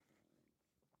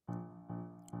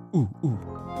ooh, ooh.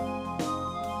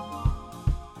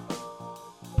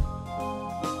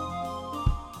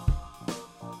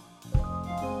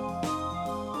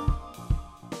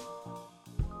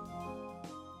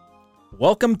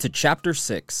 Welcome to Chapter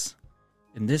 6.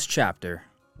 In this chapter,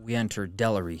 we enter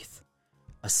Delareth,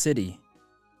 a city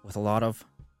with a lot of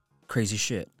crazy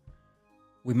shit.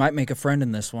 We might make a friend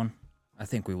in this one. I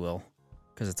think we will,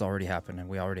 because it's already happened and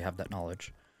we already have that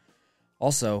knowledge.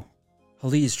 Also,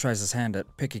 Halise tries his hand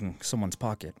at picking someone's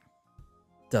pocket.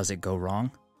 Does it go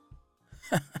wrong?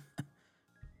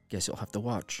 Guess you'll have to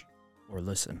watch or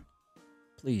listen.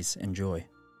 Please enjoy.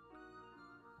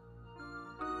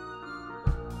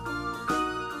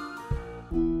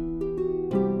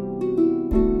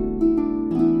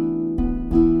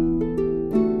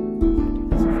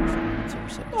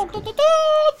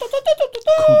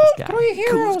 Three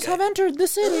heroes have entered the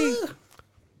city.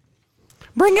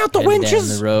 Bring out the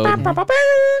winches. The road.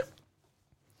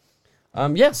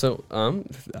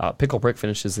 Pickle Brick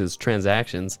finishes his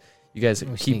transactions. You guys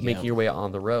keep making your way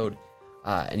on the road,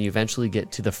 and you eventually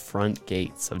get to the front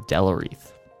gates of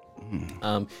Delareth.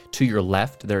 To your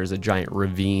left, there is a giant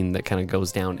ravine that kind of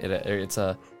goes down. It's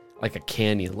like a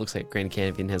canyon. It looks like Grand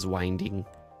Canyon, has winding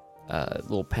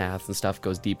little paths and stuff,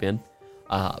 goes deep in.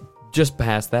 Just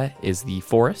past that is the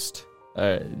forest.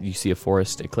 You see a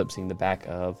forest eclipsing the back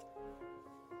of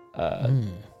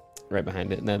right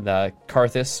behind it. And then the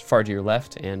Karthus far to your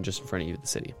left, and just in front of you, the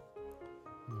city.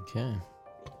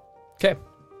 Okay.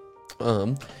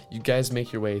 You guys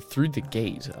make your way through the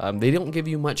gate. They don't give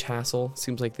you much hassle.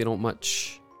 Seems like they don't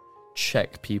much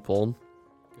check people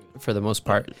for the most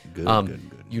part. Good.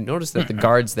 You notice that the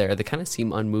guards there, they kind of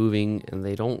seem unmoving, and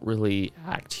they don't really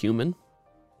act human.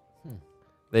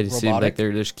 They just seem like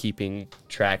they're just keeping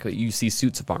track. You see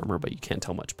suits of armor, but you can't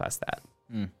tell much past that.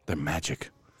 They're magic.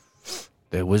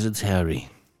 They're wizards, Harry.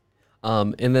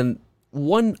 And then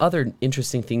one other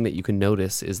interesting thing that you can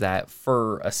notice is that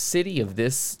for a city of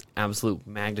this absolute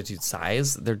magnitude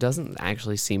size, there doesn't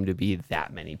actually seem to be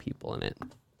that many people in it.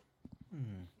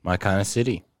 My kind of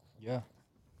city. Yeah.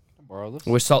 I'll borrow this. I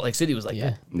wish Salt Lake City was like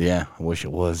that. Yeah, I wish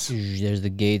it was. There's the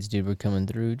gates, dude. We're coming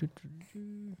through.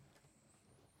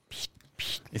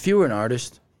 If you were an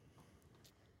artist,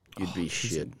 you'd be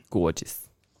shit. Gorgeous.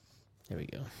 There we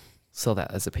go. Sell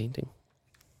that as a painting.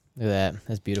 Look at that.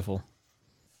 That's beautiful.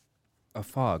 A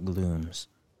fog looms.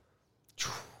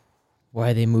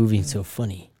 Why are they moving so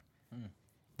funny?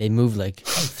 They move like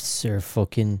Sir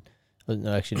fucking. Oh,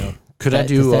 no, actually no. Could I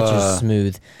do? That's just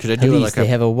smooth. Could I do they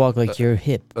have a walk like your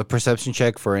hip. a perception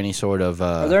check for any sort of?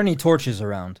 Are there any torches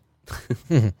around?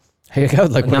 I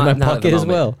got like one in my pocket as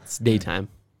well. It's daytime.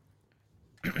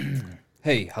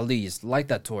 Hey, Halise, light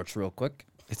that torch real quick.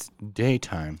 It's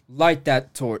daytime. Light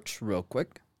that torch real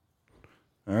quick.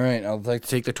 All right, I'd like to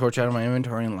take the torch out of my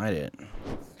inventory and light it.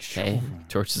 Okay,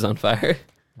 torch is on fire.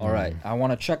 All right, I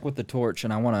want to check with the torch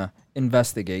and I want to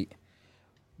investigate.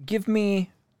 Give me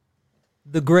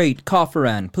the great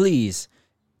Kofferan, please.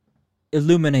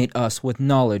 Illuminate us with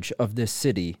knowledge of this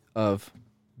city of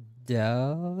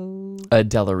Delareth.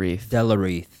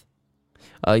 Delareth.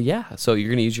 Yeah, so you're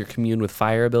going to use your commune with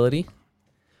fire ability.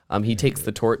 He takes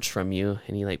the torch from you,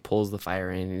 and he like pulls the fire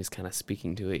in, and he's kind of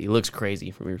speaking to it. He looks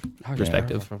crazy from your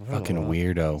perspective. Fucking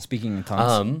weirdo. Speaking in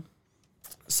tongues.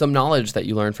 Some knowledge that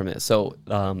you learned from it. So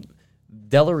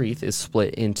Delareth is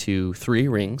split into 3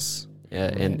 rings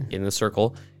in a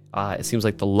circle. It seems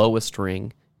like the lowest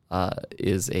ring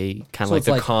is a kind of like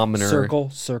the commoner.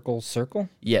 Circle.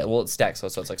 Yeah, well, it stacks. So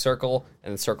it's like circle,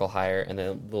 and then circle higher, and then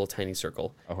a little tiny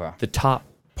circle. Oh, wow. The top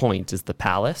point is the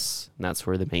palace, and that's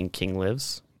where the main king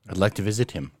lives. I'd like to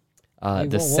visit him.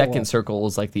 The second circle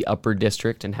is like the upper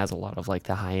district and has a lot of like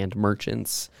the high-end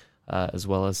merchants, as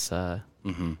well as, like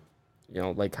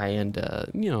high-end,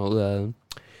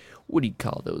 what do you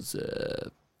call those,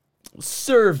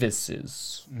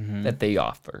 services that they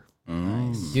offer.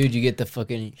 Dude, you get the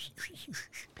fucking.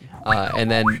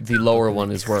 And then the lower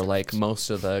one is where like most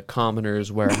of the commoners,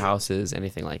 warehouses,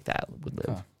 anything like that would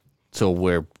live. So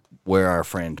where our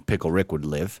friend Pickle Rick would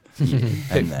live,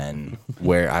 and then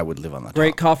where I would live on the top.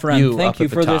 Great Kofferan, thank up you at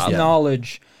the for this top.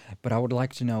 knowledge. But I would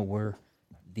like to know where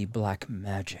the black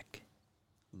magic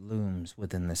looms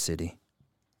within the city.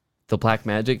 The black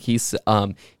magic, he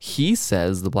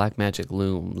says the black magic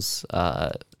looms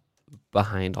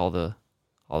behind all the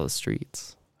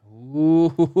streets.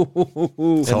 Ooh.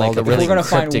 And like a If really we're going to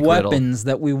find cryptic weapons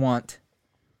that we want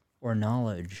or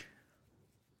knowledge.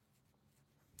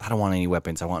 I don't want any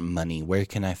weapons. I want money. Where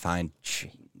can I find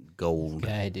gold?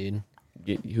 Guy, dude.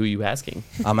 Who are you asking?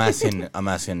 I'm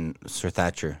asking Sir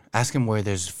Thatcher. Ask him where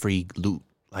there's free loot,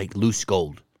 like loose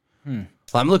gold. Well,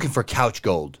 I'm looking for couch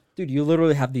gold. Dude, you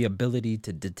literally have the ability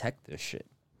to detect this shit.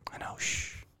 I know.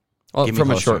 Shh. Oh, Give me from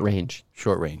a closer. short range.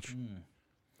 Short range.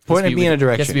 Point at me in a He has to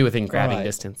direction. be within grabbing Alright.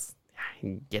 distance.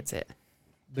 He gets it.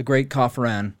 The Great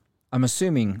Kafran. I'm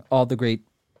assuming all the great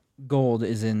gold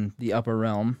is in the upper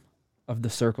realm of the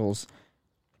circles.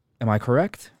 Am I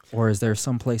correct? Or is there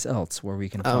someplace else where we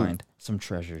can find some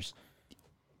treasures?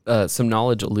 Some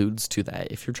knowledge alludes to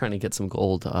that. If you're trying to get some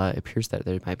gold, it appears that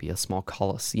there might be a small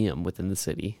coliseum within the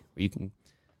city where you can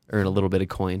earn a little bit of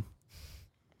coin.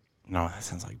 No, that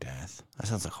sounds like death. That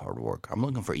sounds like hard work. I'm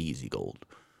looking for easy gold.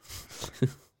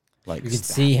 Like You can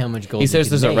see how much gold. He says you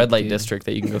there's can a make, red light dude. district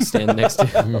that you can go stand next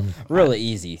to. Really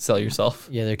easy. Sell yourself.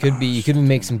 Yeah, there could be. You could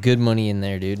make some good money in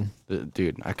there, dude.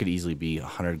 Dude, I could easily be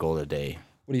 100 gold a day.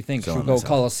 What do you think? Should Selling we go myself.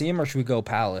 Coliseum or should we go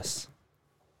Palace?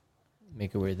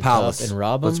 Make our way to the Palace. top and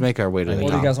rob them. Let's make our way to Or the do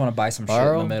you top. guys want to buy some shit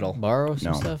in the middle? Borrow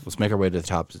some No, stuff. let's make our way to the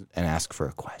top and ask for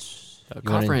a quest.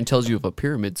 wanna- Cofran tells you of a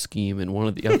pyramid scheme in one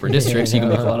of the upper districts you can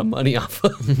make a lot of money off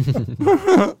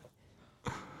of.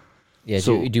 Yeah.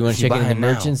 So, do you want if to you check in buy the it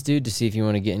now- merchants, dude, to see if you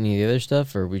want to get any of the other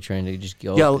stuff, or are we trying to just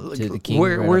go Yeah, to the king?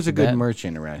 where's a good merchant?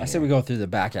 merchant around here? I say we go through the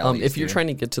back alleys. If you're dude. trying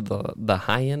to get to the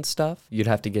high end stuff, you'd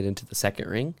have to get into the second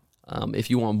ring. If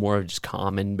you want more of just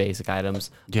common basic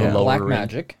items, Yeah. the lower Black ring.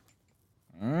 magic.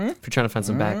 If you're trying to find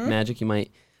some black magic, you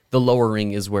might. The lower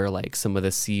ring is where like some of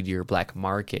the seedier black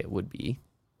market would be.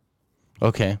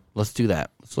 Okay, let's do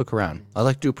that. Let's look around. I'd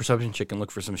like to do a perception check and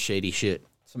look for some shady shit.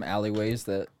 Some alleyways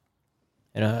that.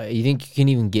 And you think you can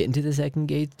even get into the second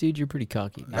gate, dude? You're pretty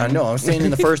cocky. I know. I'm staying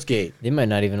in the first gate. They might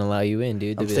not even allow you in,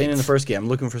 dude. I'm They'll be staying like, in the first gate. I'm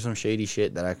looking for some shady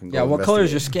shit that I can go Yeah, what color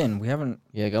is your investigate. skin? We haven't.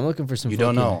 Yeah, I'm looking for some. You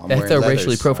don't fucking- know. I'm They have to wearing racially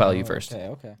leathers. profile you first.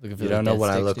 Okay. Looking for You the don't know death what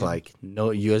I sticks, look dude. like.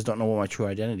 No, you guys don't know what my true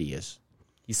identity is.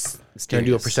 He's Can I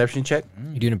do a mysterious. perception check?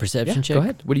 You doing a perception Yeah, check? go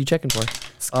ahead. What are you checking for?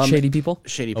 Um, Shady people?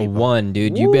 Shady A people. 1,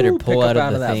 dude. You better Woo, pull pick out up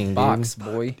of the that thing, box, dude.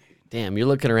 boy. Damn, you're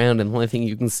looking around and the only thing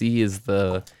you can see is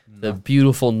the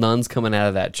beautiful nuns coming out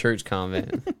of that church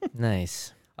convent.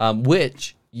 Nice.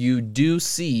 Which you do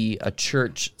see a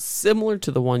church similar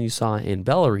to the one you saw in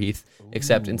Bellarith,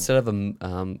 except instead of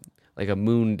a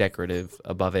moon decorative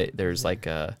above it, there's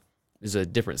a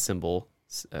different symbol.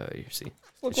 You see,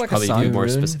 Looks should like a probably sun. be more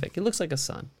Rune? specific. It looks like a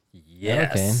sun.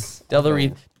 Yes.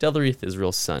 Dellarith is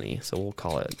real sunny, so we'll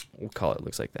call it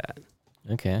looks like that.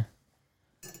 Okay.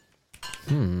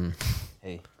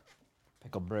 Hey,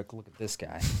 Pickle Brick, look at this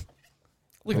guy.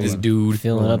 Look at this dude.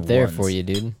 Filling rolling up there ones. for you,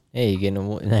 dude. Hey, you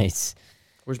getting nice.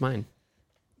 Where's mine?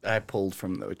 I pulled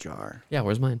from the jar. Yeah,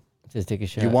 where's mine? Just take a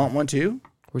shot. You want one too?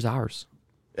 Where's ours?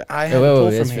 I Oh, have wait, pulled wait,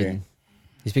 from that's here.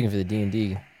 He's speaking for the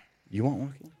D&D. You want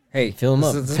one? Hey, Fill 'em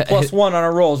this up. is +1 on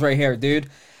our rolls right here, dude.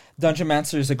 Dungeon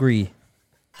Masters agree.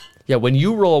 Yeah, when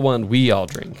you roll a 1, we all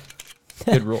drink.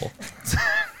 Good rule.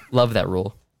 Love that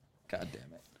rule. God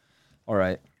damn it. All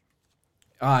right.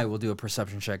 I will do a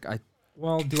perception check.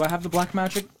 Do I have the black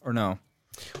magic or no?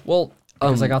 Well,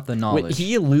 Because I got the when knowledge.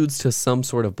 he alludes to some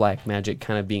sort of black magic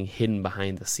kind of being hidden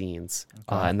behind the scenes,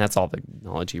 and that's all the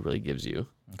knowledge he really gives you.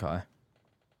 Okay.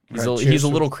 He's, Right, he's cheers a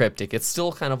to- little cryptic. It's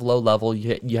still kind of low level.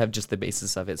 You have just the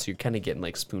basis of it, so you're kind of getting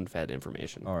like spoon-fed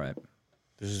information. All right.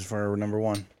 This is for number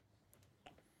 1.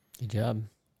 Good job.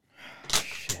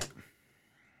 Shit.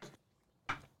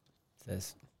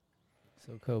 Says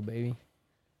so cool, baby.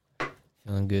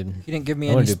 Feeling good. He didn't give me I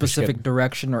wanna any do specific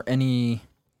direction or any.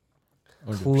 I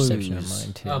want to do perception on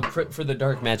Clues. mine, too. For the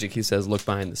dark magic, he says, look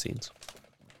behind the scenes.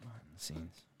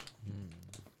 scenes.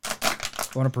 I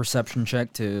want a perception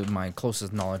check to my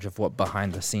closest knowledge of what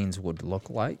behind the scenes would look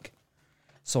like.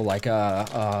 So like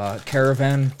a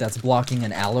caravan that's blocking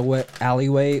an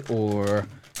alleyway or,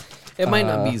 It might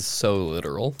not be so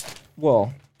literal.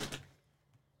 well,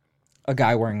 a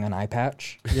guy wearing an eye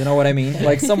patch. You know what I mean?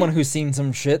 Like someone who's seen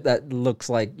some shit that looks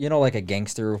like, like a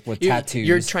gangster with tattoos.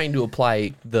 You're trying to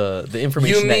apply the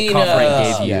information that mean,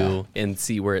 Coffrey gave yeah. you and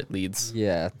see where it leads.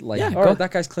 yeah, like, Yeah, all go- right,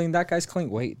 that guy's clean, that guy's clean.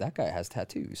 Wait, that guy has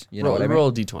tattoos. You know roll, what I mean? roll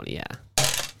a d20, yeah.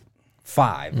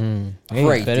 5. Hey,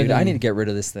 Great, better dude. I than- need to get rid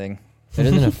of this thing.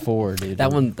 Better than a 4, dude.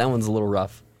 That one's a little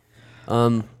rough.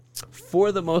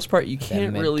 For the most part, you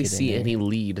can't med really kit in see there. any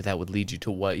lead that would lead you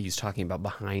to what he's talking about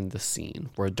behind the scene,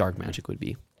 where dark magic would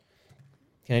be.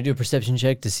 Can I do a perception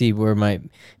check to see where might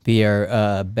be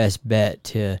our best bet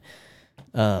to,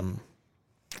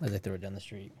 as I throw it down the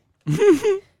street,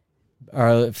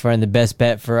 find the best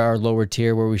bet for our lower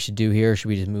tier, where we should do here, or should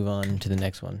we just move on to the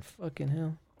next one? Fucking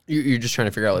hell. You're just trying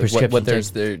to figure out like, Prescription what there's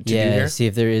check. there to do Yeah, here. see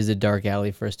if there is a dark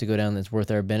alley for us to go down that's worth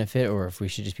our benefit, or if we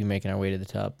should just be making our way to the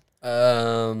top.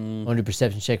 I want to do a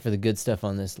perception check for the good stuff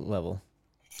on this level.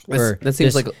 Or that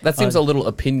seems this- a little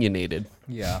opinionated.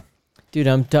 Yeah. Dude,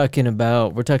 we're talking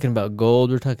about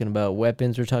gold, we're talking about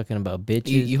weapons, we're talking about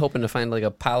bitches. You hoping to find like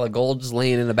a pile of gold just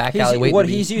laying in a back He's- alley waiting what to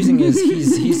be- he's using is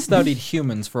he's studied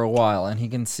humans for a while, and he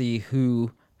can see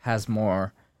who has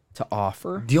more to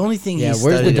offer. The only thing Yeah, he's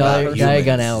where's the studied about Diagon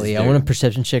humans Alley? is I their want a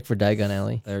perception check for Diagon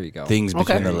Alley. There you go. things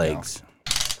between There the you go. legs.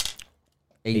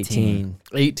 18.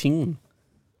 18.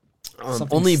 Something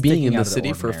Only being sticking in the out of the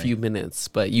city for a ordinary. few minutes,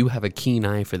 but you have a keen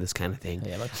eye for this kind of thing.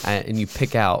 Yeah, And you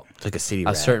pick out It's like a city a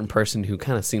rat. certain person who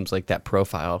kind of seems like that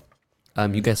profile.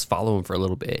 You guys follow him for a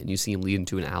little bit, and you see him lead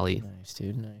into an alley. nice,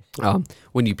 dude, nice.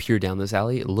 When you peer down this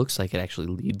alley, it looks like it actually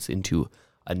leads into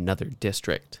another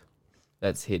district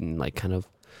that's hidden, like kind of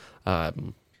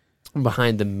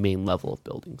behind the main level of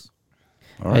buildings.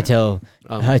 All I right. tell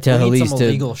we need Elise some to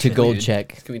illegal shit, gold dude.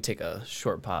 check. Can we take a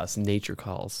short pause? Nature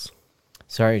calls.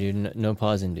 Sorry, dude, no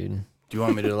pausing, dude. Do you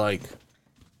want me to like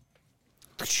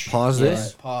pause Yeah.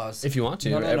 this? Pause. If you want to,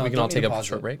 No, we can don't all need take to up a pause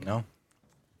short it. break. No.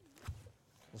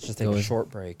 Let's just take Go a with- short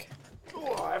break.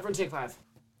 Everyone take 5.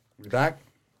 You back?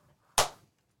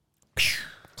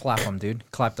 Clap them, dude.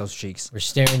 Clap those cheeks. We're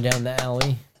staring down the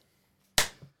alley,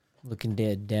 looking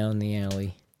dead down the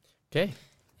alley, Okay.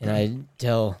 and I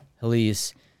tell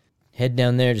Elise, head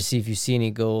down there to see if you see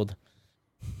any gold.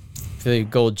 Fill your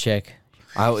gold check.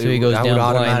 I he goes would down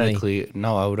blindly.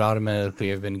 I would automatically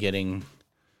have been getting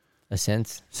A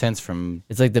sense. sense from.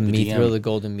 It's like the The Mithril, DM. the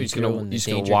golden You're just Mithril. gonna, when the you're just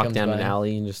gonna danger walk comes down an by.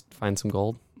 alley and just find some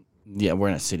gold. Yeah, we're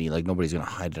in a city. Like nobody's gonna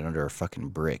hide it under a fucking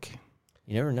brick.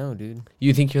 You never know, dude.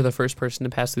 You think you're the first person to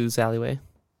pass through this alleyway?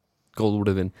 Gold would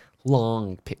have been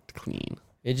long picked clean.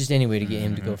 It's just any way to get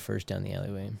him to go first down the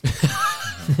alleyway.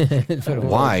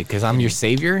 Why? Because I'm your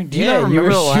savior. Do you Yeah, not you remember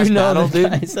were the last shooting all battle, the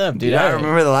dude? guys up, Do you dude. not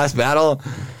remember the last battle? Do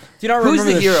you not Who's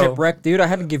remember the hero? shipwreck, dude? I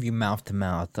had to give you mouth to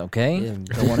mouth, okay? Yeah.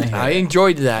 Don't want to hear I it.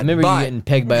 enjoyed that. I remember but you getting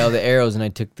pegged by all the arrows, and I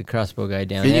took the crossbow guy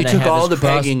down. then you and I took have all the this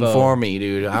pegging crossbow. for me,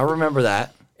 dude. I remember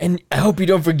that. And I hope you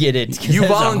don't forget it. 'cause You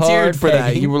that's a volunteered hard for that.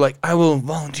 pegging. You were like, I will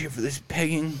volunteer for this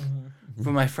pegging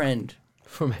for my friend.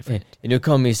 For my friend. And you'll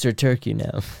call me Sir Turkey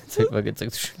now. It's like, fuck, it's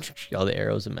like all the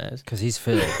arrows and mask. Because he's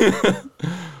filled. All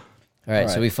right,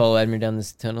 so Alright. we follow Admir down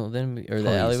this tunnel then, or the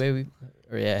Please. alleyway.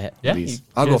 Yeah, Yeah, Please. you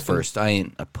I'll go guys can- first. I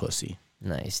ain't a pussy.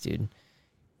 nice, dude.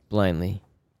 Blindly.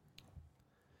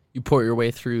 You pour your way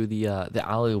through the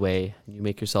alleyway, and you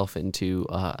make yourself into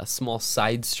a small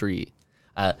side street,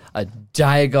 a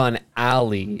Diagon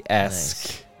Alley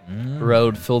esque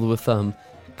road filled with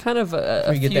kind of a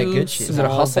Where you get that few good shit? Is it a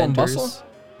small hustle and vendors. bustle?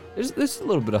 There's a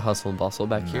little bit of hustle and bustle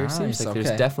back here. Seems Nice, like there's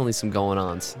okay. definitely some going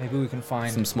ons. Maybe we can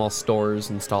find Some small stores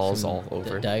and stalls all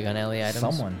over. The Diagon Alley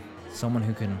items. someone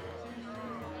who can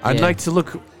I'd Yeah. like to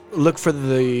look for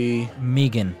the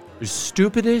Megan.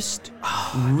 stupidest,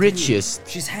 richest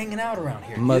She's hanging out around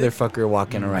here. motherfucker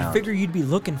walking I around. figure you'd be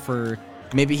looking for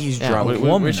Maybe he's Yeah, drunk. wait,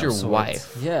 woman where's of your sorts.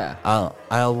 wife? Yeah.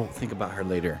 I'll think about her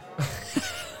later.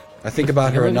 I think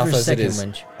about You're her looking enough for as it second is.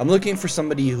 wench. I'm looking for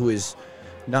somebody who is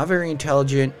not very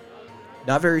intelligent,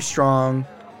 not very strong,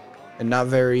 and not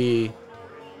very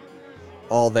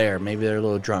all there. Maybe they're a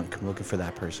little drunk. I'm looking for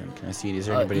that person. Can I see it? Is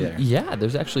there anybody there? Yeah,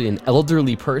 there's actually an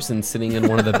elderly person sitting in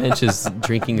one of the benches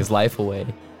drinking his life away.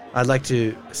 I'd like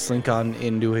to slink on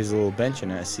into his little bench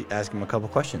and ask him a couple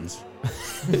questions.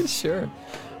 Sure.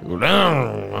 What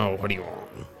do you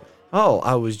want? Oh,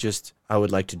 I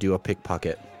would like to do a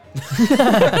pickpocket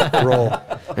roll.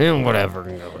 And whatever.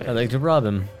 I'd like to rob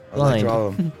him. I'd like Blind. to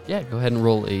rob him. Yeah, go ahead and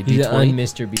roll a He's an d20.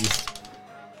 Mr. Beast.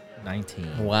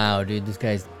 19. Wow, dude, this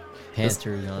guy's pants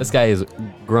are on. This guy is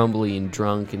grumbly and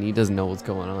drunk, and he doesn't know what's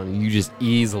going on. And you just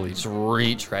easily just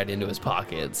reach right into his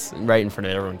pockets, and right in front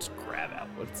of everyone, just grab out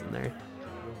what's in there.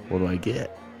 What do I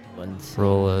get? Ones.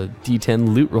 Roll a d10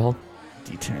 loot roll.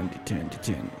 D10, D10,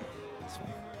 D10.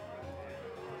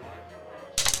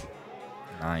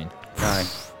 9. 9.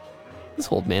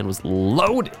 This old man was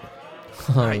loaded.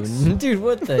 Oh, dude,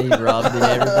 what the? He robbed it,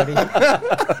 everybody.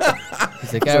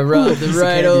 He's like, I robbed the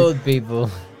right old people.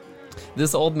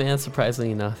 This old man,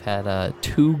 surprisingly enough, had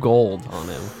 2 gold on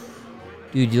him.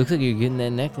 Dude, you look like you're getting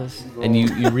that necklace. And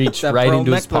you reach That right pearl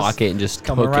into his necklace pocket and just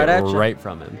coming took right it at you. right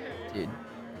from him. Dude.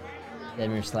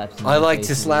 Admir slaps him I in the like face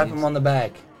to and slap leaves. him on the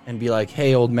back and be like,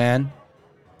 hey, old man,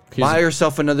 buy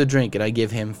yourself another drink. And I give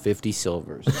him 50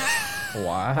 silvers.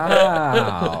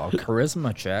 Wow.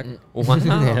 Charisma check. Wow. You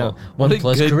know, What one a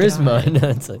plus good charisma. guy. No,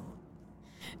 it's like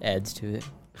adds to it.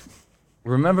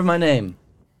 Remember my name.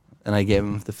 And I gave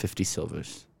him the 50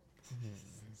 silvers.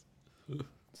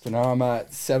 So now I'm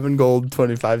at 7 gold,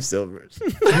 25 silvers.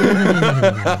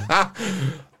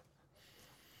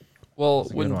 Well, a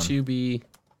good wouldn't one. you be?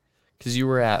 Because you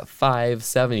were at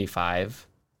 575.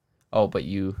 Oh, but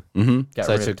you. Mm-hmm. Got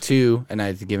So I rid of took 2 and I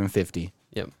had to give him 50.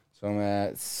 Yep. So I'm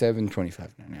at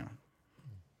 725 now.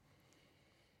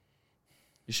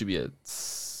 You should be at.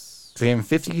 So I'm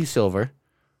 50 silver.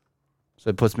 So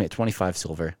it puts me at 25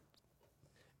 silver.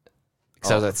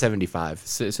 Because I was at 75.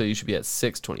 So you should be at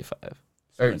 625.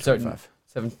 Or 725.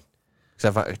 7.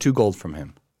 Because I have 2 gold from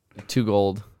him. 2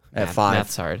 gold. At 5.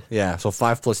 Math's hard. Yeah, so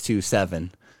 5 plus 2,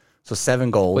 7. So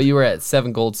 7 gold. But you were at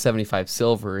 7 gold, 75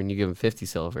 silver, and you give him 50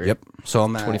 silver. Yep. So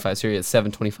I'm at 25. So you're at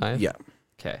 725? Yeah.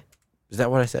 Okay. Is that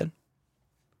what I said?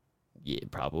 Yeah,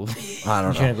 probably. I don't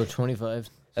I'm trying know. to go 25.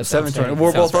 That 720. sounds We're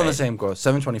right. both Sounds on the right. same growth.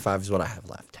 725 is what I have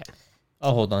left.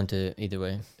 I'll hold on to it either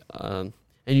way. And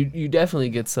you definitely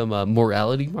get some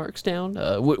morality marks down.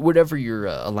 Whatever your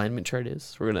alignment chart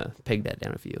is, we're going to peg that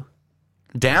down a few.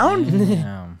 Down?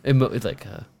 Damn. It's like,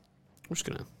 we're just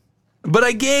going to. But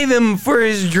I gave him for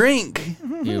his drink.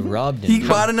 You robbed He him.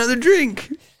 bought another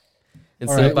drink.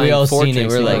 Instead Alright, of buying we all 4 seen it,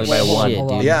 drinks, we're you like, only buy shit, one.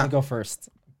 Hold on, Yeah. let me go first.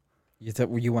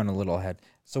 You went a little ahead.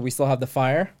 So we still have the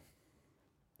fire?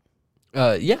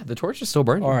 Yeah, the torch is still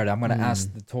burning. All right, I'm going to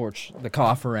ask the torch, the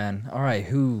Cofferan. All right,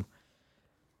 who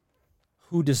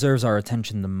deserves our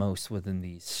attention the most within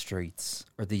these streets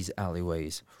or these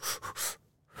alleyways?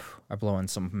 I blow in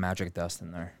some magic dust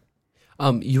in there.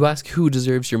 You ask who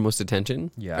deserves your most attention?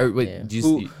 Yeah. Or wait, Yeah. do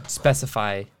you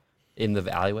specify in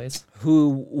the alleyways?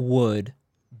 Who would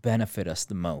benefit us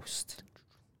the most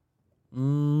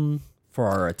for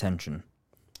our attention?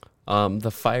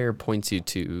 The fire points you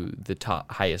to the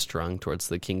top highest rung towards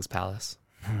the king's palace.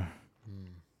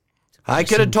 I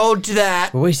could have told you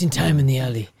that. We're wasting time in the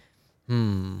alley.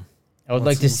 I would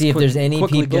like to see if there's any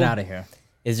quickly people. get out of here.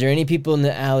 Is there any people in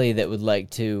the alley that would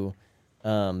like to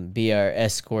be our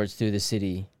escorts through the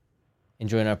city and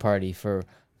join our party for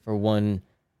one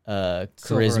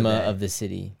charisma day. of the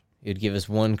city? It would give us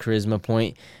 1 charisma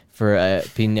point for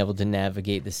being able to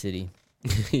navigate the city.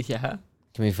 Yeah.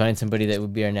 Can we find somebody that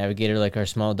would be our navigator, like our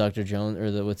small Dr. Jones, or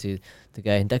the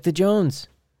guy, Dr. Jones?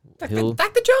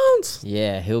 Dr. Jones!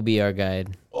 Yeah, he'll be our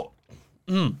guide.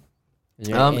 Is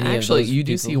there any of Actually, those you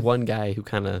do people? see one guy who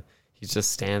he's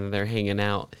just standing there hanging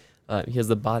out. He has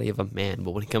the body of a man,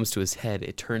 but when it comes to his head,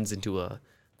 it turns into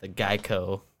the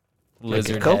Geico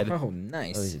lizard gecko? head. Oh, Oh, he's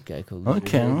nice. a guy called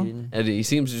Okay. Lizard. And he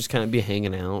seems to just kind of be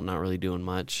hanging out, not really doing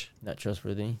much. Not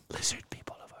trustworthy. Lizard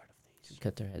people have heard of these.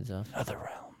 Cut their heads off. Other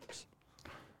realms.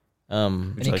 Would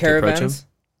you Any like to approach caravans?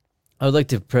 I would like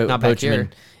to Not back approach him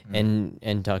here.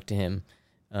 and talk to him.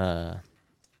 I'd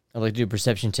like to do a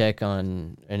perception check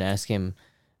and ask him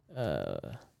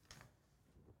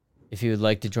if he would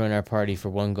like to join our party for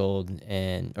 1 gold,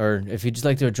 or if he'd just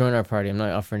like to join our party. I'm not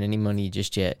offering any money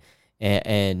just yet,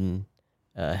 and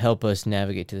help us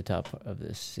navigate to the top of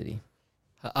this city.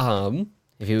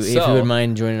 If he would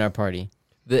mind joining our party.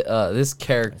 This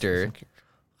character,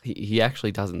 he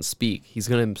actually doesn't speak. He's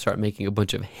going to start making a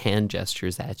bunch of hand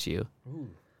gestures at you.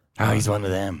 Oh, he's one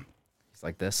of them. It's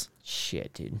like this.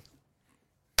 Shit, dude.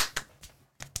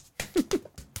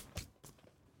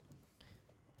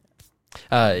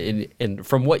 And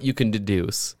from what you can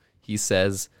deduce, he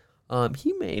says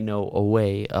he may know a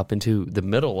way up into the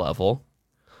middle level,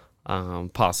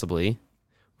 possibly,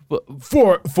 but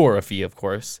for a fee, of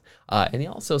course. And he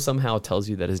also somehow tells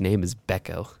you that his name is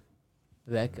Becco.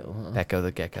 Becco, huh? Becco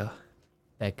the Gecko.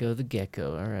 Becco the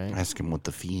Gecko, all right. Ask him what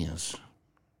the fee is.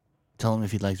 Tell him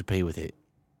if he'd like to pay with it.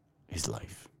 His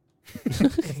life.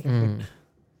 Mm.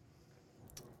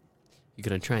 You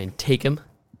gonna try and take him?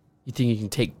 You think you can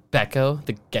take Becco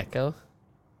the Gecko?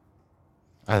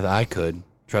 I could.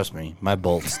 Trust me. My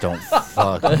bolts don't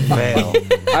fucking fail.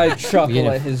 I chuckle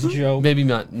at his joke. Maybe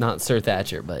not Sir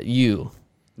Thatcher, but you.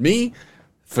 Me?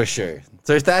 For sure.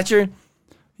 Sir Thatcher?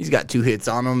 He's got 2 hits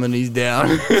on him and he's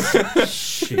down.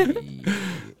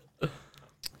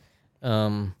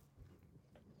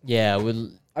 Yeah,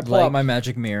 we'll. I pull out my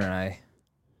magic mirror and I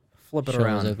flip it Show him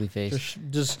around. his ugly face.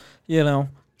 Just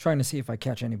trying to see if I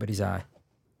catch anybody's eye.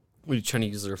 Were you trying to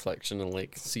use the reflection and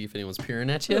see if anyone's peering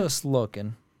at you? Just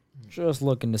looking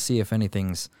to see if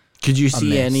anything's. Could you see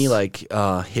miss. any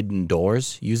hidden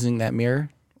doors using that mirror?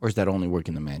 Or does that only work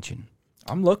in the mansion?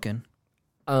 I'm looking.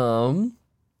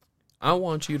 I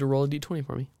want you to roll a d20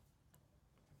 for me.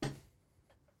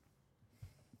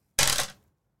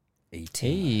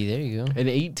 18. Hey, there you go. An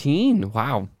 18.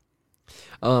 Wow.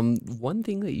 One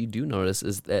thing that you do notice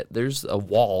is that there's a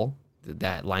wall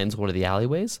that lines one of the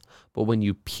alleyways, but when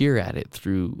you peer at it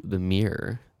through the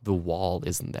mirror, the wall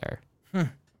isn't there.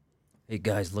 Hey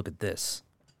guys, look at this.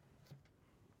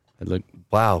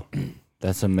 Wow,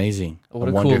 that's amazing. What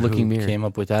a I wonder cool-looking who mirror. came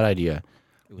up with that idea.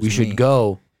 It was We should me.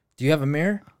 go Do you have a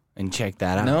mirror? and check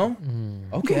that out. No?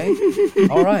 Okay.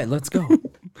 All right, let's go.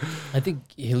 I think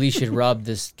Hilly should rob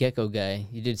this gecko guy.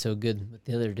 You did so good with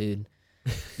the other dude.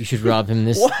 You should rob him.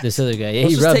 This other guy. Yeah,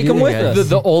 Let's just take him with us.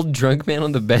 The old drunk man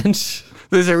on the bench.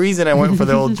 There's a reason I went for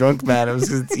the old drunk man. It was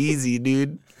because it's easy,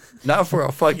 dude. Not for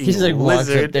a fucking He's like walks up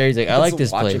lizard. there. He's like, I like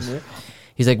this place.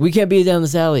 He's like, we can't be down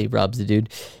this alley. Robs the dude.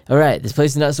 All right, this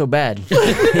place is not so bad.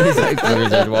 He's like,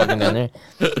 walking down there.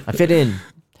 I fit in.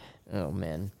 Oh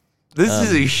man. This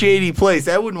is a shady place.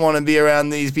 I wouldn't want to be around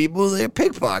these people. They're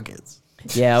pickpockets.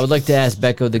 Yeah, I would like to ask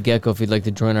Becco the Gecko if he'd like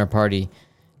to join our party.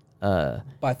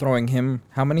 By throwing him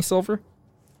how many silver?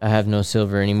 I have no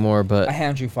silver anymore, but I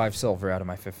hand you 5 silver out of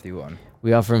my 51.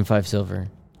 we offer him 5 silver.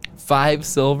 5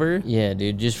 silver? Yeah,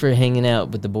 dude, just for hanging out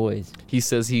with the boys. He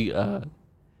says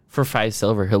for 5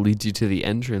 silver, he'll lead you to the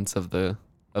entrance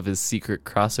of his secret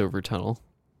crossover tunnel.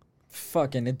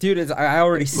 Fucking dude, I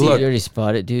already see You it. already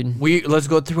spot it, dude. Let's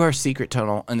go through our secret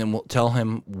tunnel, and then we'll tell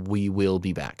him we will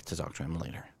be back to talk to him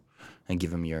later, and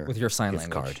give him your With your sign gift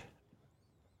language. card.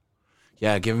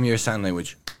 Yeah, give him your sign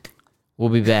language. We'll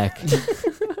be back.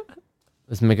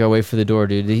 Let's make our way for the door,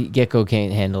 dude. The gecko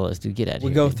can't handle us, dude. Get out of We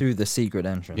here. go dude. through the secret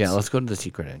entrance. Yeah, let's go to the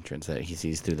secret entrance that he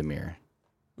sees through the mirror.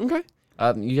 Okay.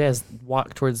 You guys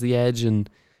walk towards the edge and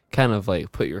kind of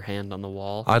like put your hand on the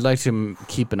wall. I'd like to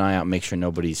keep an eye out, make sure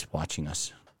nobody's watching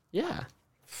us. Yeah.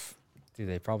 Dude,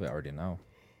 they probably already know.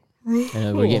 I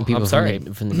know, we're getting people I'm sorry.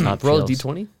 from the top Roll a shelves.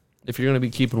 d20 if you're going to be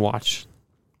keeping watch.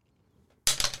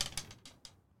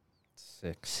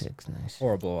 6. 6, nice.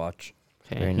 Horrible watch.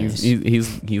 Okay. Very nice.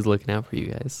 He's looking out for you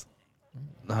guys.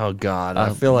 Oh God,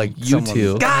 I feel like you someone's-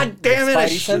 two. God damn it! I Spidey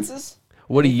should- senses?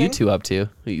 What are you two up to?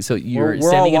 So you're We're all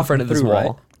standing in walking front of this through, wall.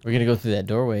 right? We're gonna go through that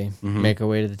doorway, make our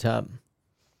way to the top.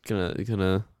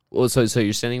 Gonna. Well, so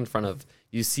you're standing in front of.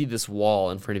 You see this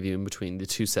wall in front of you in between the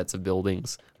two sets of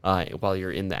buildings. While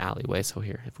you're in the alleyway. So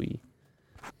here, if we.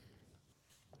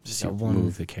 Just Got one.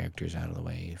 move the characters out of the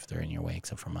way if they're in your way,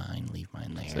 except for mine. Leave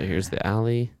mine there. So here's the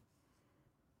alley.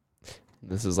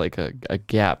 This is like a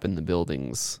gap in the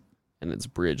buildings, and it's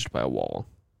bridged by a wall.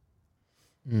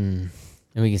 And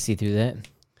we can see through that.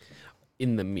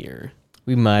 In the mirror.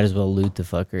 We might as well loot the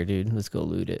fucker, dude. Let's go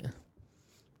loot it.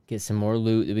 Get some more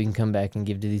loot that we can come back and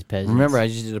give to these peasants. Remember, I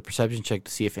just did a perception check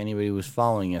to see if anybody was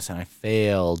following us, and I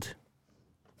failed.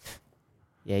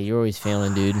 Yeah, you're always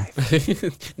failing, dude.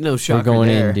 No shocker We're going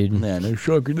there. in, dude. Yeah, no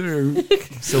shocker there.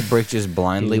 So Brick just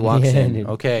blindly walks Yeah, in. dude.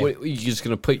 Okay. Wait, you just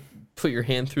gonna put your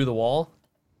hand through the wall?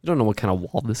 You don't know what kind of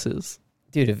wall this is.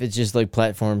 Dude, if it's just like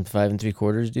platform 5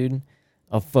 3/4, dude,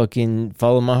 I'll fucking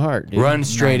follow my heart, dude. Run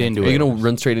straight into Are it. you gonna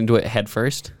run straight into it head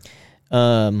first?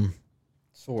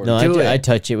 Sword. No, Do it. I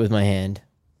touch it with my hand.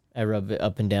 I rub it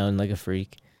up and down like a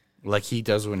freak. Like he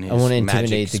does when his I want to magic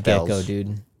intimidate the spells. gecko,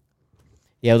 dude.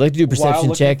 Yeah, I'd like to do a While perception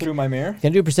looking check. through my mirror?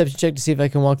 Can I do a perception check to see if I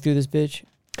can walk through this bitch?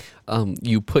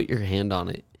 You put your hand on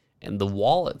it, and the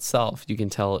wall itself, you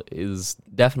can tell, is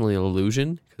definitely an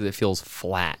illusion because it feels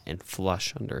flat and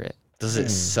flush under it. Does it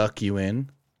suck you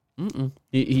in? Mm-mm.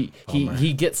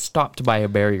 He gets stopped by a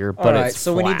barrier, but Alright, it's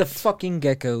so we need the flat. fucking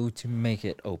gecko to make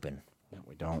it open. No,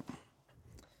 we don't.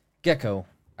 Gecko,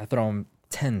 I throw him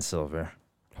 10 silver.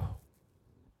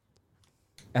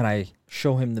 And I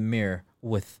show him the mirror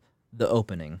with the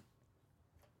opening.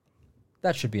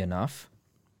 That should be enough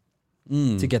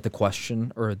to get the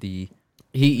question or the...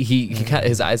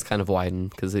 His eyes kind of widen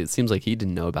because it seems like he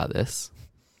didn't know about this.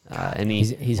 And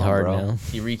He's hard bro. now.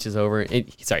 he reaches over. He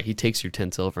takes your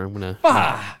 10 silver. I'm gonna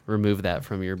remove that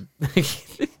from your. We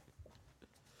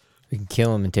can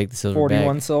kill him and take the silver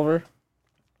 41 back. silver.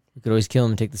 We could always kill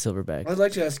him and take the silver back. I'd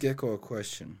like to ask Gecko a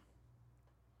question.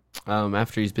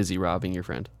 After he's busy robbing your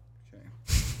friend. Okay.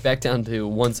 Back down to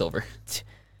 1 silver.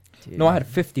 Dude. No, I had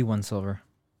 51 silver.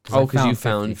 Oh, because you 50.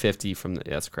 found 50 from the.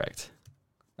 That's correct.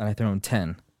 And I throw him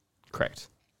 10. Correct.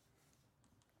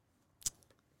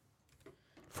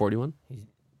 41.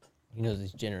 He knows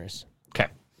he's generous. Okay.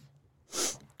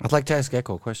 I'd like to ask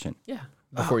Gecko a question. Yeah.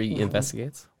 Before he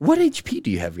investigates. What HP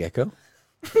do you have, Gecko?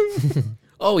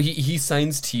 Oh, he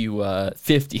signs to you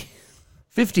 50.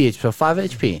 50 HP, so 5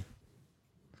 HP.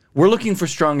 We're looking for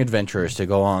strong adventurers to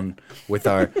go on with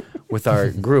our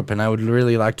group, and I would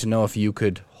really like to know if you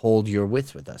could hold your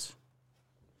wits with us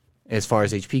as far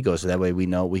as HP goes, so that way we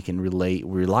know we can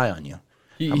rely on you.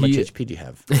 How much HP do you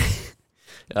have?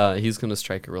 He's gonna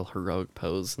strike a real heroic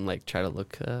pose and like try to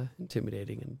look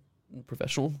intimidating and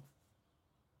professional.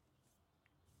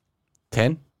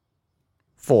 10,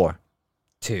 4,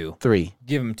 2. 3.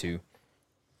 Give him 2.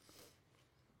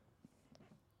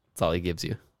 That's all he gives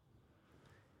you.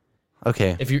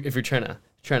 Okay. If you're trying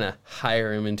to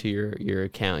hire him into your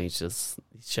account, he's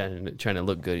trying to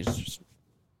look good. He's just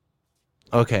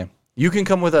Okay. You can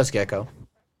come with us, Gecko.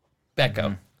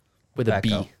 Becco. with a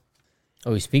Becco. B.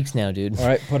 Oh, he speaks now, dude. All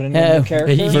right, put in a new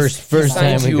character. First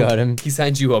time we got him. He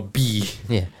signed you a B.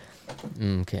 Yeah.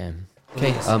 Okay.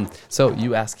 Okay. So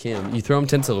you ask him. You throw him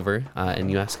 10 silver, and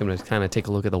you ask him to kind of take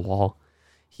a look at the wall.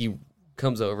 He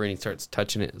comes over and he starts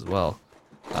touching it as well.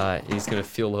 And he's gonna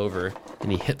feel over,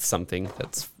 and he hits something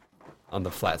that's on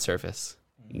the flat surface.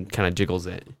 He kind of jiggles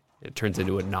it. It turns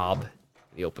into a knob.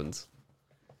 He opens.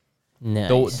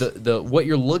 Nice. The what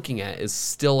you're looking at is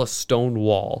still a stone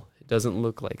wall. It doesn't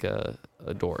look like a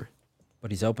door.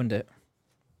 But he's opened it.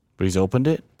 But he's opened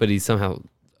it? But he somehow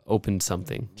opened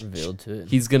something. Revealed to it.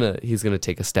 He's gonna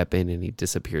take a step in, and he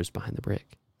disappears behind the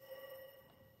brick.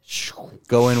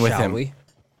 Go in with Shall him. we?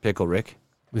 Pickle Rick.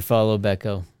 We follow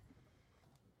Becco.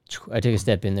 I take a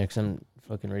step in there because I'm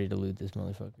fucking ready to loot this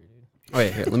motherfucker, dude. Oh yeah,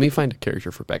 here. Let me find a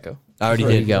character for Becco. I already You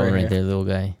did. got one right right there, little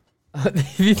guy.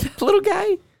 That little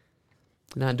guy.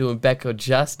 Not doing Becco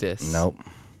justice. Nope.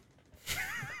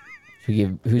 Who's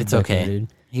It's Becco, okay. dude?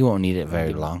 He won't need it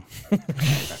very long.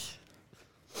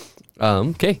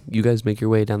 Okay, you guys make your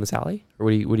way down this alley, or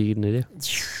what are you gonna do?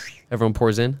 Everyone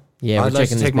pours in. Yeah, we're I'd like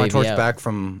checking to this take my baby torch out. back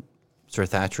from Sir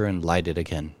Thatcher and light it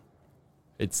again.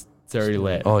 It's already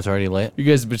lit. Oh, it's already lit? You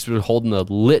guys have just been holding a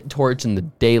lit torch in the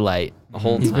daylight the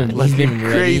whole time. He's been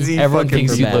ready. Crazy. Everyone fucking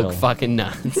thinks for you battle. look fucking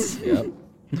nuts. Yep.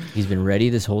 He's been ready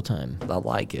this whole time. I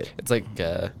like it. It's like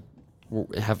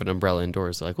have an umbrella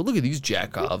indoors. Like, well, look at these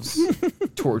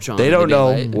jackoffs. Torch on. They in the don't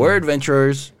know. daylight. We're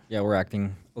adventurers. Yeah, we're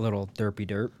acting a little derpy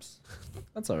derps.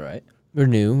 That's all right. We're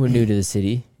new. We're new to the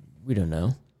city. We don't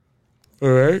know. All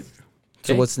right.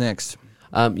 So Okay. what's next?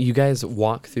 You guys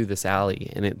walk through this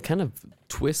alley, and it kind of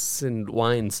twists and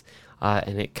winds,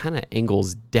 and it kind of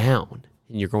angles down,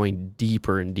 and you're going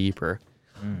deeper and deeper,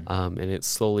 and it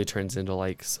slowly turns into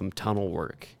like some tunnel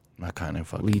work. That kind of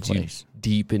fucking Leads place. you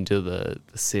deep into the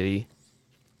city.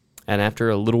 And after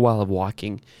a little while of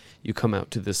walking, you come out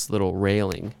to this little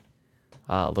railing,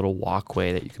 little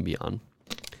walkway that you can be on.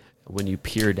 When you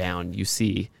peer down, you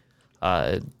see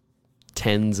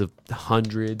tens of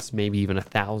hundreds, maybe even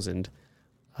 1,000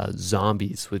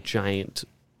 zombies with giant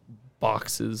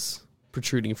boxes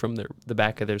protruding from the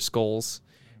back of their skulls.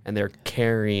 And they're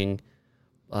carrying,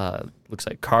 looks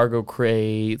like cargo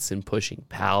crates and pushing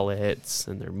pallets,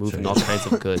 and they're moving all kinds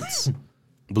of goods.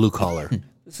 Blue collar.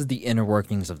 This is the inner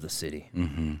workings of the city.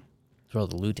 Mm-hmm. That's where all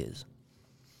the loot is.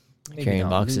 Maybe Carrying not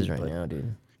boxes loot, right but now,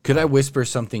 dude. Could I whisper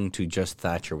something to just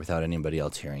Thatcher without anybody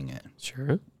else hearing it?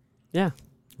 Sure. Yeah.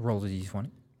 Roll the d20.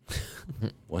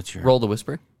 What's your... Roll the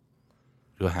whisper.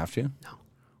 Do I have to? No.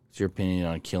 What's your opinion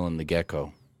on killing the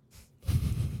gecko?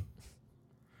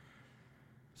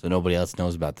 So nobody else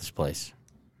knows about this place.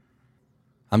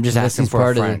 I'm just Unless asking he's for a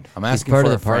part of friend. I'm He's asking part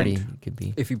for of a the party. friend. It could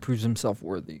be. If he proves himself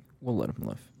worthy, we'll let him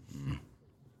live.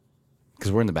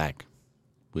 Because we're in the back.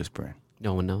 Whispering.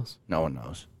 No one knows. No one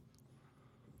knows.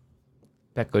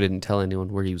 Becco didn't tell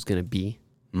anyone where he was going to be.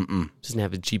 Mm-mm. Doesn't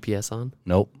have his GPS on.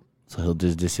 Nope. So he'll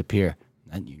just disappear.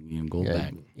 And you can go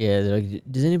back. Yeah, they're like,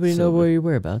 does anybody know So- where your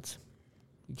whereabouts?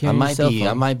 You I carrying your might cell be. I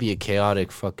phone? might be a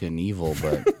chaotic fucking evil,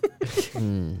 but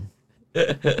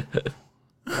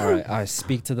All right, I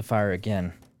speak to the fire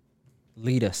again.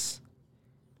 Lead us.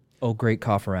 Oh, great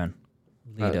Kofferan.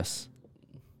 Lead us.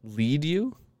 Lead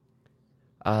you?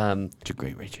 to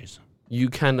great riches. You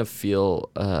kind of feel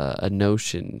a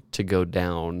notion to go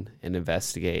down and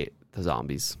investigate the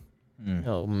zombies.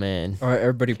 Oh, man. All right,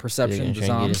 everybody, perception, They're gonna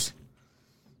try and get zombs.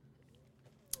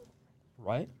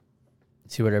 Right?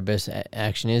 See what our best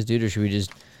action is, dude, or should we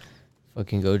just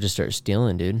fucking go just start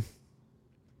stealing, dude?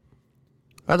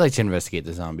 I'd like to investigate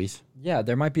the zombies. Yeah,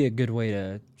 there might be a good way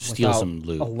to Steal without some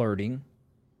loot. alerting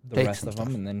the Take rest some of them,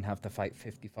 stuff. and then have to fight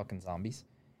 50 fucking zombies.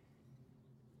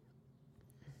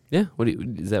 Yeah.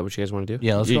 Is that what you guys want to do?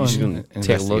 Yeah, let's You're go just and gonna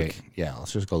take a look. investigate. Yeah,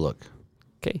 let's just go look.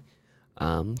 Okay.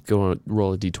 Go on,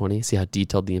 roll a d20. See how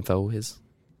detailed the info is.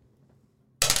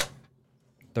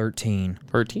 13.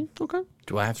 13. Okay.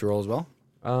 Do I have to roll as well?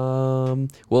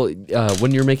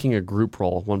 When you're making a group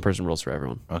roll, one person rolls for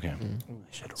everyone. Okay.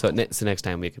 So next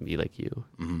time it can be like you.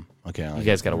 Okay. I You like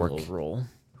guys got to work. Roll.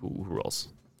 Who rolls?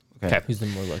 Okay. Okay. Who's the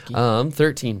more lucky?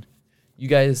 13. You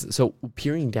guys, so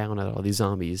peering down at all these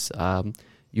zombies,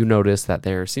 you notice that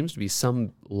there seems to be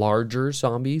some larger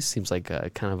zombies. Seems like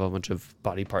kind of a bunch of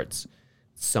body parts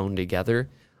sewn together.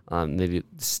 They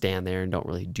stand there and don't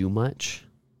really do much.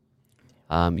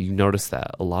 You notice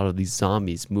that a lot of these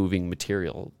zombies moving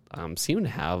material seem to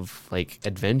have like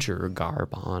adventurer garb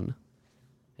on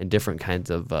and different kinds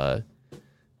of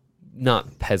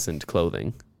not peasant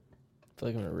clothing. I feel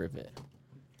like I'm going to rip it.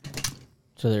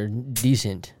 So they're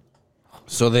decent.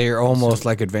 So they're almost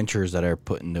like adventurers that are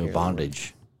put into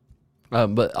bondage.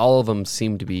 But all of them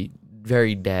seem to be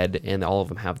very dead, and all of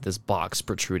them have this box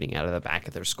protruding out of the back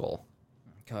of their skull.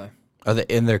 Okay. Are they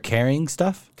in there carrying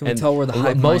stuff? Can we tell where the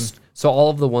hive mind... So all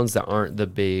of the ones that aren't the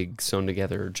big sewn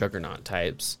together juggernaut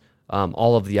types,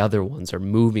 all of the other ones are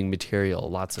moving material.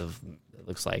 Lots of, it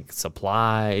looks like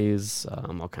supplies,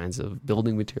 all kinds of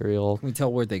building material. Can we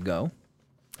tell where they go?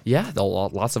 Yeah,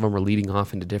 lots of them are leading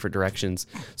off into different directions.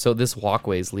 So this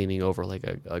walkway is leaning over like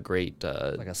a great...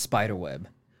 like a spider web.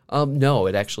 No,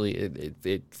 it actually,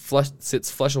 it sits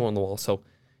flush along the wall. So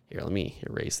here, let me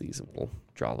erase these and we'll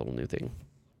draw a little new thing.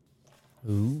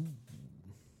 Ooh.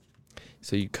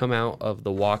 So you come out of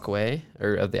the walkway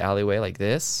or of the alleyway like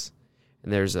this,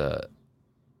 and there's a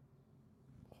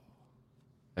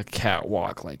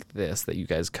catwalk like this that you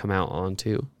guys come out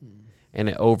onto, and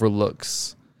it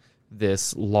overlooks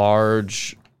this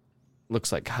large,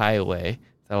 looks like highway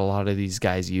that a lot of these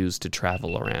guys use to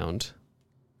travel around.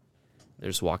 They're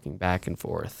just walking back and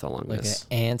forth along like this.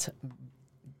 an ant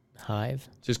hive.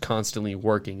 Just constantly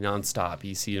working nonstop.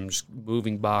 You see them just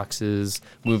moving boxes,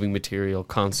 moving material,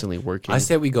 constantly working. I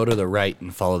say we go to the right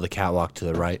and follow the catwalk to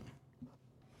the right.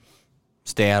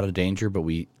 Stay out of danger, but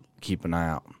we keep an eye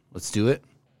out. Let's do it.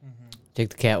 Take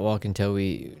the catwalk until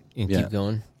we keep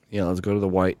going. Yeah, let's go to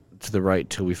the right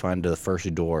till we find the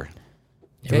first door.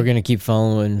 Yeah, we're gonna keep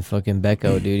following fucking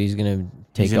Becco, dude. He's gonna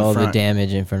take all the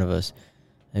damage in front of us.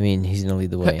 I mean, he's gonna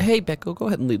lead the way. Hey, Becco, go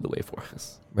ahead and lead the way for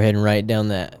us. We're heading right down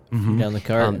down the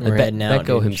cart. We're heading out.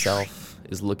 Becco himself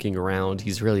is looking around.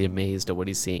 He's really amazed at what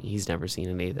he's seeing. He's never seen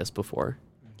any of this before.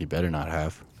 He better not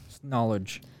have. It's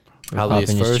knowledge. Probably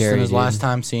his first and his last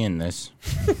time seeing this.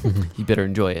 He better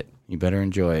enjoy it. You better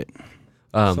enjoy it.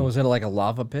 So is it like a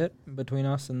lava pit between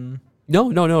us and...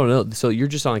 No. So you're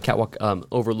just on a catwalk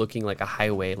overlooking like a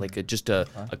highway, like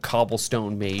a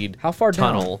cobblestone made How far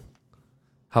tunnel. down?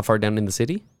 How far down in the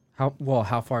city?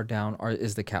 How far down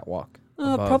is the catwalk?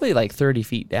 Probably like 30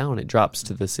 feet down. It drops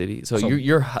to the city. So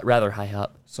you're rather high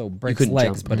up. So breaks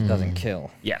legs, jump. but it doesn't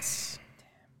kill. Yes.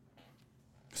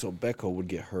 So Becco would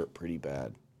get hurt pretty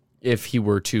bad. If he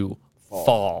were to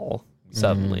fall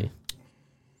suddenly.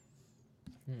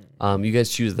 You guys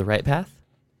choose the right path?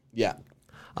 Yeah.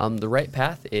 The right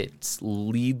path, it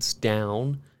leads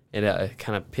down and it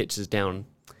kind of pitches down.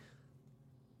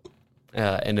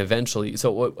 And eventually,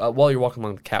 so while you're walking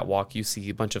along the catwalk, you see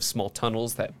a bunch of small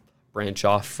tunnels that branch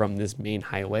off from this main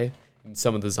highway. And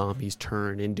some of the zombies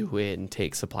turn into it and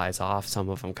take supplies off. Some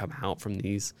of them come out from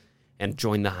these and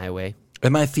join the highway.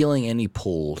 Am I feeling any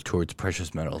pull towards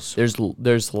precious metals?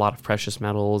 There's a lot of precious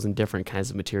metals and different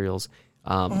kinds of materials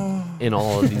in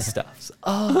all of these stuffs.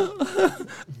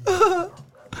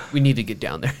 We need to get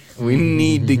down there. We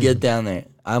need to get down there.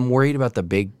 I'm worried about the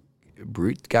big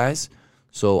brute guys,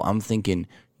 so I'm thinking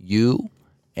you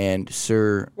and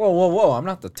Sir... Whoa. I'm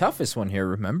not the toughest one here,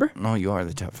 remember? No, you are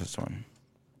the toughest one.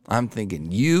 I'm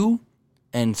thinking you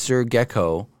and Sir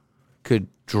Gecko could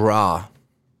draw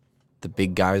the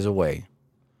big guys away.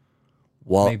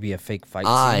 While maybe a fake fight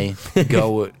scene. I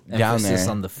go down Emphasis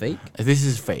there. on the fake? This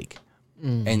is fake.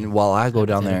 And while I go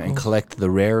down there and collect the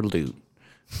rare loot,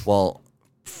 while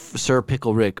Sir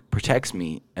Pickle Rick protects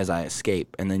me as I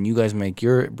escape, and then you guys make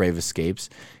your brave escapes,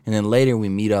 and then later we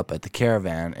meet up at the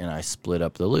caravan and I split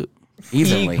up the loot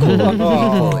evenly.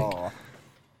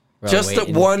 Just at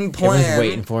one plan. Everyone's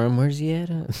waiting for him. Where's he at?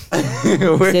 He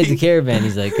said the caravan.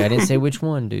 He's like, I didn't say which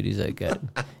one, dude. He's like,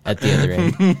 at the other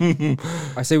end.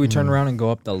 I say we turn around and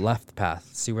go up the left path.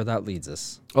 See where that leads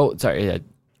us. Oh, sorry. Yeah.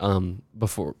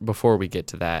 Before we get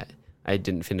to that, I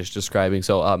didn't finish describing.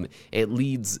 So it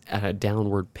leads at a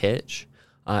downward pitch,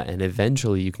 and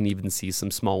eventually you can even see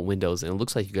some small windows, and it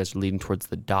looks like you guys are leading towards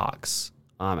the docks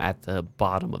at the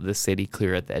bottom of the city,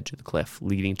 clear at the edge of the cliff,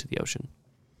 leading to the ocean.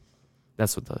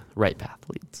 That's what the right path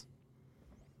leads.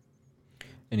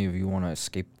 Any of you want to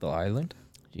escape the island?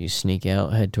 Do you sneak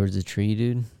out, head towards the tree,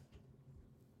 dude?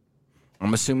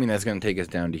 I'm assuming that's going to take us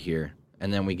down to here,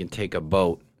 and then we can take a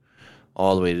boat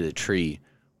all the way to the tree,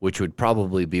 which would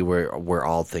probably be where we're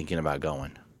all thinking about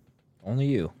going. Only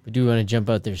you. But do we want to jump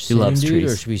out there soon, loves dude,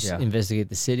 trees. or should we investigate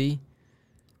the city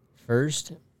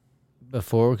first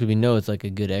before? Because we know it's like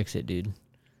a good exit, dude.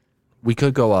 We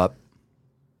could go up,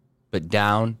 but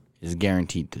down is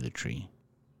guaranteed to the tree.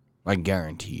 Like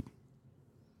guaranteed.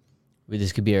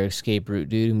 This could be our escape route,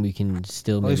 dude, and we can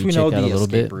still At maybe least we check know out a the little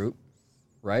escape bit. route,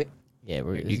 right? Yeah,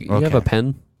 You have a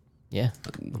pen? Yeah.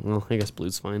 Well, I guess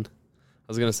blue's fine.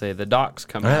 I was going to say the docks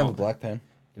come I have a out black pen.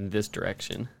 in this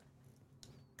direction.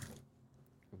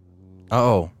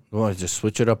 Oh, you want to just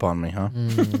switch it up on me, huh?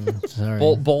 Sorry.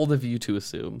 Bold of you to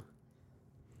assume.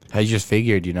 I just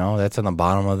figured, that's on the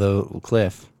bottom of the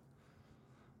cliff.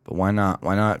 But why not?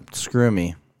 Why not screw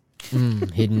me?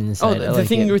 Hidden Oh, inside. the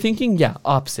thing you were thinking? Yeah,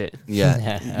 opposite.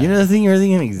 Yeah. You know the thing you're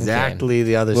thinking? Exactly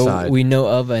the other Well, side. we know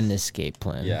of an escape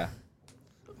plan. Yeah.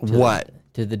 What?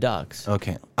 To the docks.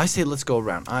 Okay. I say let's go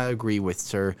around. I agree with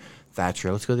Sir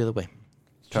Thatcher. Let's go the other way.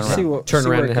 Turn See around. what- Turn see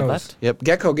around where and it head goes. left. Yep.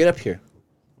 Gecko, get up here.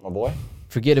 My boy.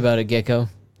 Forget about it, Gecko.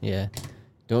 Yeah.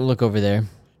 Don't look over there.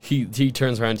 He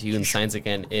turns around to you and signs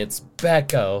again. It's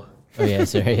Becco. Oh, yeah,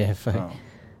 sorry. Yeah, fine.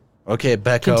 Okay,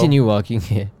 Becko. Continue walking.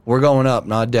 Yeah. We're going up,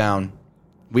 not down.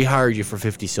 We hired you for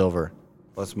 50 silver.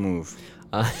 Let's move.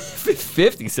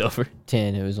 50 silver.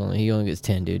 10. He only gets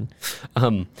 10, dude.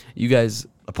 You guys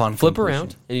Upon flip completion.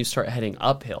 around and you start heading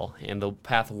uphill, and the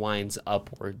path winds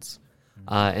upwards.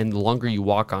 And the longer you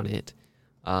walk on it,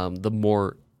 the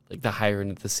more, like, the higher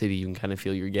into the city you can kind of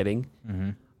feel you're getting.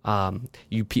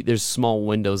 There's small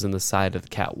windows in the side of the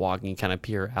catwalk, and you kind of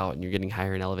peer out, and you're getting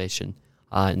higher in elevation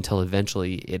until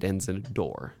eventually it ends in a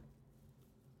door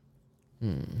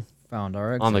Found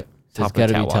our exit. on the So top it's got of the to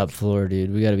be catwalk. top floor,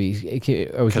 dude. We got to be.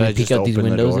 Are we Could I going to peek just out these open the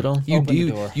windows door? at all? Open the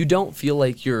door. You don't feel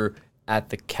like you're at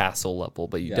the castle level,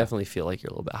 but you Yeah. definitely feel like you're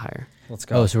a little bit higher. Let's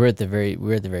go. Oh, so we're at the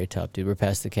very top, dude. We're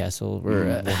past the castle.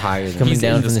 We're We're higher than coming He's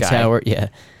down in from the the sky. tower. Yeah.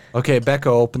 Okay, Becko,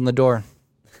 open the door.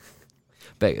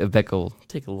 Becca will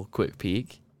take a little quick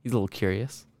peek. He's a little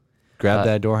curious. Grab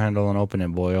that door handle and open it,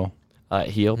 boyo.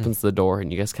 He opens the door,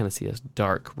 and you guys kind of see a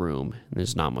dark room, and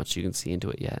there's not much you can see into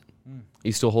it yet.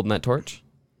 You still holding that torch?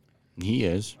 He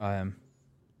is. I am.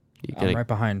 You I'm right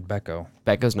behind Becco.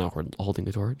 Becca's now holding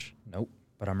the torch. Nope.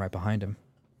 But I'm right behind him.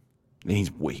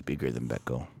 He's way bigger than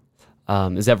Becko.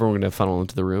 Is everyone going to funnel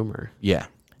into the room, or Yeah.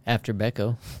 After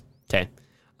Becco. okay?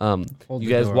 Hold You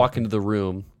the guys door walk open. into the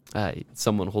room.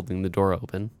 Someone holding the door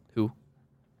open. Who?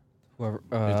 Whoever,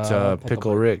 It's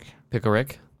Pickle Rick. Pickle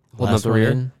Rick holding up Last the one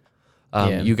rear. in.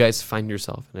 Yeah. You guys find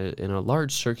yourself in a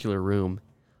large circular room,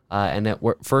 and at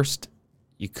first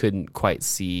you couldn't quite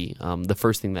see. The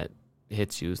first thing that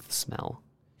hits you is the smell.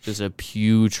 There's a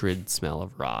putrid smell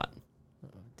of rot.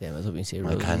 Damn, I was hoping you say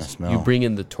What roses. kind of smell? You bring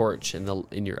in the torch, and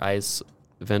your eyes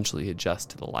eventually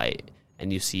adjust to the light,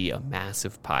 and you see a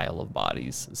massive pile of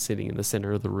bodies sitting in the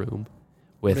center of the room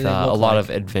with do they a look lot like? of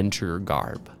adventurer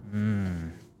garb.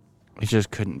 It just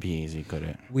couldn't be easy, could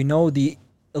it? We know the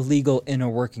illegal inner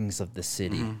workings of the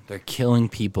city. They're killing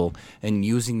people and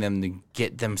using them to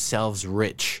get themselves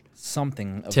rich.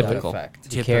 Something of Typical. that effect.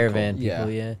 The caravan people, Yeah.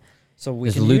 yeah. So we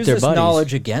Just can loot use their this bodies.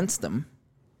 knowledge against them.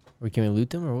 Or can we loot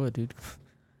them or what, dude?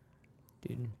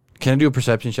 Dude. Can I do a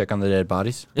perception check on the dead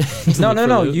bodies? No, for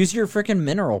loot. Use your freaking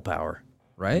mineral power,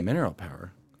 right? Mineral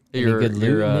power. Your good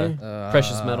loot in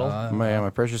precious metal. My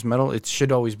precious metal, it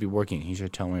should always be working. He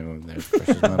should tell me when there's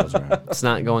precious metals around. It's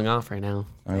not going off right now.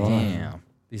 I don't know. Damn.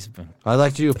 These have been I'd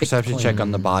like to do a perception check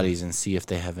on the bodies and see if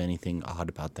they have anything odd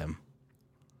about them.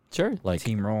 Sure. Like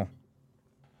team roll.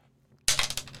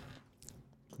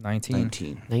 19.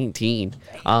 19. 19.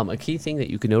 A key thing that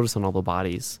you can notice on all the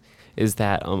bodies is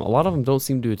that a lot of them don't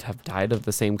seem to have died of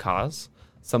the same cause.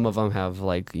 Some of them have,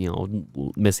 like,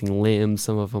 missing limbs.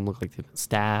 Some of them look like they've been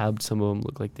stabbed. Some of them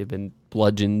look like they've been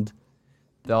bludgeoned.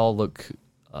 They all look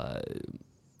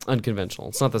unconventional.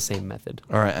 It's not the same method.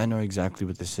 All right, I know exactly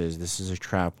what this is. This is a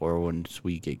trap where once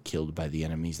we get killed by the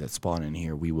enemies that spawn in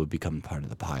here, we will become part of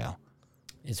the pile.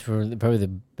 It's for probably the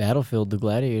battlefield, the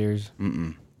gladiators.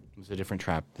 It's a different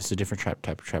trap. This is a different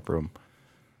type of trap room.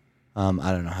 I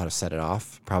don't know how to set it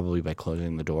off. Probably by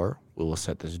closing the door. We will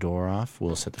set this door off.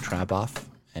 We'll set the trap off.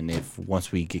 And if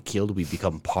once we get killed, we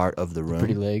become part of the room.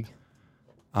 Pretty leg.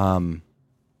 I'd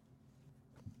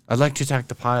like to attack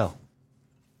the pile.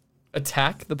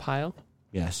 Attack the pile?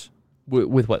 Yes,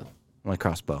 With what? my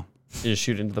crossbow. You just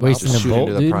shoot into the Wasting pile? a Shoot bolt,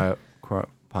 into the dude?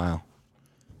 pile.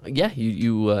 Yeah,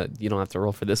 you don't have to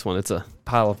roll for this one. It's a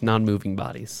pile of non-moving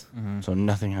bodies. So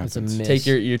nothing happens. It's a miss. Take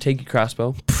your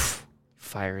crossbow,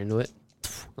 fire into it.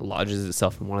 It lodges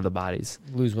itself in one of the bodies,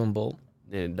 Lose one bolt.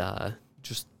 and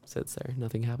just sits there.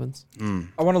 Nothing happens.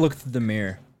 I want to look through the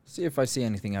mirror. See if I see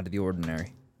anything out of the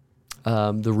ordinary.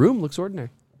 The room looks ordinary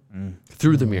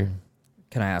through the mirror.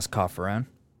 Can I ask Kofferan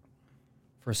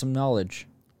for some knowledge?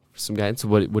 For some guidance.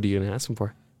 What are you gonna ask him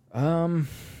for?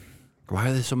 Why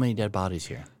are there so many dead bodies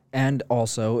here? And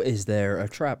also, is there a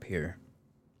trap here?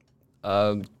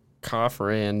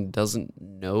 Kofferan doesn't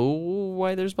know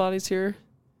why there's bodies here.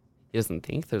 He doesn't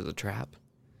think there's a trap.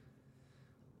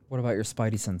 What about your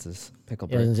spidey senses, Yeah, I was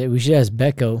Picklebrick? gonna say, we should ask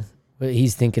Becco what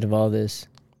he's thinking of all this.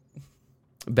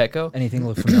 Becco? Anything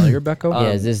look familiar, Becco? Yeah,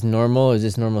 is this normal? Is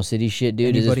this normal city shit,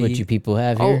 dude? Is this what anybody- you people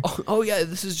have here? Oh yeah,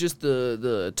 this is just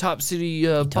the top city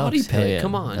body talks, hell pit. yeah.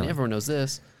 Come on, No. everyone knows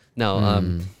this.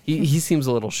 No, he seems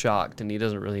a little shocked, and he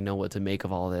doesn't really know what to make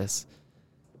of all this.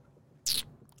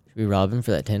 Should we rob him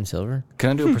for that 10 silver? Can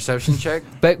I do a perception check?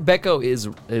 Becco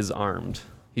is armed.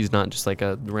 He's not just like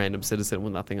a random citizen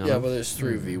with nothing on him. Yeah, but it's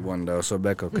 3v1 though, so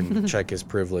Becco can check his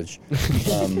privilege.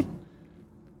 Can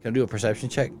I do a perception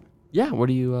check? Yeah, what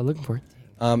are you looking for?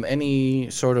 Any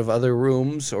sort of other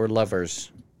rooms or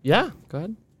levers? Yeah, go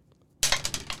ahead.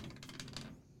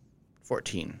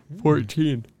 14.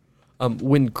 14.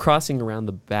 When crossing around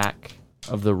the back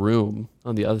of the room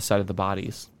on the other side of the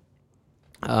bodies,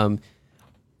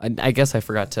 I guess I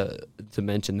forgot to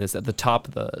mention this. At the top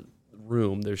of the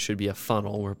room, there should be a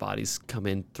funnel where bodies come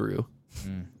in through.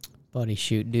 Body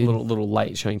shoot, dude. Little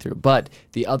light showing through. But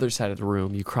the other side of the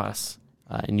room, you cross,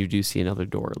 and you do see another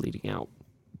door leading out.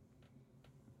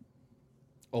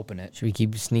 Open it. Should we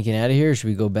keep sneaking out of here, or should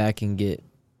we go back and get...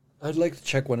 I'd like to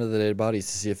check one of the dead bodies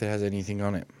to see if it has anything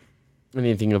on it.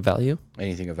 Anything of value?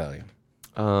 Anything of value.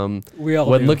 We all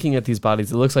when do. looking at these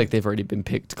bodies, it looks like they've already been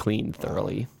picked clean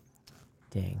thoroughly.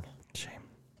 Dang. Shame.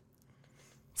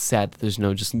 Sad that there's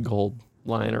no just gold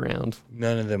lying around.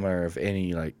 None of them are of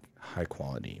any like high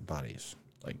quality bodies.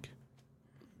 Like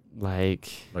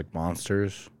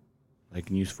monsters. Like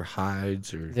used for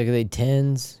hides or... Are they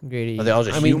 10s? Grade Are they all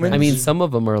just I mean, humans? some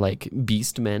of them are like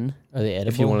beast men. Are they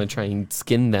edible? If you want to try and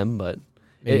skin them, but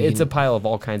Maybe it's a pile of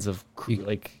all kinds of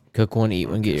cook one, eat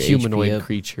one, get your humanoid HP up,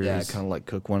 creatures. Yeah, kind of like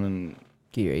cook one and...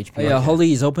 get your HP Oh, yeah, up.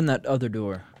 Hollies, open that other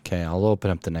door. Okay, I'll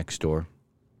open up the next door.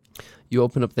 You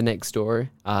open up the next door,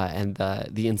 and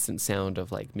the instant sound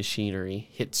of like machinery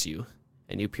hits you,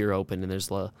 and you peer open, and there's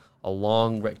a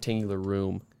long rectangular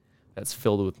room that's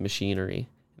filled with machinery.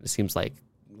 It seems like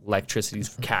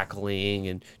electricity's cackling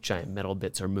and giant metal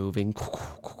bits are moving.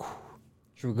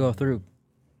 Should we go through?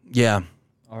 Yeah.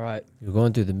 All right. You're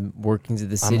going through the workings of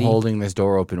the city. I'm holding this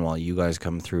door open while you guys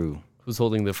come through. Who's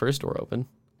holding the first door open?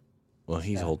 Well,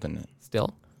 he's holding it.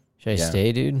 Still? Should I Yeah.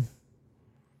 stay, dude?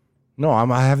 No,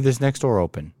 I have this next door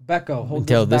open. Becco, hold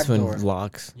Until this this back one door.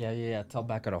 locks. Yeah. Tell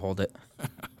Becco to hold it.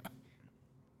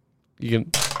 You can.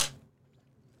 Is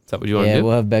that what you want to Yeah, do?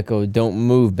 we'll have Becco. Don't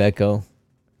move, Becco.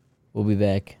 We'll be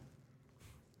back.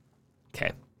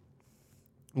 Okay.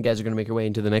 You guys are going to make your way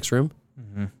into the next room?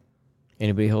 Mm-hmm.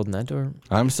 Anybody holding that door?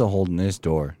 I'm still holding this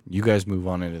door. You guys move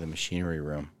on into the machinery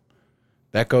room.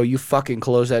 Becco, you fucking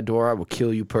close that door, I will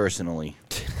kill you personally.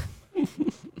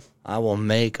 I will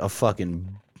make a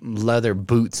fucking leather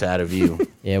boots out of you.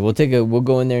 Yeah, we'll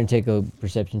go in there and take a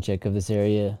perception check of this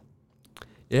area.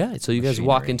 Yeah, so you guys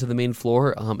walk Machinery. into the main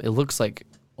floor. It looks like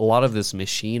a lot of this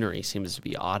machinery seems to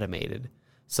be automated.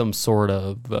 Some sort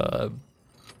of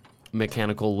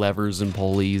mechanical levers and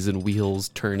pulleys and wheels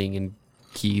turning and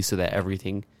keys so that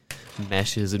everything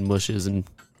meshes and mushes and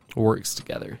works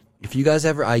together. If you guys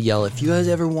ever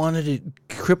wanted to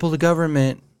cripple the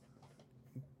government,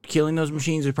 killing those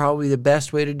machines is probably the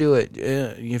best way to do it.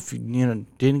 If you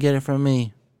didn't get it from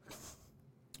me.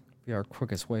 Be our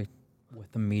quickest way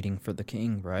with the meeting for the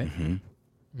king, right?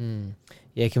 Mm-hmm.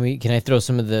 Yeah, can I throw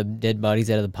some of the dead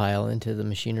bodies out of the pile into the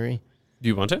machinery? Do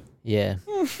you want to? Yeah.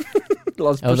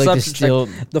 Let's I would like to perception steal.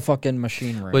 check the fucking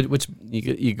machinery. Which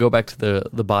you go back to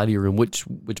the body room. Which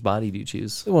body do you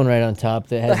choose? The one right on top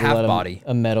that has The a lot half-body.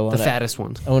 of metal The on it. fattest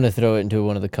one. I want to throw it into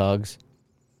one of the cogs.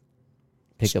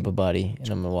 Pick up a body, and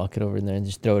I'm going to walk it over in there and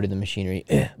just throw it in the machinery.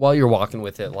 While you're walking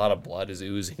with it, a lot of blood is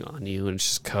oozing on you, and it's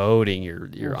just coating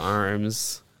your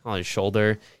arms, on your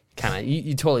shoulder.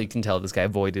 You totally can tell this guy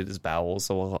voided his bowels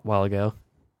a while ago.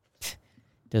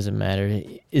 Doesn't matter.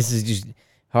 This is just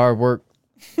hard work.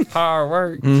 Hard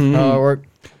work. Hard work.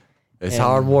 It's And-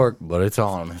 hard work, but it's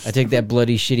honest. I take that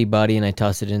bloody, shitty body and I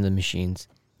toss it in the machines.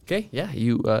 Okay, yeah,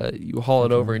 you haul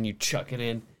it over and you chuck it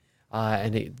in,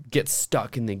 and it gets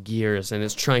stuck in the gears and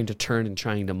it's trying to turn and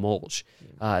trying to mulch,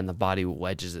 and the body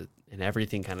wedges it and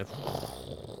everything kind of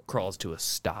crawls to a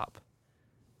stop,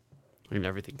 and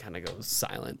everything kind of goes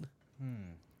silent.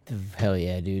 Hell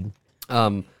yeah, dude.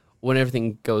 When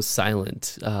everything goes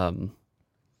silent,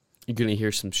 you're gonna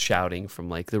hear some shouting from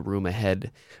like the room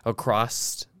ahead.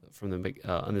 Across from the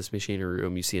on this machinery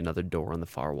room, you see another door on the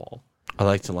far wall. I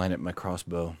like to line up my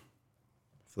crossbow.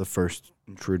 For the first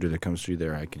intruder that comes through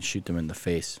there, I can shoot them in the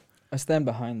face. I stand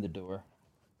behind the door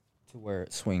to where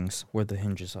it swings, where the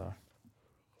hinges are.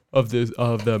 Of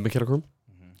the mechanic room.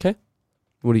 Okay.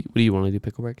 What do you want to do,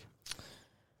 Pickleback?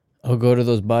 I'll go to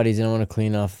those bodies and I want to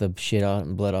clean off the shit out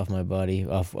and blood off my body.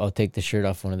 I'll take the shirt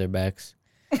off one of their backs.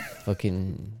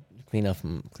 Fucking clean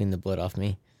the blood off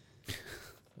me.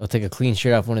 I'll take a clean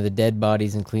shirt off one of the dead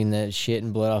bodies and clean that shit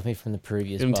and blood off me from the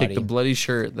previous You're gonna body. take the bloody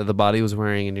shirt that the body was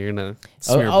wearing, and you're gonna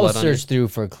smear I'll blood on search it. through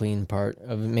for a clean part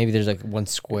of it. Maybe there's like one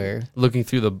square, Looking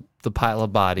through the pile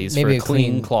of bodies Maybe for a a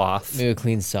clean clean- cloth. maybe a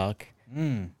clean sock,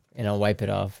 Mm. and I'll wipe it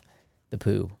off the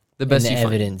poo. The best and the you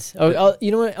find. evidence.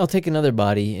 You know what? I'll take another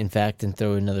body, in fact, and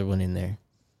throw another one in there.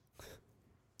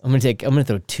 I'm gonna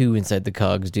throw 2 inside the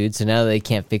cogs, dude. So now they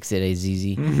can't fix it as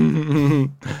easy. I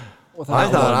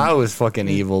thought I was fucking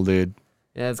evil, dude.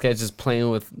 Yeah, this guy's just playing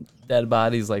with dead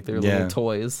bodies like they're little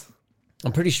toys.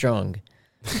 I'm pretty strong.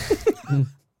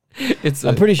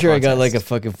 I'm pretty sure I got like a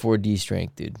fucking 4D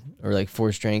strength, dude, or like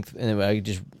 4 strength, and then I could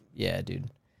just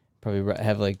dude, probably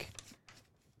have like.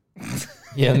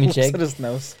 Yeah, let me check. His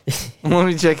nose. Let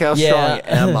me check how strong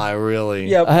am I really.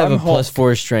 Yeah, I have a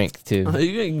 +4 strength too.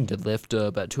 You can lift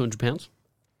about 200 pounds.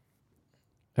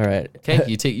 All right. Okay,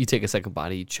 you take a second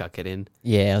body, you chuck it in.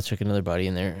 Yeah, I'll chuck another body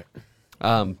in there.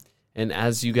 And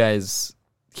as you guys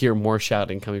hear more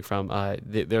shouting coming from,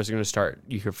 there's going to start.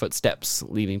 You hear footsteps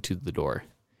leading to the door,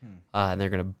 and they're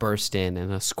going to burst in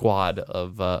a squad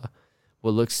of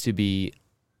what looks to be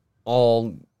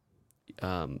all.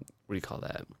 What do you call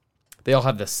that? They all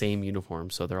have the same uniform,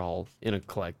 so they're all in a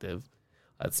collective.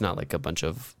 It's not like a bunch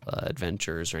of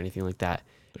adventurers or anything like that.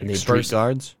 And they Street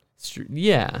guards?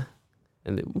 Yeah.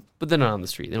 But they're not on the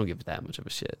street. They don't give that much of a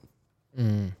shit.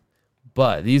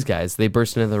 But these guys, they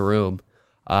burst into the room,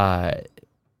 and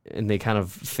they kind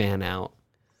of fan out.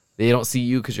 They don't see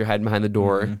you because you're hiding behind the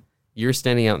door. Mm-hmm. You're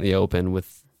standing out in the open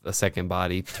with a second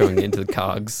body throwing it into the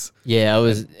cogs. Yeah, I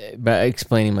was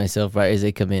explaining myself right as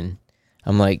they come in.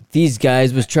 I'm like, these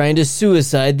guys was trying to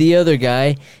suicide the other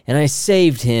guy, and I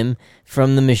saved him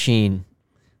from the machine.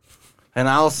 And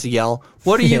I'll yell,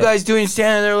 what are you guys doing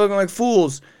standing there looking like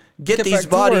fools? Get these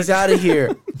bodies out of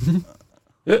here.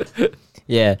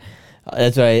 Yeah,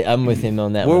 that's why I'm with him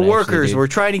on that We're one. workers. Actually, we're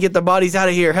trying to get the bodies out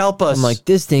of here. Help us. I'm like,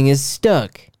 this thing is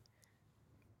stuck.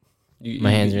 My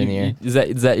hands are in the air.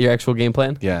 Is that your actual game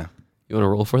plan? Yeah. You want to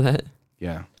roll for that?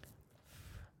 Yeah.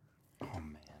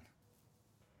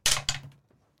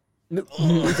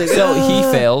 So he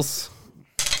fails.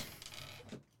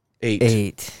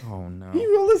 8. Oh no.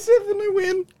 You roll a 7, I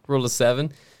win. Roll a 7.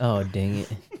 Oh, dang it.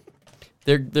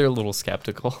 They're a little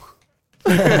skeptical.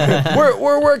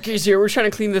 we're workers here. We're trying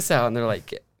to clean this out, and they're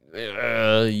like,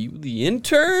 "You the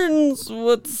interns?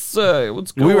 What's going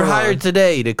on?" We were hired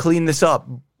today to clean this up,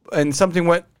 and something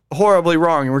went horribly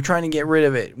wrong, and we're trying to get rid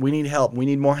of it. We need help. We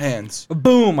need more hands.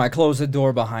 Boom! I close the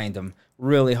door behind him.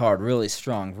 Really hard, really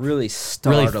strong, really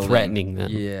startling. Really threatening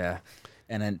them. Yeah.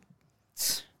 And then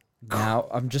now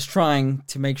I'm just trying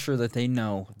to make sure that they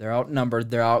know they're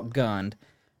outnumbered, they're outgunned.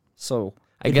 So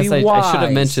I guess I should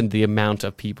have mentioned the amount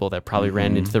of people that probably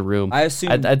ran into the room. I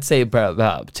assume I'd say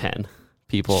about 10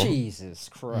 people. Jesus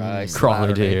Christ.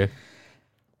 Crawling to here.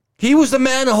 He was the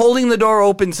man holding the door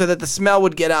open so that the smell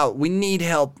would get out. We need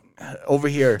help over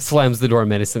here. Slams the door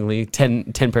menacingly.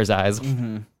 10 pairs of eyes.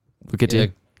 Mm-hmm. Look at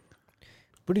you.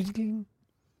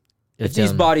 If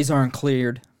these bodies aren't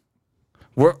cleared,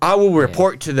 I will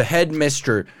report to the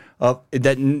headmister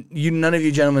that none of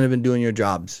you gentlemen have been doing your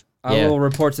jobs. I will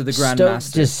report to the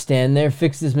Grandmaster. Just stand there,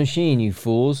 fix this machine, you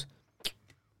fools.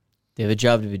 They have a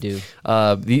job to do.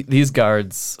 These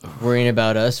guards worrying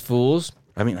about us, fools.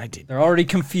 I mean, I did. They're already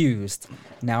confused.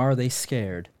 Now are they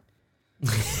scared?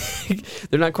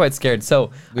 They're not quite scared. So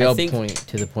we all point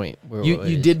to the point where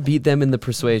you did beat them in the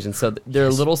persuasion. So they're a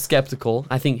little skeptical.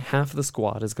 I think half of the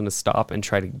squad is going to stop and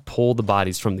try to pull the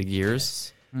bodies from the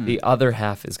gears. Yes. The other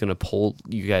half is going to pull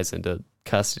you guys into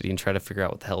custody and try to figure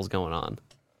out what the hell's going on.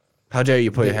 How dare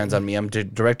you put your hands on me? I'm the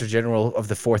Director General of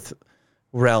the 4th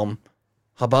Realm,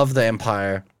 above the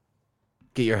Empire.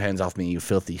 Get your hands off me, you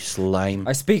filthy slime.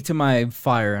 I speak to my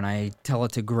fire and I tell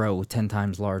it to grow 10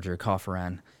 times larger,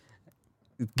 Kofferan.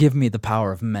 Give me the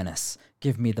power of menace.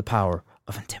 Give me the power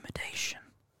of intimidation.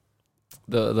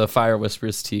 The fire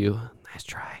whispers to you, nice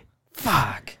try.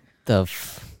 Fuck.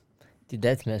 Dude,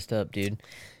 that's messed up, dude.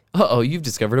 Uh-oh, you've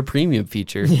discovered a premium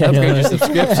feature. Upgrade your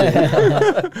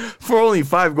subscription. For only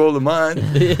 5 gold a month.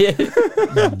 You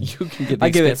can get the I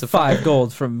give it expansive 5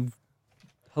 gold from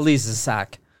Halisa's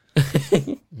sack.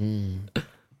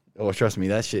 Oh, trust me,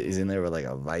 that shit is in there with like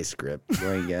a vice grip. You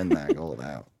ain't getting that gold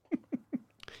out.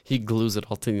 He glues it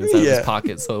all to the inside of his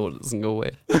pocket so it doesn't go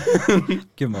away.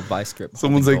 Give him a vice grip.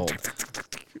 Someone's like,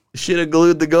 should have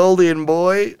glued the gold in,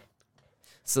 boy.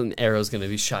 So an arrow's going to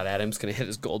be shot at him. It's going to hit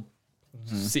his gold.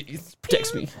 See, it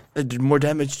protects me. It did more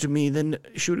damage to me than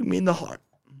shooting me in the heart.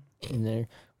 In there.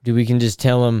 Dude, we can just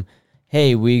tell him,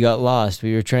 hey, we got lost.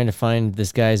 We were trying to find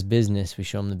this guy's business. We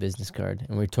show him the business card.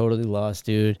 And we're totally lost,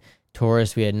 dude.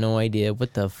 Taurus, we had no idea.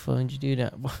 What the fuck did you do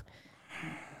that?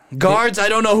 Guards, I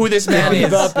don't know who this man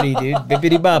is. Bippity-boppity, dude.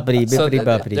 Bippity-boppity,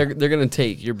 bippity-boppity. They're going to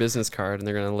take your business card and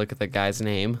they're going to look at the guy's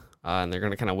name and they're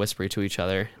going to kind of whisper to each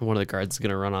other. And one of the guards is going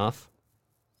to run off.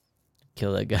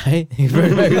 Kill that guy. He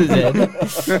burned back his head.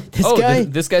 This guy.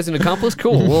 This guy's an accomplice.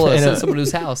 Cool. We'll send someone to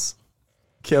his house.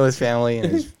 Kill his family.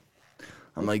 And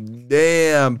I'm like,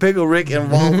 damn, Pickle Rick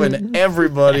involving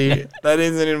everybody that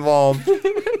isn't involved.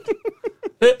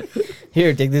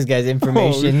 Here, take this guy's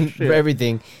information for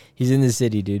everything. He's in the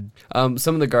city, dude.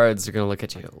 Some of the guards are gonna look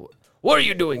at you. What are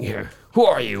you doing here? Who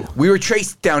are you? We were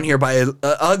traced down here by an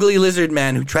ugly lizard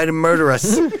man who tried to murder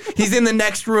us. He's in the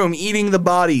next room eating the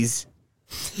bodies.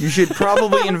 You should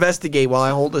probably investigate while I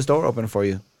hold this door open for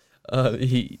you.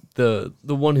 The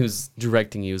one who's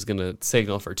directing you is gonna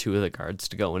signal for two of the guards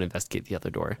to go and investigate the other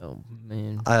door. Oh,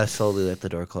 man. I slowly let the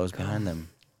door close behind them.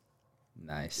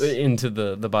 Nice. Into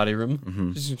the body room.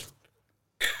 Mm-hmm.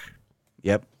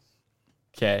 Yep.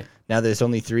 Okay. Now there's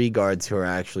only 3 guards who are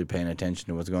actually paying attention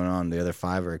to what's going on. The other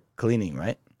 5 are cleaning,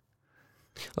 right?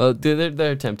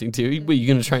 They're attempting to. But you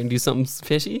gonna try and do something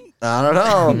fishy? I don't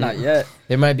know. Not yet.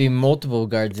 There might be multiple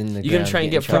guards in the You gonna ground try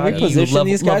and getting get shot Can we at. position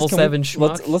these guys? level Can 7 we,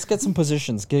 schmuck? let's get some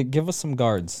positions. Give us some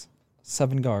guards.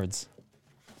 7 guards.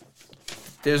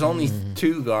 There's only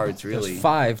 2 guards, There's really.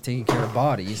 5 taking care of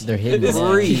bodies. They're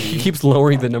hidden. He keeps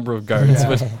lowering the number of guards.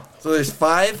 But So there's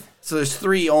 5. So there's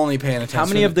 3 only paying attention. How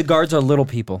many of the guards are little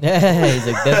people? Yeah, he's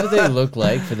like, that's what they look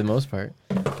like for the most part.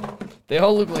 they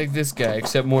all look like this guy,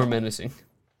 except more menacing.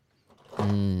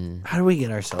 How do we get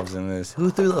ourselves in this? Who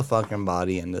threw the fucking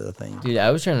body into the thing? Dude,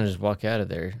 I was trying to just walk out of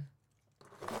there.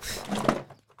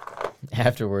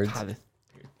 Afterwards.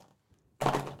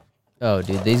 Oh,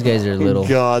 dude, these guys are little.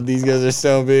 God, these guys are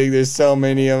so big. There's so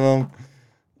many of them.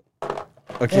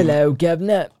 Okay. Hello,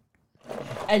 Governor.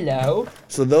 Hello.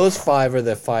 So those 5 are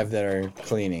the 5 that are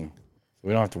cleaning.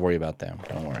 We don't have to worry about them.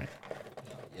 Don't worry.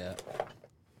 Yeah.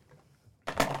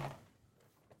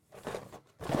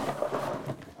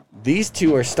 These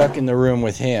 2 are stuck in the room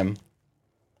with him.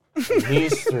 And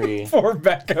these 3. Poor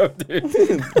Becco,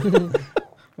 dude.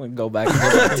 We'll go back and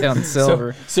get that 10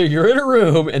 silver. So you're in a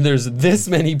room and there's this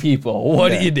many people. What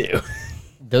do you do?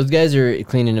 Those guys are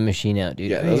cleaning a machine out, dude.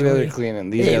 Yeah, those guys are cleaning.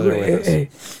 These guys are with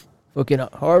us. Fucking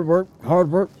hard work, hard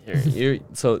work.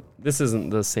 So this isn't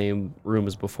the same room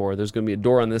as before. There's going to be a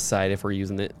door on this side if we're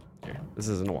using it. Here, this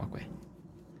isn't a walkway.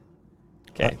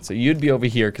 Okay, so you'd be over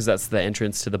here because that's the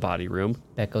entrance to the body room.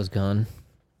 Becco's gone.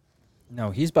 No,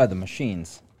 he's by the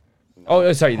machines.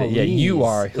 Oh, sorry. Yeah, you Halise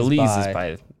are. is Halise is by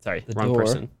by. Sorry, the wrong door.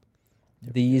 person.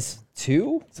 These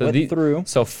 2 So went through.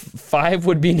 So 5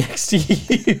 would be next to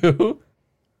you.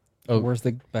 Oh, Where's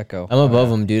the Becco? I'm above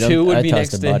him, dude. 2 would I be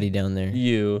tossed next a to body down there.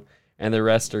 you, and the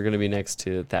rest are going to be next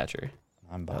to Thatcher.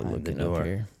 I'm behind the Looking door. up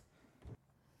here.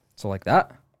 So like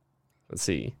that? Let's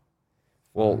see.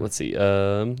 Well, let's see.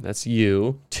 That's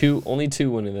you. Only 2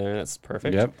 went in there. That's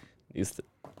perfect. Yep. There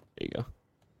you go.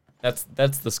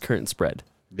 That's this current spread.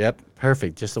 Yep.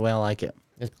 Perfect. Just the way I like it.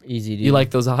 That's easy, dude. You like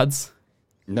those odds?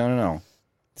 No.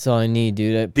 That's all I need,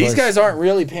 dude. These guys aren't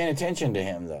really paying attention to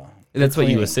him, though. That's what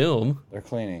you cleaning. assume. They're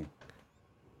cleaning.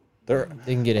 They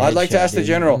can get a I'd like to headshot, ask the dude.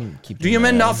 general, You can keep do your them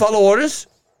men not around. follow orders?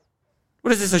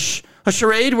 What is this, a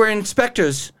charade? We're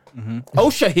inspectors.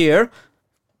 OSHA here.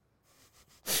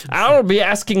 I'll be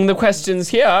asking the questions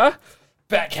here.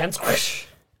 Backhand squish.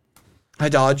 I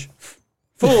dodge.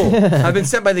 Fool! I've been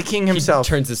sent by the king himself.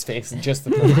 Turns his face in just the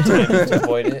perfect time to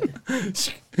avoid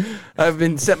it. I've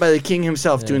been sent by the king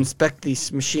himself to inspect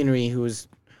this machinery. Who's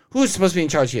supposed to be in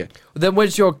charge here? Then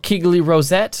where's your Keegley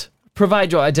Rosette?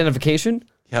 Provide your identification.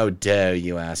 How dare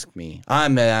you ask me?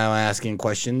 I'm now asking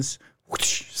questions.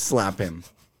 Whoosh, slap him.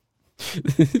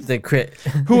 The crit.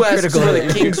 Who asks for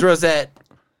the king's rosette?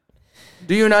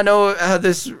 Do you not know how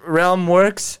this realm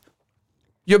works?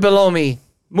 You're below me.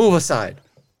 Move aside.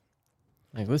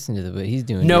 Like, listen to what he's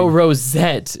doing. No dude.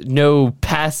 rosette, no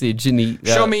passage in the.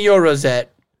 Show me your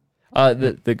rosette.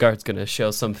 The guard's gonna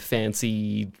show some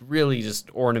fancy, really just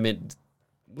ornament.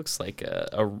 Looks like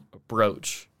a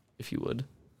brooch, if you would.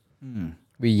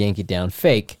 We yank it down.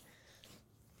 Fake.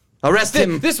 Arrest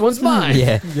him. This one's mine.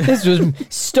 Yeah. This was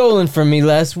stolen from me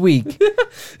last week.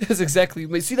 That's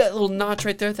exactly. See that little notch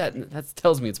right there? That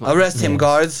tells me it's mine. Arrest him,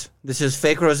 guards. This is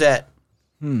fake rosette.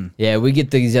 Yeah, we get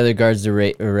these other guards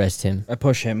to arrest him. I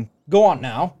push him. Go on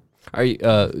now. Are you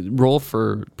roll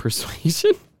for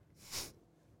persuasion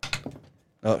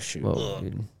Oh, shoot. Whoa,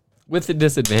 dude. with a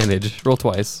disadvantage? Roll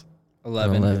twice.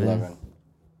 11. 11.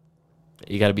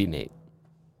 You got to beat Nate.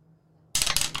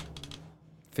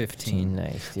 15.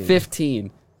 Nice, dude.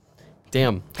 15.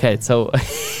 Damn. Okay, so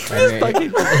Alright.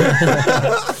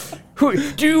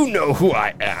 do you know who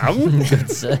I am?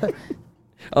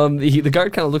 The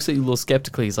guard kind of looks at you a little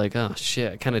skeptically. He's like, "Oh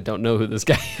shit, I kind of don't know who this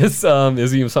guy is.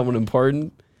 Is he someone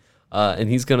important?" And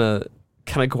he's gonna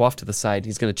kind of go off to the side.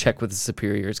 He's gonna check with his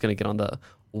superior. He's gonna get on the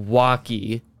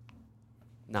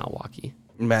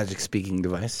magic speaking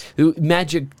device.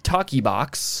 magic talkie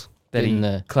box that In he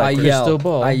the collected. crystal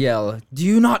ball. I yell, do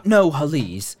you not know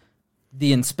Halise,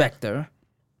 the inspector?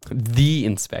 The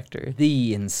inspector.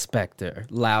 The inspector,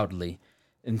 loudly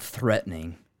and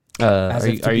threatening. Are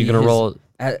you going to roll?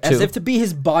 As if to be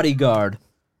his bodyguard.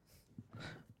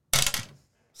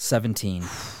 17.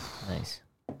 Nice.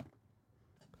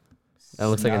 That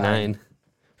looks like a 9.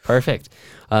 Perfect.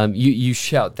 You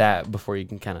shout that before you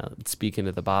can kind of speak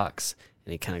into the box,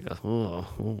 and he kind of goes,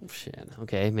 "Oh shit,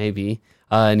 okay, maybe."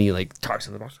 And he like talks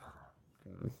in the box.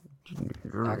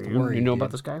 Worried, You know dude.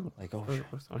 about this guy? Like, oh shit.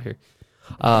 What's on here?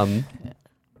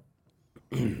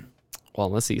 Well,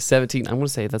 let's see. 17. I'm gonna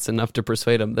say that's enough to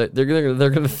persuade them. They're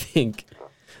gonna think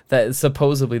that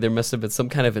supposedly there must have been some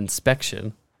kind of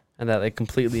inspection, and that they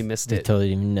completely missed They it. totally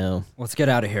didn't even know. Let's get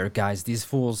out of here, guys. These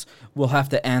fools will have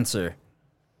to answer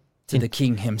to the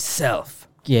king himself.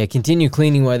 Yeah, continue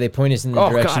cleaning while they point us in the Oh,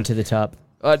 direction God. to the top.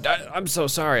 I'm so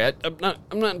sorry. I'm not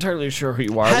entirely sure who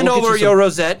you are. Hand We'll get over you your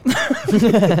rosette.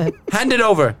 Hand it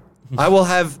over. I will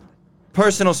have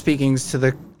personal speakings to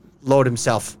the Lord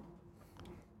himself.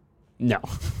 No,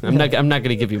 I'm not going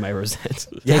to give you my rosette.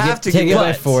 You have to take give it by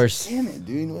what? force. Damn it,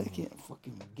 dude! I can't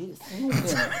fucking get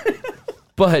it.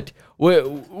 But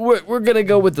we're gonna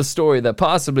go with the story that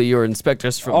possibly you're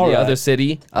inspectors from All the right. other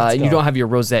city, and you go. don't have your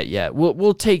rosette yet.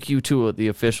 We'll take you to the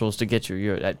officials to get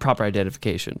your proper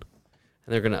identification,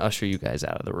 and they're gonna usher you guys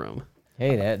out of the room.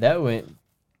 Hey, that went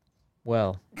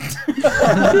well.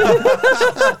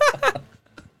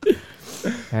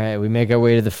 All right, we make our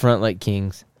way to the front like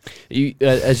kings. You,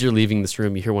 as you're leaving this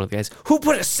room, you hear one of the guys, "Who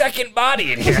put a second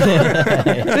body in here?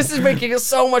 This is making it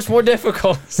so much more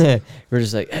difficult." We're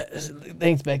just like,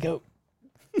 thanks, Becco.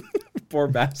 Poor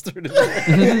bastard.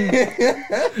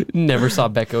 Never saw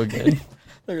Becco again.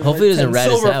 Hopefully it doesn't rat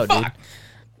us out, dude.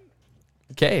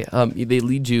 Okay, they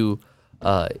lead you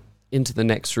into the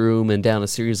next room and down a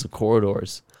series of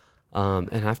corridors.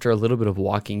 And after a little bit of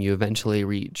walking, you eventually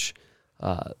reach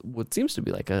what seems to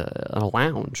be like a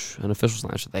lounge, an official's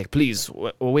lounge. They're like, please,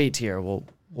 we'll wait here. We'll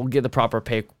get the proper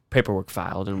paperwork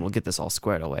filed, and we'll get this all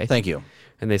squared away. Thank you.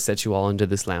 And they set you all into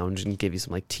this lounge and give you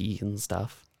some like tea and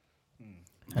stuff.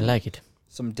 I like it.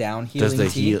 Some down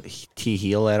Does healing the tea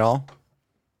heal at all?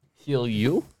 Heal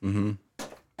you? Mm-hmm.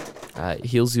 It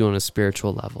heals you on a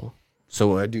spiritual level.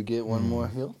 So I do get one more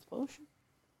health potion?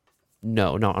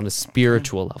 No, on a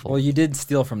spiritual level. Well, you did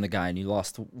steal from the guy, and you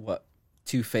lost, what,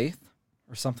 2 faith?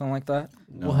 Or something like that?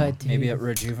 What? Maybe it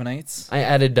rejuvenates? I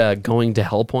added going to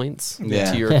hell points Yeah.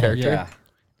 to your character. Yeah.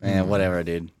 Man, whatever,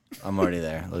 dude. I'm already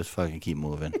there. Let's fucking keep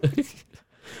moving.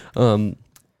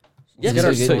 Yeah, This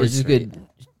is so good. This is good.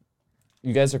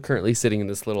 You guys are currently sitting in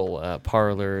this little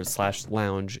parlor /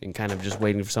 lounge and kind of just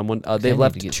waiting for someone. I They've need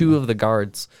left to get 2 of the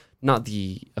guards, not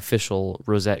the official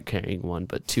rosette carrying one,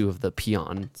 but 2 of the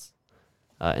peons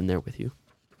in there with you.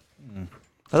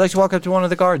 I'd like to walk up to one of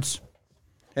the guards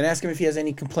and ask him if he has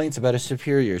any complaints about his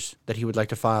superiors that he would like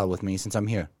to file with me since I'm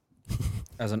here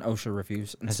As an OSHA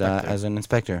reviews as, inspector. as an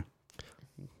inspector.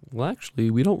 Well, actually,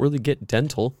 we don't really get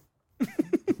dental.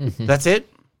 That's it?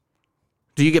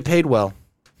 Do you get paid well?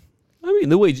 I mean,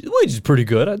 the wage is pretty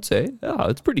good, I'd say. Yeah,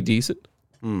 it's pretty decent.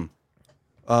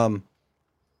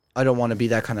 I don't want to be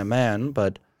that kind of man,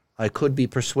 but I could be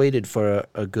persuaded for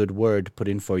a good word put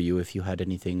in for you if you had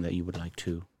anything that you would like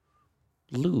to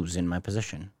lose in my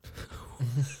possession.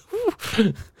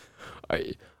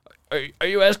 Are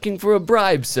you asking for a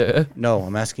bribe, sir? No,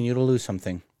 I'm asking you to lose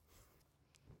something.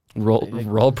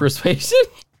 Roll persuasion?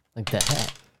 Like the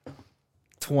hat.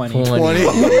 20. 20.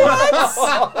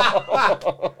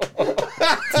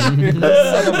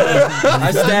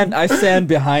 I stand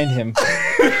behind him.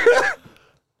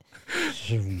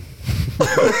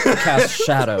 Cast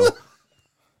shadow.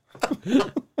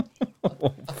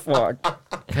 Oh,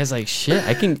 fuck. Guy's like, shit,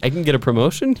 I can get a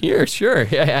promotion here. Sure,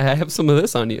 yeah, I have some of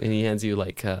this on you, and he hands you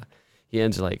like a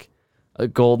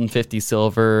gold and 50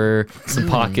 silver, some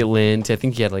pocket lint. I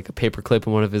think he had like a paper clip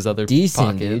in one of his other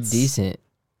Decent, dude. pockets. Decent.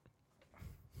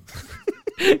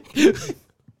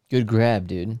 Good grab,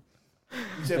 dude.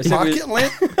 Pocket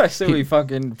lint? I say we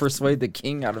fucking persuade the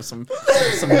king out of some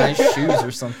nice shoes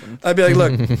or something. I'd be like,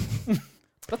 look,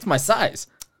 That's my size.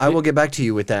 I will get back to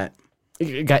you with that.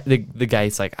 The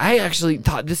guy's like, I actually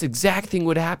thought this exact thing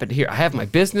would happen. Here, I have my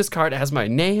business card. It has my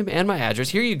name and my address.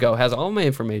 Here you go. Has all my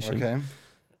information. Okay.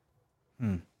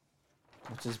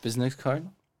 What's his business card?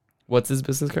 What's his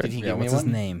business card? Did he Yeah, give me what's his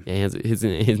one? name? Yeah,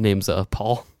 his name's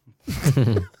Paul.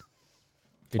 Good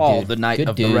Paul, dude. the knight Good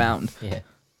of dude. the round. Yeah.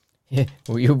 Yeah.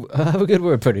 Well, I have a good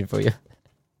word put in for you.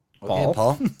 Okay,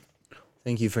 Paul.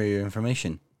 Thank you for your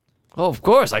information. Oh, of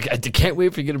course. I can't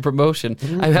wait for you to get a promotion.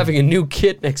 I'm having a new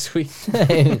kit next week.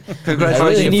 Congratulations. I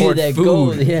really needed afford that food.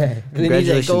 gold. Yeah, really need that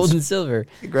Congratulations. gold and silver.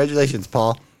 Congratulations,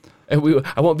 Paul. And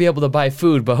I won't be able to buy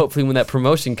food, but hopefully when that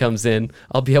promotion comes in,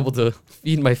 I'll be able to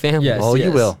feed my family. Yes. Oh,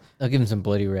 you will. I'll give him some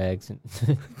bloody rags.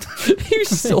 You're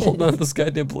still holding on to those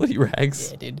goddamn bloody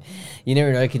rags. Yeah, dude. You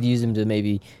never know. I could use him to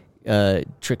maybe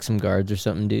trick some guards or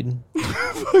something, dude.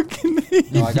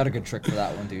 No, I got a good trick for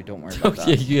that one, dude. Don't worry about Oh,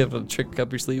 yeah, that. you have a trick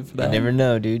up your sleeve for You that. never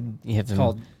know, dude. You have to.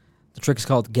 The trick is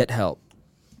called Get Help.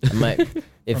 I might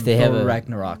if from they have Thor a.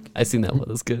 Ragnarok, I seen that one.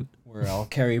 That's good. where I'll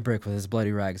carry a brick with his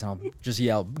bloody rags and I'll just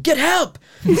yell, "Get help!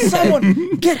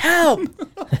 Someone, get help!"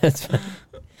 That's fine.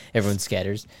 Everyone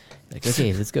scatters. Like,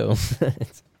 okay, let's go.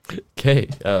 Okay.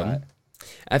 Right.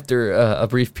 After a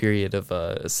brief period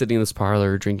of sitting in this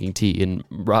parlor, drinking tea, and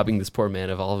robbing this poor man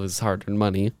of all of his hard-earned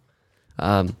money,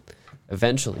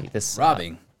 eventually this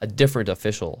Robbing. a different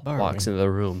official Borrowing. walks into the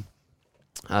room.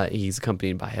 He's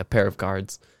accompanied by a pair of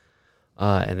guards,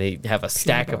 and they have a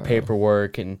stack of borrow.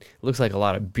 paperwork, and it looks like a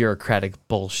lot of bureaucratic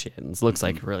bullshit, and it looks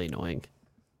like really annoying.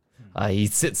 He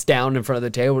sits down in front of the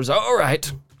table and says, "All right,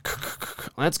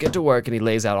 let's get to work," and he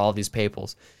lays out all these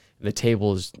papers. And the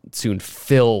table is soon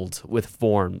filled with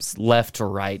forms, left to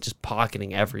right, just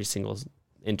pocketing every single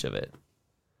inch of it.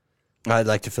 I'd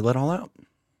like to fill it all out.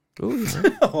 Ooh,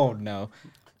 Oh no!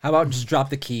 How about just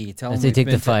drop the key? Tell As him they we've take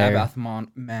the been to fire. Abath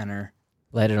Manor.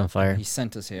 Light it on fire. He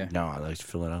sent us here No, I'd like to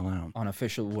fill it all out. on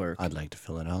official work. I'd like to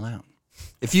fill it all out.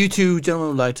 If you two gentlemen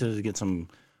would like to get some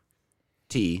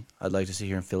tea, I'd like to sit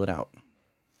here and fill it out.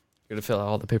 you're gonna fill out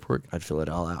all the paperwork. I'd fill it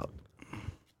all out.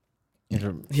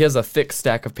 He has a thick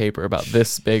stack of paper about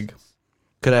this big.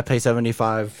 Could I pay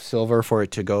 75 silver for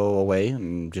it to go away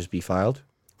and just be filed?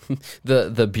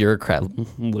 The bureaucrat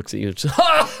looks at you and just,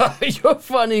 "Ha! You're a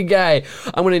funny guy.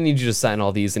 I'm gonna need you to sign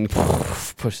all these," and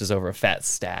pushes over a fat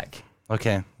stack.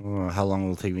 Okay. Well, how long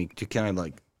will it take me? Can I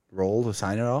like roll to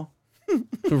sign it all?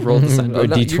 Roll the sign. Or Oh,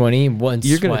 no, D20, one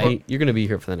You're swipe. gonna be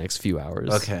here for the next few hours.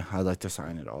 Okay, I'd like to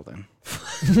sign it all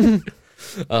then.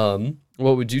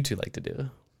 What would you two like to do?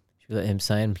 Should we let him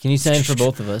sign? Can you sign for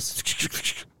both of us?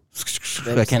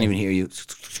 I can't even hear you.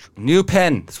 New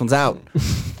pen. This one's out.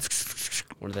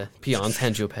 One of the peons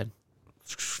hand you a pen.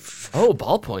 Oh,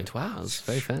 ballpoint. Wow, it's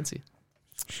very fancy.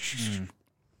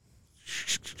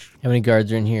 How many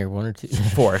guards are in here? One or two?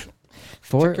 4.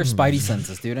 4? Check your spidey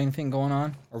senses, dude. Anything going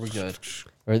on? Are we good?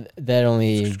 Or that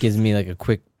only gives me like a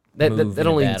quick That move that in a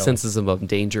only battle. senses him of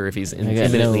danger if he's got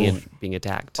imminently no- being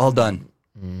attacked. All done.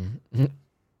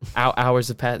 Hours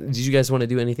have passed. Did you guys want to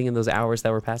do anything in those hours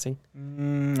that were passing?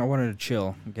 I wanted to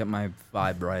chill, get my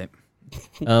vibe right.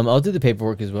 I'll do the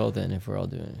paperwork as well then if we're all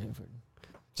doing it.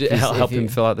 Just Help if him you-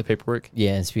 fill out the paperwork.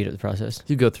 Yeah, and speed up the process.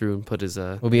 You go through and put his,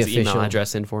 be his email official.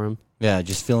 address in for him. Yeah,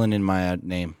 just filling in my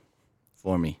name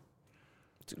for me.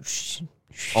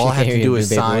 All I Shake have to area do of is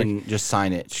the paperwork. sign. Just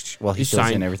sign it while he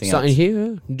fills in everything sign else.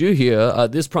 here, do here.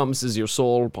 This promises your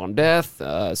soul upon death.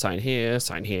 Sign here,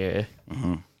 sign here.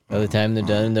 By the time they're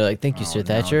done, they're like, "Thank you, Sir Oh, no,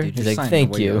 Thatcher." dude, He's you're like, signing "Thank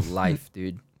away you." your life,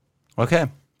 dude. Okay.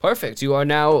 Perfect. You are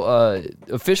now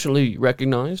officially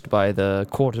recognized by the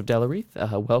court of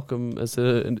Delarith. Welcome as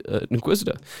an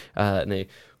inquisitor. And they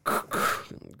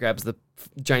grabs the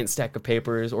giant stack of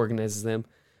papers, organizes them,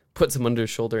 puts them under his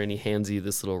shoulder, and he hands you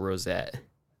this little rosette.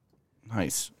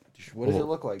 Nice. What does it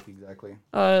look like exactly?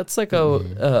 It's like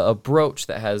a brooch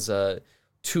that has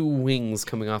 2 wings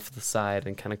coming off the side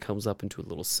and kind of comes up into a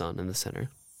little sun in the center.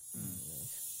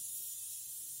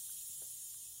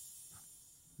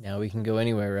 Now we can go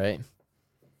anywhere, right?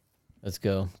 Let's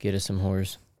go. Get us some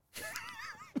whores.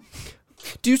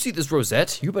 Do you see this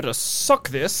rosette? You better suck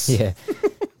this. Yeah.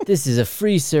 This is a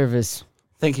free service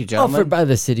Thank you, gentlemen. offered by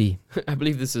the city. I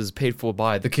believe this is paid for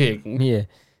by the king. Yeah.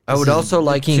 I would This is also the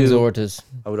like King's to. Ortas.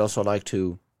 I would also like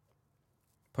to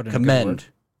Put in a good commend word.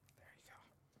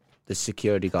 the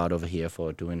security guard over here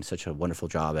for doing such a wonderful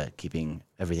job at keeping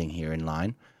everything here in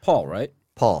line. Paul, right?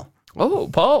 Paul. Oh,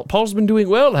 Paul's been doing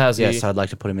well, has he? Yes, I'd like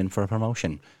to put him in for a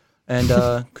promotion. And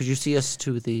could you see us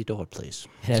to the door, please?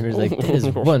 And everyone's like, "That is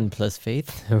 1 plus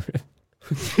faith."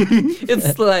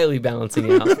 It's slightly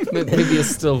balancing out. Maybe it's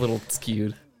still a little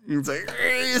skewed. He's like,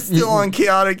 you're still on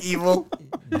chaotic evil.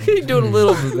 You're doing a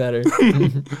little bit better.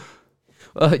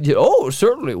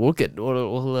 Certainly. We'll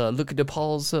look into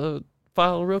Paul's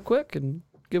file real quick and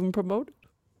give him promoted.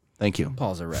 Thank you.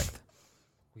 Paul's erect.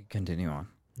 We continue on.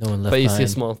 No one left But you see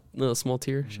behind. a small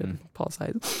tear shed Paul's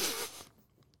eyes.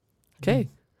 Okay.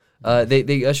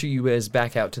 They usher you guys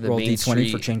back out to the Roll main D20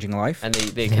 street, for changing life. and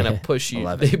they kind of push you.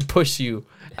 11. They push you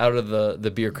out of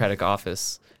the bureaucratic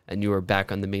office, and you are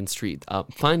back on the main street,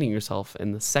 finding yourself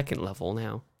in the second level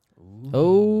now.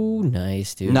 Oh,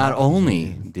 nice, dude. Not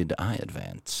only did I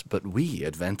advance, but we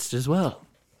advanced as well.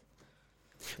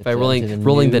 By rolling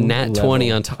the nat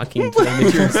 20 on talking to the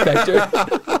material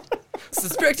inspector.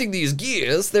 Suspecting these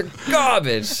gears, they're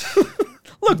garbage.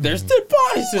 Look, there's dead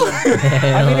bodies in them.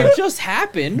 I mean, it just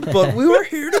happened, but we were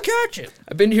here to catch it.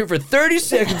 I've been here for 30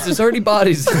 seconds. There's already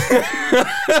bodies.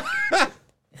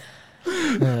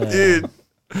 Dude.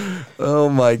 Oh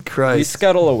my Christ. We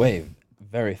scuttle away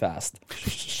very fast.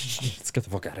 Let's get the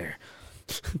fuck out of here.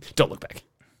 Don't look back.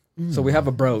 So we have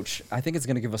a brooch. I think it's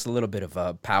going to give us a little bit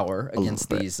of power against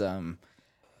these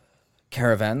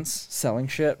caravans selling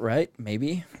shit, right?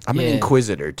 Maybe. I'm an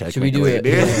inquisitor, technically. Should we do it?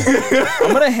 Dude.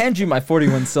 I'm going to hand you my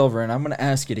 41 silver, and I'm going to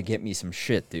ask you to get me some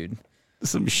shit, dude.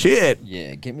 Some shit.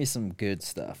 Yeah, get me some good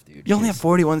stuff, dude. You only have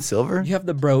 41 silver? You have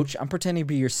the brooch. I'm pretending to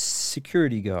be your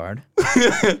security guard.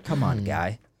 Come on,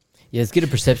 guy. Yeah, let's get a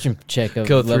perception check of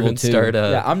Go through level and 2. start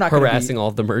I'm not gonna harassing all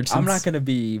of the merchants. I'm not going to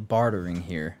be bartering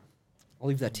here. I'll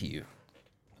leave that to you.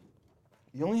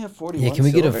 You only have 41 Yeah, can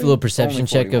we get a silver? little perception Only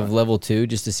check of 41. level 2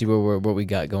 just to see what we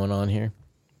got going on here?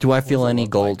 Do I feel any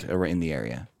gold in the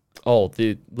area? Oh,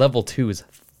 the level 2 is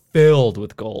filled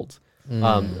with gold.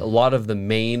 A lot of the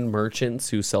main merchants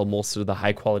who sell most of the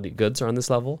high quality goods are on this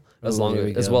level, as Ooh, there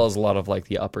we as go. well as a lot of like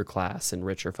the upper class and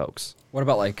richer folks. What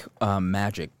about like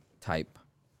magic type?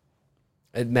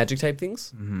 Magic type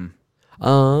things.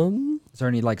 Is there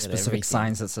any like specific everything.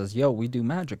 signs that says, "Yo, we do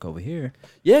magic over here"?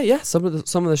 Yeah. Some of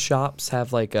the shops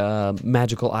have like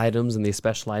magical items, and they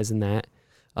specialize in that.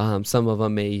 Some of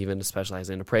them may even specialize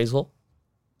in appraisal,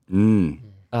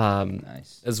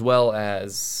 Nice. as well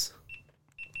as.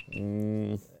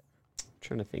 Trying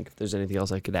to think if there's anything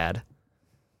else I could add.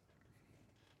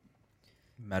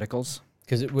 Medicals.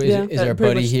 Because is Yeah, our pretty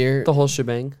buddy much here, The whole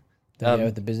shebang. the guy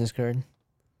with the business card?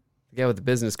 The guy with the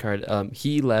business card.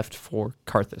 He left for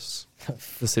Carthus,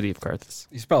 the city of Carthus.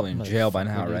 He's probably in jail by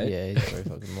now, Motherfucker, right? Yeah, he's probably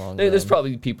fucking long There's gone.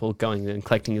 probably people going and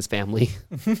collecting his family.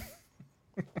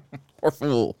 Or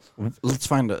fool. Let's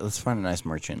find a nice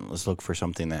merchant. Let's look for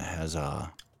something that has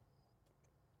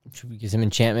Should we get some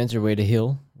enchantments or way to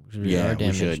heal? We are we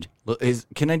damaged.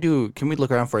 should. Can we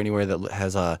look around for anywhere that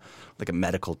has like a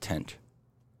medical tent?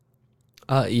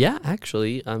 Yeah,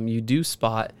 actually, you do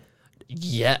spot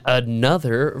yet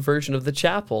another version of the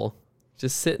chapel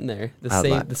just sitting there.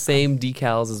 The same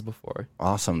decals as before.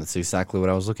 Awesome. That's exactly what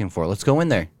I was looking for. Let's go in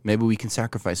there. Maybe we can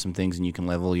sacrifice some things and you can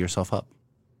level yourself up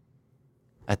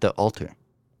at the altar.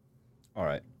 All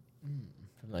right.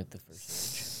 From like the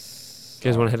first age.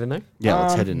 You guys want to head in there? Yeah,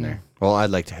 let's head in there. Well, I'd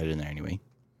like to head in there anyway.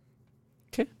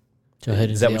 Okay. So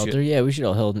head Is into that the what you- altar? Yeah, we should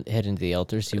all head into the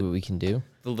altar, see what we can do.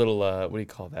 The little what do you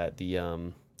call that?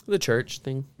 The church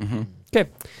thing. Mm-hmm. Okay.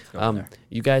 go in there.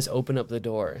 You guys open up the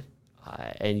door,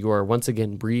 and you are once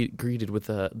again greeted with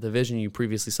the vision you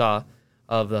previously saw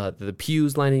of the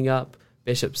pews lining up.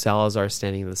 Bishop Salazar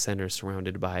standing in the center,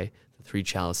 surrounded by the 3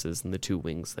 chalices and the 2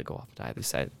 wings that go off to either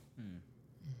side.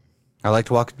 I'd like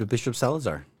to walk to Bishop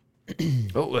Salazar.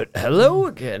 Oh, hello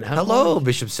again. Hello,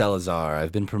 Bishop Salazar.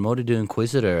 I've been promoted to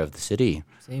Inquisitor of the city.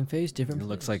 Same face, different It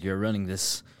looks like you're running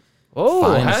this. Oh,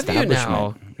 Fine have you now?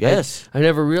 establishment. Yes. I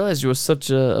never realized you were such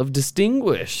of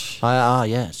distinguished.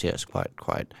 Yes,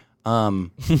 quite. I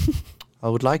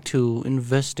would like to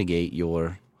investigate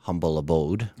your humble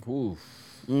abode Ooh.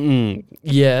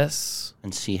 Yes.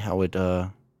 and see how it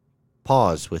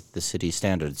paws with the city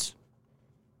standards.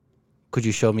 Could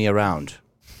you show me around?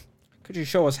 Could you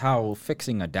show us how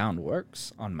fixing a down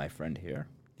works on my friend here?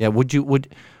 Yeah, would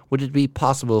it be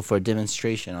possible for a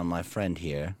demonstration on my friend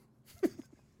here?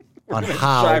 On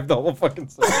how Drive the whole fucking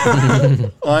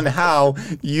city. on how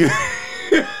you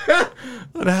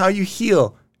on how you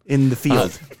heal in the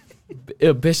field.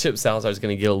 Bishop Salazar's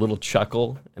going to get a little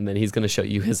chuckle, and then he's going to show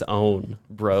you his own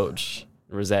brooch.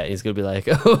 Rosette. He's going to be like,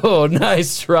 oh,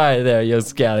 nice try there, yo,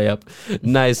 Scallop.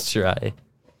 Nice try.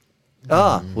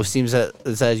 Well, seems that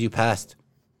as you passed.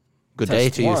 Good day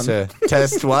Test to you, one. sir.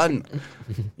 Test 1.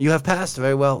 You have passed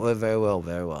very well, very well,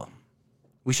 very well.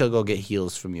 We shall go get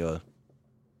heals from your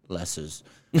lessers.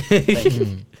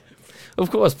 Of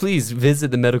course, please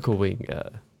visit the medical wing.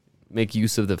 Make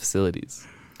use of the facilities.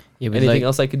 Yeah, but Anything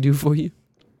else I could do for you?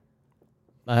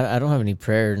 I don't have any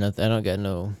prayer, nothing. I don't got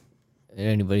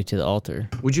anybody to the altar.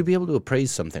 Would you be able to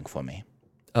appraise something for me?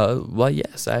 Well,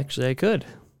 yes, actually, I could.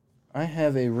 I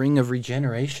have a ring of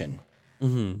regeneration.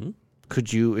 Mm-hmm.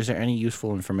 Is there any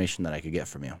useful information that I could get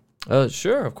from you?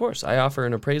 Sure, of course. I offer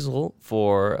an appraisal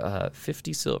for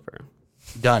 50 silver.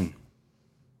 Done.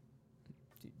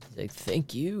 He's like,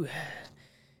 thank you.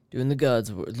 Doing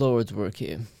the Lord's work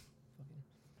here.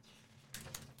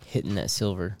 Hitting that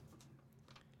silver.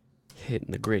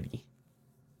 Hitting the gritty.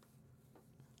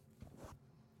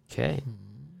 Okay.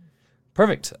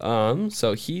 Perfect.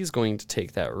 So he's going to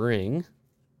take that ring,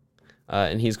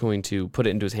 and he's going to put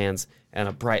it into his hands, and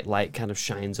a bright light kind of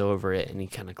shines over it, and he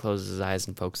kind of closes his eyes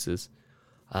and focuses,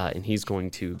 and he's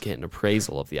going to get an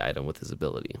appraisal of the item with his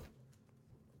ability.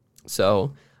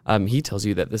 So he tells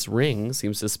you that this ring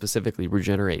seems to specifically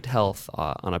regenerate health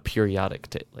on a periodic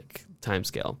time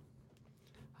scale,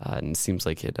 and it seems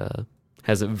like it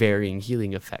has a varying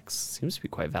healing effects. Seems to be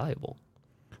quite valuable.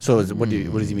 So what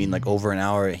does he mean? Like over an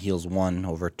hour it heals 1,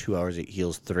 over 2 hours it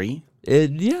heals 3?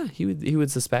 Yeah, he would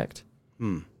suspect.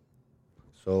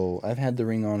 So I've had the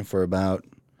ring on for about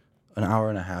an hour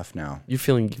and a half now. You're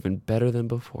feeling even better than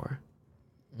before.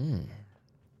 Maybe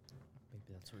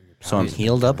So I'm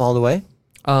healed up all the way?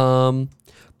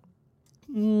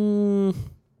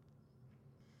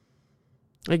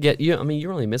 I get you. I mean,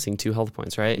 you're only missing 2 health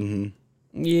points, right?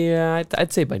 Mm-hmm. Yeah,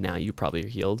 I'd say by now you probably are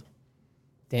healed.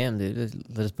 Damn, dude.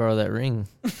 Let us borrow that ring.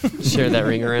 Share that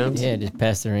ring around. Yeah, just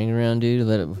pass the ring around, dude.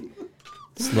 Let it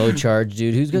slow charge,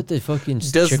 dude. Who's got the fucking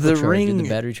Does trickle the charger, ring- the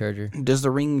battery charger? Does the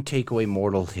ring take away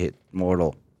mortal?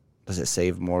 Does it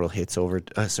save mortal hits over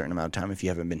a certain amount of time if you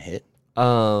haven't been hit?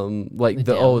 Like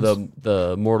The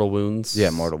the mortal wounds. Yeah,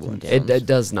 mortal wounds. It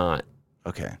does not.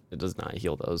 Okay. It does not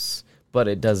heal those, but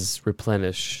it does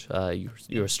replenish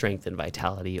your strength and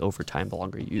vitality over time the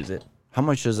longer you use it. How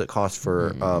much does it cost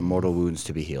for mortal wounds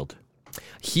to be healed?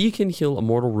 He can heal a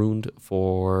mortal wound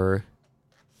for...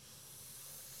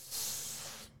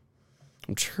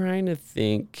 I'm trying to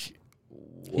think.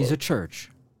 He's a church,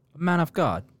 a man of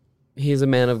God. He's a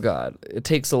man of God. It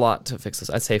takes a lot to fix this.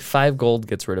 I'd say 5 gold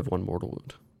gets rid of 1 mortal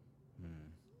wound.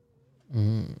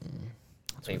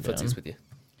 Playing footsies with you.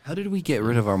 How did we get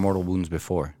rid of our mortal wounds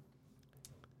before?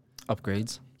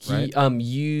 Upgrades. Right?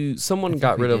 Someone think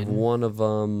got we rid of did. one of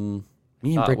them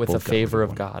Me and Brick with a both got rid favor of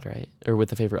one. God, right? Or with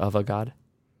the favor of a God.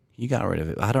 You got rid of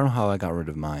it. I don't know how I got rid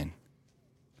of mine.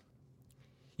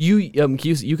 You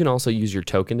can also use your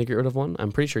token to get rid of one.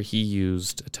 I'm pretty sure he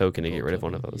used a token to get rid of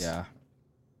one of those. Yeah.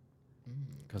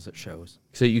 Because it shows.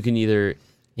 So you can either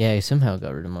Yeah, he somehow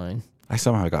got rid of mine. I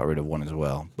somehow got rid of one as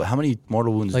well. But how many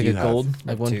mortal wounds Like do a you gold, have? like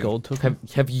Have 1 2. gold token.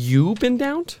 have you been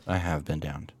downed? I have been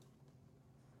downed.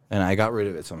 And I got rid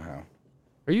of it somehow.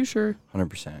 Are you sure?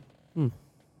 100%.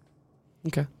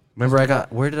 Okay. Remember,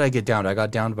 where did I get downed? I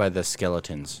got downed by the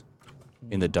skeletons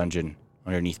in the dungeon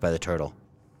underneath by the turtle.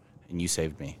 And you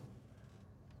saved me.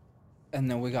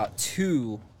 And then we got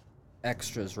 2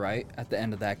 extras, right, at the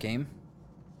end of that game.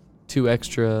 2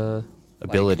 extra.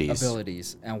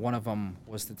 Abilities. And one of them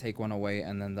was to take one away,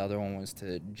 and then the other one was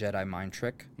to Jedi mind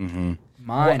trick. Mm-hmm.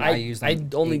 Mine, Well, I used I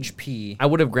only- HP. I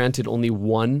would have granted only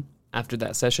 1 after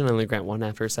that session. I only grant 1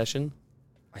 after a session.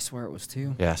 I swear it was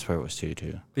 2. Yeah, I swear it was 2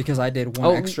 too. Because I did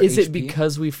 1 extra is HP. it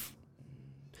because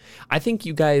I think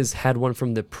you guys had one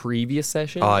from the previous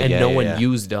session, Oh, and yeah, no yeah, one yeah.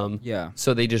 used them. Yeah.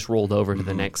 So they just rolled over to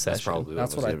the next That's session. probably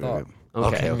That's was what I it. thought.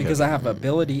 Okay. Because I have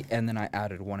ability, and then I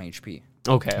added 1 HP.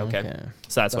 Okay. Okay.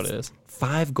 So that's what it is.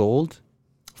 5 gold?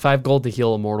 5 gold to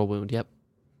heal a mortal wound. Yep.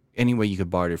 Anyway, you could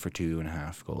barter for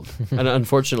 2.5 gold. And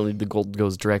unfortunately, the gold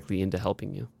goes directly into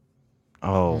helping you.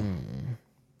 Oh.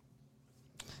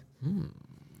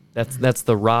 That's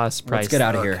the rawest price. Let's get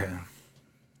out of here.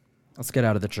 Let's get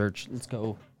out of the church. Let's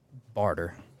go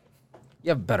barter. You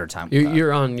have a better time with that.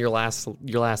 You're on your last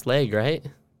leg, right?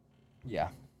 Yeah.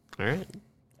 All right.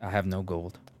 I have no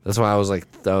gold. That's why I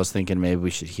was thinking maybe we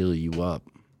should heal you up.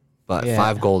 But Yeah.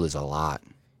 5 gold is a lot.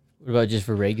 What about just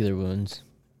for regular wounds?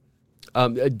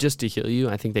 Just to heal you,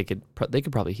 I think they could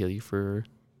probably heal you for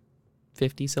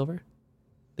 50 silver.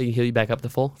 They can heal you back up to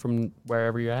full from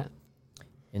wherever you're at.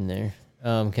 In there.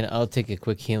 I'll take a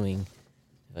quick healing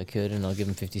if I could, and I'll give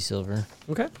him 50 silver.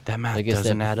 Okay. That math I guess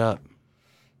doesn't that- add up.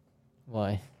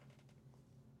 Why?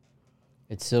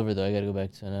 It's silver though. I gotta go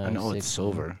back to I know it's 6.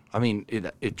 silver. I mean,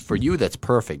 it for you that's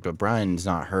perfect, but Brian's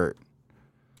not hurt,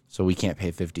 so we can't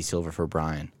pay 50 silver for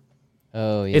Brian.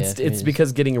 Oh yeah. It's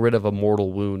because getting rid of a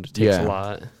mortal wound takes Yeah. a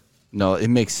lot. No, it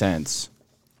makes sense.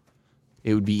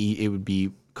 It would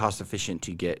be cost efficient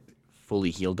to get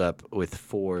fully healed up with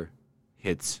 4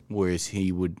 hits, whereas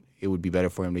it would be better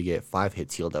for him to get 5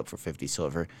 hits healed up for 50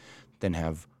 silver than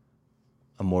have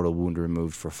a mortal wound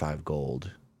removed for 5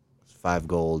 gold. 5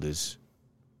 gold is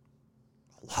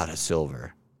a lot of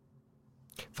silver.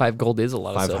 5 gold is a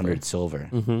lot of silver. 500 silver.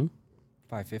 Mm-hmm.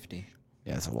 550.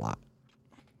 Yeah, that's a lot.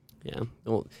 Yeah.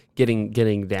 Well, getting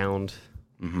downed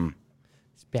Mm-hmm.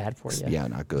 is bad for you. Yeah,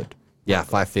 not good. Yeah,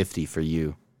 550 for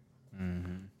you.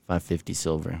 550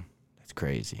 silver. That's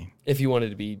crazy. If you wanted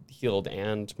to be healed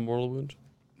and mortal wound,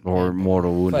 Or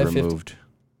mortal wound 550. removed.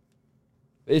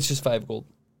 it's just 5 gold.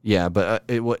 Yeah, but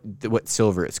what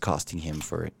silver it's costing him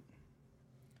for it?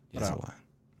 That's a lot.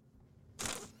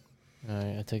 All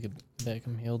right, I take it back.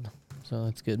 I'm healed, so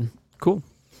that's good. Cool.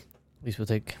 At least we'll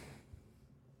take.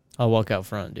 I'll walk out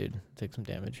front, dude. Take some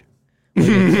damage.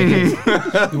 You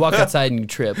walk outside and you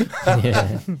trip.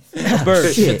 Yeah.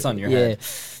 Bird shits on your head.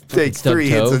 Take Stub 3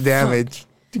 hits toe. of damage.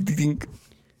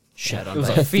 Shut up. It was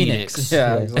a phoenix.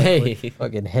 Yeah. Hey,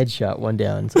 fucking headshot, one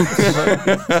down.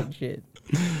 It's like, shit.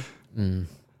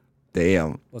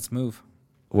 Damn. Let's move.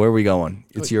 Where are we going?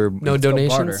 It's your... No Let's go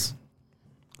donations?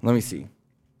 Let me see.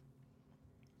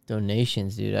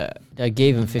 Donations, dude. I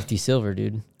gave him 50 silver,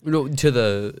 dude. No, to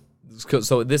the...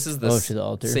 So this is the, to the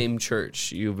altar. same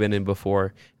church you've been in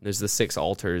before. There's the 6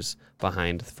 altars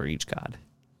behind for each god.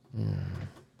 Damn,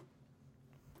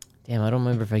 I don't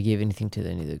remember if I gave anything to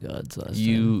any of the gods last time.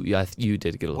 You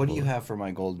did get a little. What do you have for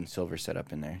my gold and silver set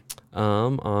up in there?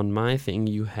 On my thing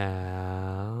you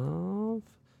have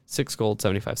 6 gold,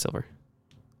 75 silver.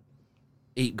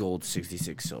 8 gold,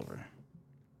 66 silver.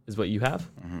 Is what you have?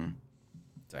 Mm-hmm.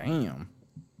 Damn.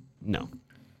 No.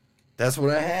 That's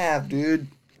what I have, dude.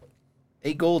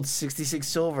 8 gold, 66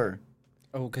 silver.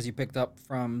 Oh, because you picked up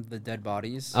from the dead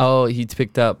bodies. Oh, he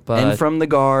picked up. And from the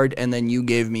guard, and then you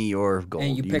gave me your gold.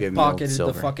 And you gave me gold, pickpocketed the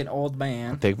silver. fucking old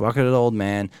man. Pickpocketed the old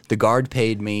man. The guard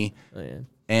paid me, Oh, yeah.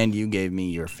 and you gave me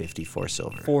your 54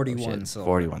 silver. 41 silver.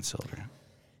 41 silver.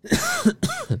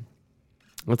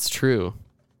 That's true.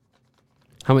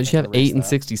 How much you have? 8 and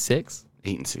 66.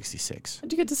 8 and 66.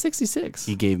 How'd you get to 66?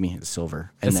 He gave me his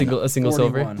silver. A single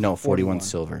silver. 41. No, 41 41.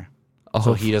 silver. Oh,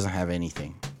 So he doesn't have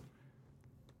anything.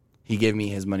 He gave me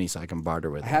his money so I can barter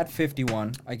with I him. had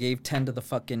 51. I gave 10 to the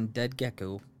fucking dead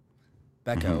gecko.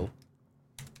 Becco.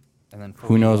 And then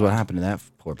Who knows 41. what happened to that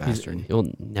poor bastard?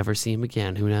 You'll never see him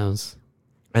again. Who knows?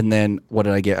 And then what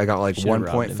did I get? I got like Should've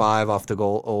robbed 1.5 off the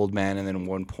old man, and then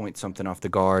 1 point something off the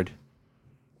guard.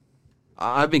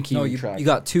 I've been keeping No, track. you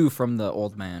got 2 from the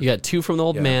old man. You got 2 from the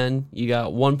old Yeah. man. You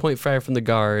got 1.5 from the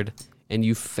guard, and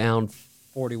you found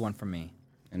 41 from me.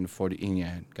 and 40.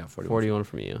 Yeah, got 41. 41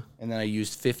 from you. And then I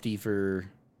used 50 for.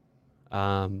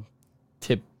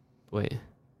 Tip. Wait.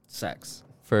 Sex.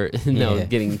 For Yeah.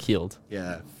 getting killed.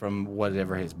 Yeah, from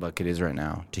whatever his bucket is right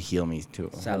now to heal me to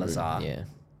Salazar. Yeah.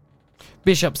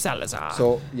 Bishop Salazar.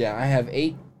 So yeah, I have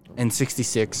 8 and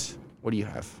 66. What do you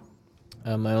have?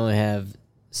 I only have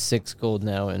 6 gold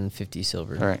now and 50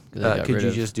 silver. All right. 'cause I got Could rid you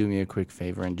of- just do me a quick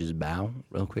favor and just bow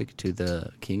real quick to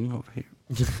the king over here?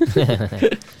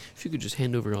 if you could just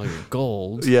hand over all your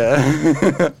gold.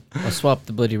 Yeah. I'll swap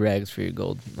the bloody rags for your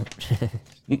gold.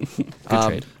 Good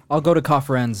trade. I'll go to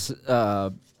Kofran's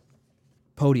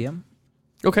podium,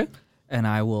 Okay. and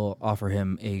I will offer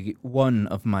him one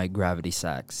of my gravity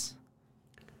sacks.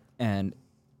 And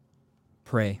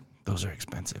pray. Those are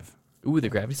expensive. Ooh, the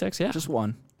gravity sacks. Yeah. Just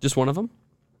one. Just one of them.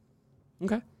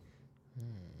 Okay.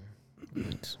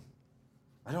 Thanks.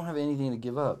 I don't have anything to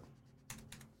give up.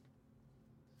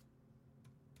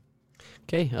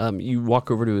 Okay. You walk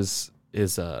over to his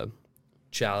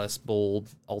chalice bowl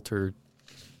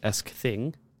altar-esque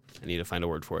thing. I need to find a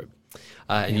word for it.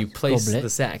 And you place Goblet. the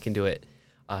sack into it,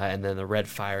 and then the red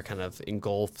fire kind of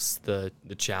engulfs the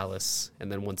chalice.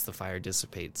 And then once the fire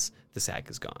dissipates, the sack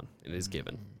is gone and is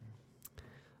given.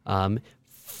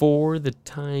 For the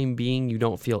time being, you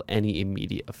don't feel any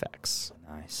immediate effects.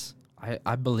 Nice.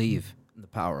 I believe in the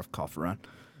power of Kofran.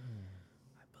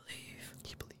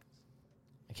 He believes.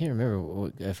 I can't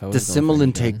remember if I was. Does going for Simulin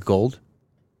any take guns. gold?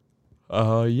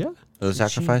 Yeah. The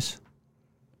sacrifice?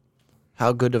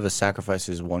 How good of a sacrifice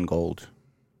is 1 gold?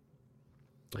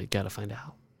 You gotta find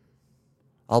out.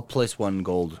 I'll place 1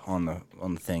 gold on the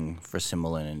thing for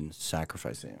Simulin and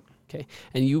sacrifice it. Okay.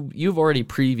 And you've already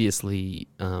previously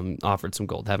offered some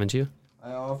gold, haven't you?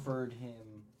 I offered him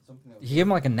something. You gave him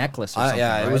like a necklace or something,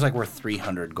 Yeah, right? it was like worth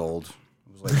 300 gold.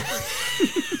 It was like.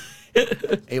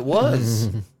 It was.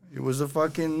 It was a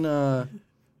fucking You're a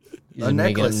just making up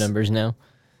necklace. numbers now.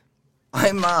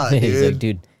 I'm not, He's like, dude.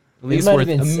 dude. At least might worth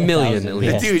have been $1 million at 1,000,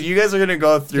 least. yeah. Dude, you guys are gonna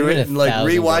go through Give it it and like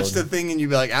 1,000 rewatch gold. the thing, and you'd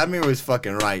be like, Admir was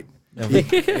fucking right. You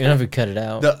don't have to cut it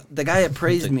out. The guy that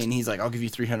praised me, and he's like, I'll give you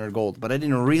 300 gold, but I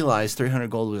didn't realize 300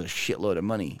 gold was a shitload of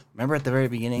money. Remember at the very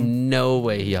beginning? No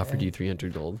way he offered you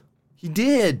 300 gold. He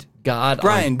did. God,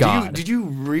 Brian, on God. did you It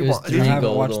was rewatch? 3 I haven't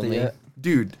gold watched it only. yet.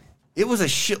 Dude, it was a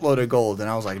shitload of gold, and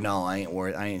I was like, no, I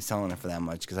ain't selling it for that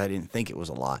much because I didn't think it was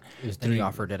a lot. It was Then 3. you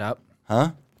offered it up.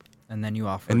 Huh? And then you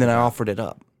offered And then it I up. offered it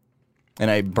up,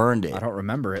 and I burned it. I don't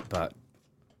remember it, but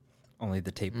only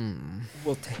the tape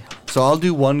will tell. So I'll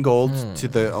do 1 gold to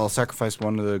the. I'll sacrifice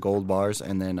 1 of the gold bars,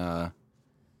 and then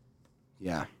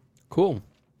yeah. Cool.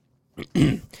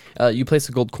 You place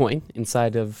a gold coin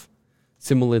inside of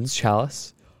Simolin's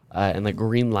chalice, and like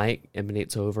green light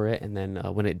emanates over it, and then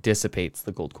when it dissipates,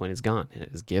 the gold coin is gone and it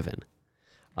is given.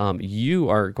 You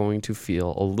are going to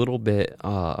feel a little bit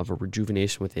of a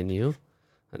rejuvenation within you.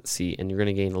 Let's see, and you're going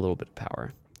to gain a little bit of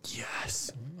power.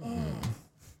 Yes.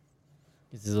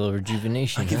 It's a little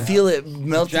rejuvenation. I can feel it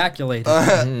melt. Ejaculated.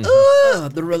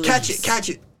 The release. Catch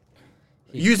it.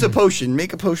 Use a potion.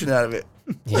 Make a potion out of it.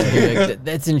 Yeah, you're like,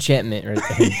 that's enchantment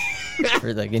right there.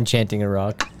 For like enchanting a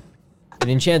rock. It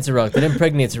enchants a rock, that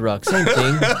impregnates a rock. Same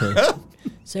thing.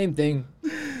 Same thing.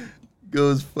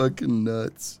 Goes fucking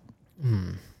nuts.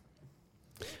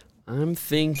 I'm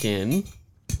thinking.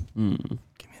 Give me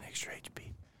an extra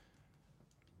HP.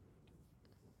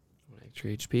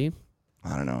 Extra HP.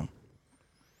 I don't know.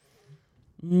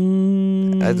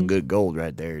 That's good gold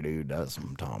right there, dude. That's what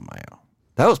I'm talking about.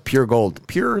 That was pure gold,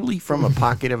 purely from a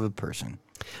pocket of a person.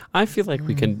 I feel like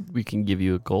we can give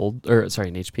you an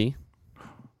HP.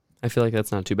 I feel like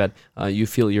that's not too bad. You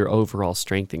feel your overall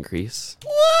strength increase.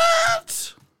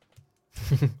 What?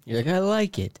 You're like, I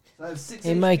like it.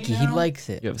 Hey, Mikey, he likes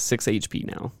it. You have 6 HP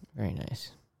now. Very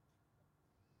nice.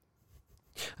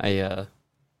 I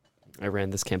ran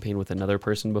this campaign with another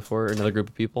person before, another group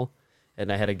of people,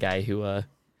 and I had a guy who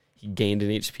he gained an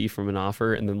HP from an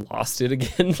offer and then lost it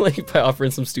again, like by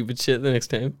offering some stupid shit the next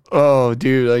time. Oh,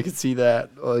 dude, I can see that.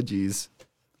 Oh, jeez.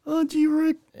 Oh, gee,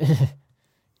 Rick.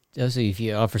 Oh, so if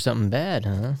you offer something bad,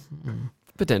 huh?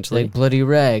 Potentially. Like bloody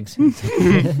rags.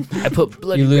 I put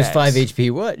bloody You lose rags. 5 HP.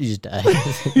 What? You just die.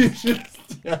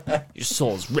 Your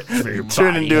soul's ripped for your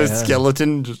Turn body. into a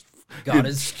skeleton. Just, God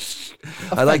is.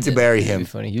 I like to bury That'd be him.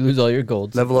 funny. You lose all your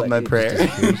gold. Level up my it just prayer.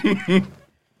 disappears.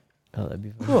 Oh, that'd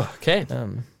be funny. Okay.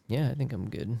 Yeah, I think I'm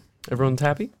good. Everyone's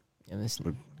happy? Yeah, this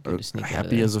good to sneak out of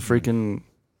Happy there. as a freaking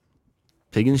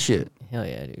pig in shit. Hell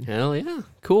yeah, dude. Hell yeah.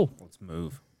 Cool. Let's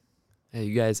move.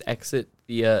 You guys exit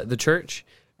the church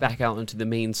back out into the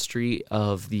main street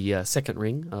of the second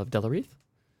ring of Delarith.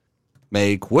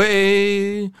 Make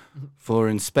way for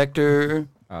Inspector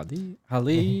Ali.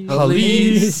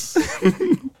 Police.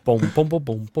 Boom, boom, boom, boom,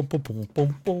 boom, boom, boom,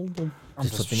 boom, boom, boom. I'm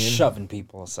just shoving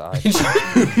people aside.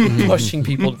 Pushing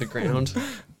people to the ground.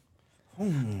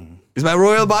 Is my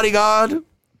royal bodyguard.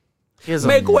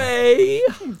 Make way!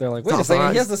 They're like, wait a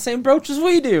second, he has the same brooch as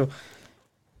we do.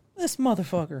 This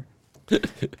motherfucker.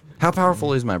 How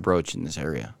powerful is my brooch in this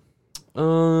area?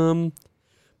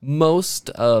 Most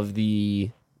of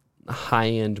the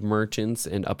high-end merchants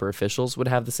and upper officials would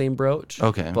have the same brooch.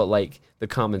 Okay. But like the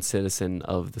common citizen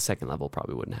of the second level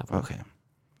probably wouldn't have one. Okay.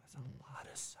 That's a lot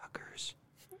of suckers.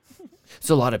 It's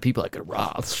a lot of people I could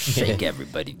rob. Shake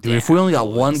everybody down. Dude, if we only got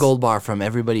one gold bar from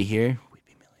everybody here, we'd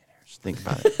be millionaires. Think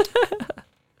about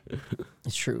it.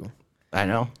 It's true. I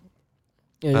know.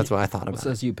 Yeah, That's what I thought What about.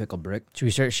 says you, Pickle Brick? Should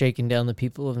we start shaking down the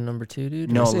people of number 2,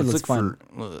 dude? No, say let's let's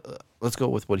look let's go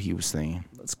with what he was saying.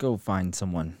 Let's go find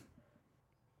someone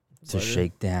to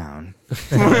shake down.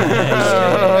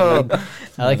 I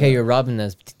like how you're robbing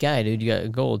this guy, dude. You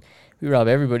got gold. We rob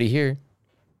everybody here.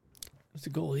 What's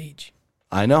the gold each?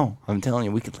 I know. I'm telling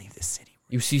you, we could leave this city.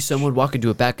 You see someone walk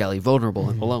into a back alley, vulnerable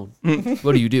and alone.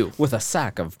 What do? With a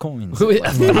sack of coins. A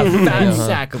fat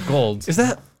sack of gold. Is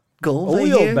that gold?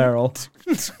 right Oil here? barrel.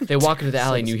 They walk into the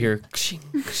alley and you hear kshing,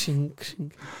 kshing,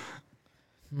 kshing.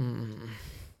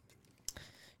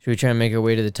 Should we try and make our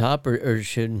way to the top, or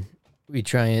should we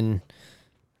try and...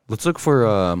 Let's look for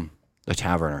a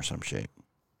tavern or some shit.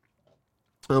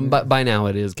 But by now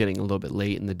it is getting a little bit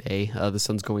late in the day. The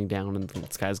sun's going down and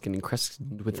the sky's getting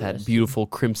crested with that beautiful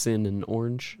crimson and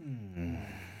orange.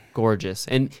 Gorgeous.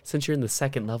 And since you're in the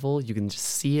second level, you can just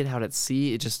see it out at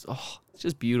sea. It's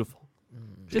just beautiful.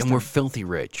 And we're filthy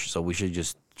rich, so we should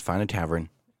just find a tavern,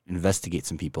 investigate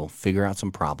some people, figure out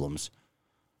some problems,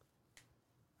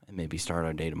 and maybe start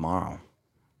our day tomorrow.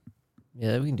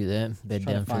 Yeah, we can do that. Bed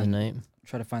Try to down for the find- night.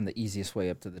 Try to find the easiest way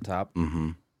up to the top.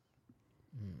 Mm-hmm.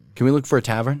 Can we look for a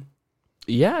tavern?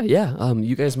 Yeah.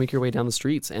 You guys make your way down the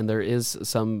streets, and there is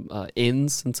some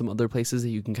inns and some other places that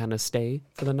you can kind of stay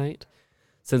for the night.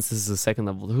 Since this is the second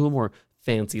level, they're a little more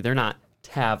fancy. They're not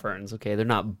taverns, okay? They're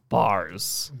not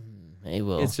bars. Hey,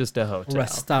 well. It's just a hotel.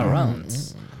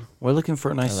 Restaurants. We're looking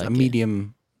for a nice, like a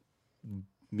medium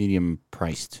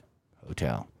priced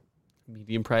hotel.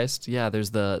 Medium priced. Yeah,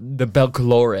 there's the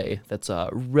Belcolore that's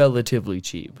relatively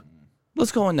cheap.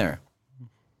 Let's go in there.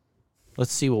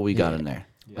 Let's see what we got in there.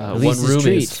 At One least it's room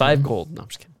treat. is 5 gold. No, I'm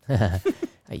just kidding. Yeah.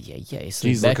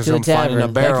 Jeez, Back look, to the I'm finding tavern. a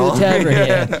Back to barrel. the tavern,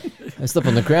 yeah. I slept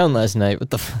on the ground last night. What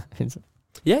the fuck?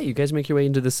 Yeah, you guys make your way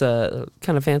into this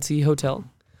kind of fancy hotel.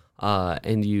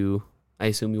 And I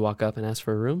assume you walk up and ask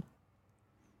for a room?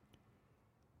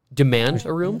 demand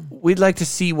a room? We'd like to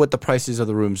see what the prices of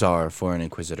the rooms are for an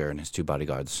Inquisitor and his 2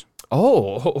 bodyguards.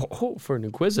 For an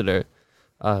Inquisitor.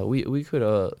 We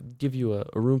could give you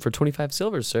a room for 25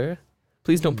 silver, sir.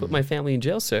 Please don't put my family in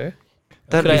jail, sir.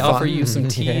 That'd Could I be offer fine. you some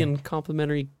tea and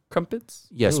complimentary crumpets?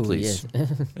 Yes, Ooh, please.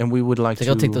 yes. And we would like It's like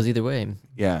to... I'll take those either way.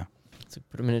 Yeah. So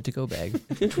put them in a to-go bag.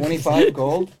 25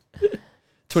 gold?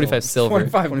 25 silver.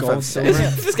 25 gold silver.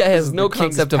 This guy has no The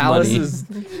King's concept of money. Palace's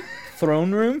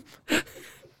throne room?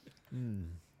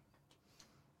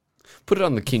 Put it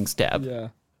on the king's tab. Yeah.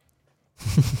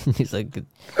 He's like,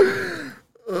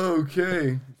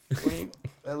 Okay.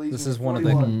 This is one of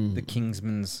the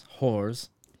Kingsman's whores.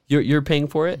 You're paying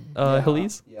for it,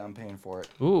 Halise? Yeah, I'm paying for it.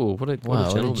 Ooh, what a wow,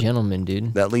 what gentleman. a gentleman,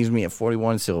 dude. That leaves me at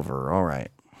 41 silver. All right.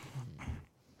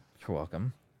 You're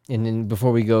welcome. And then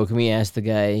before we go, can we ask the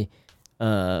guy, have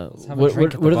a what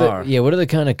drink at are the bar. what are the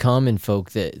kind of common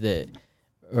folk that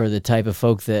or the type of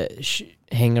folk that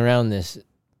hang around this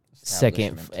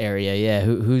second Establishment. area? Yeah,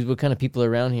 what kind of people are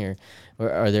around here? Or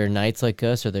are there knights like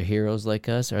us? Are there heroes like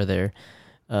us? Are there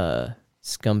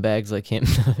scumbags like him?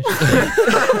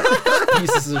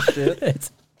 Pieces of shit.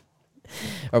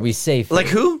 Are we safe? Like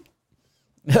who?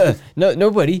 No,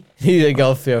 nobody. He's like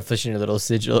all fishing a little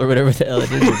sigil or whatever the hell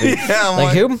it is. Yeah, I'm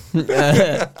Like who?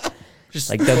 Just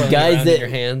Like the twirling guys around that- in your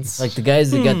hands. Like the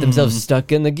guys that got themselves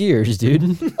stuck in the gears,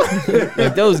 dude.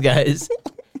 Like those guys.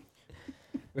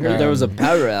 We heard there was a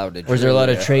power outage. Or is there a lot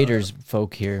of traders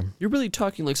folk here? You're really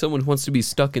talking like someone who wants to be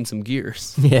stuck in some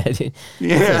gears. Yeah, dude.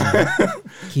 Yeah.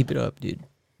 Keep it up, dude.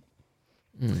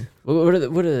 What are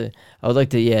the? I would like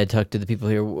to talk to the people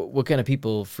here. What kind of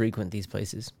people frequent these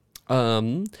places?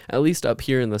 At least up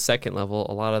here in the second level,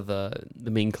 a lot of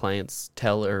the main clients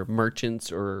are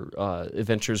merchants or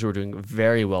adventurers who are doing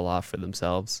very well off for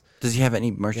themselves. Does he have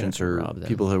any merchants to or rob them.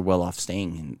 people who are well off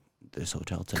staying in this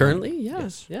hotel tonight? Currently, yeah,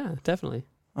 Yes. yeah, definitely.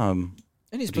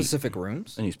 Any specific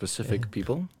rooms? Any specific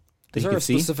people that Is you there a could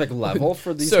see? specific level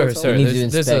for these Sir, hotels? sir, We need to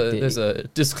there's inspect it. there's a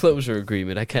disclosure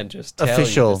agreement. I can't just tell you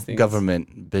Official these things.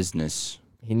 government business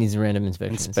He needs random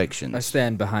inspections. inspections. I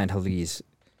stand behind Halise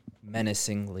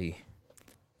menacingly.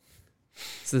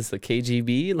 Is this the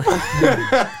KGB?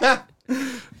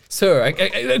 Sir,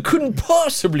 I couldn't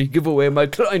possibly give away my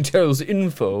clientele's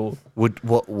info. Would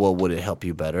it help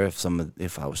you better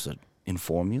if I was to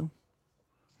inform you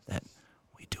that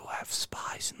we do have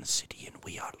spies in the city and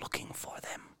we are looking for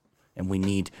them, and we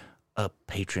need a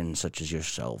patron such as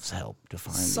yourselves help to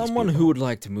find Someone these who would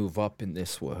like to move up in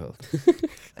this world. people.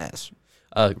 Yes.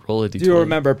 Roll a d20. Do you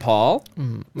remember Paul?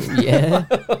 Yeah.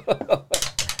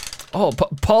 Oh,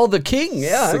 Paul the King.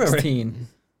 Yeah, I remember. 16.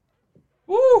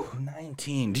 Woo!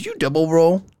 19. Did you double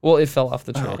roll? Well, it fell off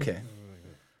the tray. Oh, okay.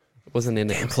 It wasn't in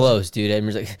it. Close, dude.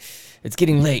 Edmund's like, it's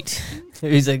getting late.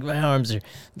 He's like, my arms are a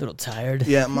little tired.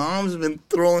 Yeah, Mom's been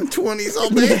throwing 20s all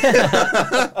day.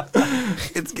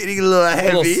 It's getting a little A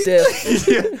little heavy. stiff.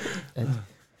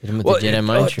 Hit him with the Jedi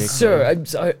mind trick. Sir, I'm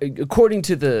sorry, according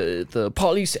to the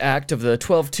Police Act of the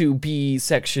 12.2b,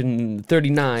 Section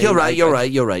 39. You're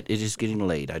right. It is getting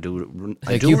late. I do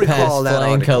Like recall you pass that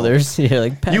flying article. colors. You're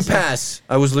like, pass. You pass.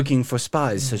 I was looking for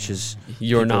spies such as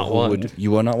You're people not who one.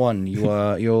 You are not one. You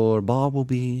are. Your bar will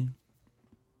be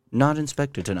not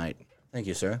inspected tonight. Thank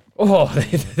you, sir. Oh,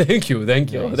 thank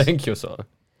you, sir.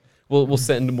 We'll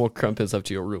send more crumpets up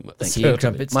to your room. Tea and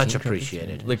crumpets. Much tea and crumpets.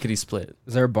 appreciated. Lickety split.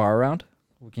 Is there a bar around?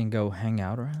 We can go hang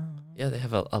out around. Yeah, they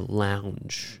have a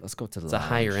lounge. Let's go to the It's a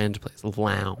higher end place.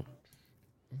 Lounge.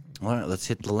 All right, let's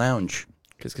hit the lounge.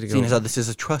 It's gonna Seeing as go. how this is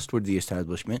a trustworthy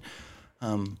establishment,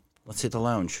 let's hit the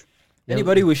lounge.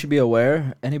 Anybody we should be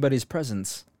aware? Anybody's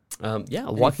presence? Yeah,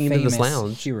 Any walking into this famous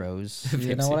lounge, Heroes. You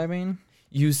Famous know what I mean?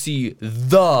 you see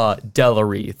the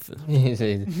Delarith.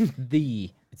 The.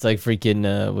 It's like freaking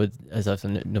as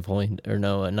often Napoleon or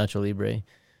no Nacho Libre,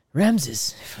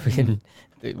 Ramses. Freaking,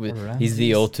 he's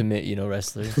the Ramses. ultimate,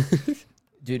 wrestler.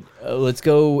 Dude, let's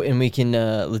go and we can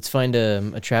let's find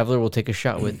a traveler we'll take a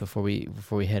shot with before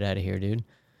we head out of here, dude.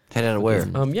 Head out of where?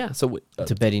 Yeah. So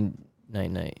To Betty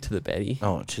night. to the Betty.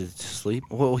 Oh, to sleep?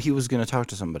 Well, he was going to talk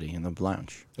to somebody in the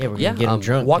lounge. Yeah, we're Yeah, gonna get him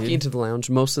drunk. walking dude. into the lounge,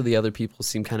 most of the other people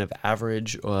seem kind of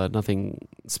average, nothing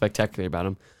spectacular about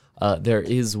them. There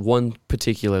is one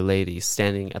particular lady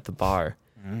standing at the bar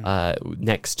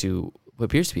next to what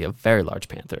appears to be a very large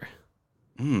panther.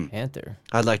 Panther.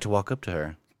 I'd like to walk up to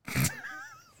her.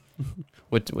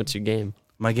 What's your game?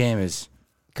 My game is,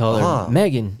 Call her Ah.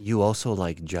 Megan. you also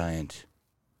like giant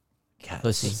cats.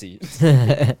 Pussy.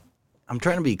 I'm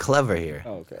trying to be clever here.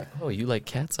 Oh, okay. Oh, you like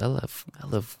cats? I love.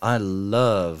 I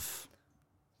love...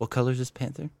 What color is this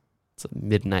panther? It's a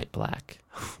midnight black.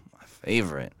 My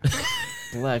favorite.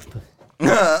 Black.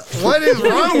 What is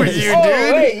wrong with you, dude?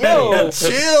 Oh, wait, yo.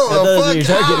 Chill That's what the you're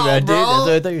fuck talking out, about, dude. bro. That's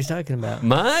what I thought you were talking about.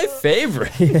 My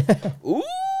favorite. Ooh.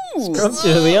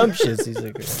 Scrumptious. He's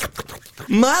like,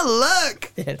 My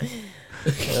luck.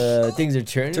 things are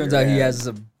turning. Turns out he around. has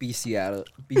a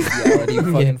bestiality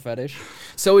fucking fetish.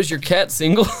 So is your cat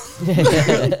single?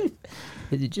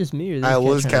 Is it just me or this I cat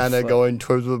was trying to kind of fuck? going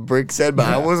towards what Brick said, but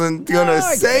I wasn't gonna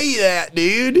say that,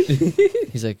 dude.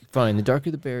 He's like, fine. The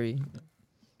darker the berry.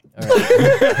 All right.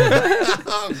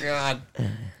 Oh God.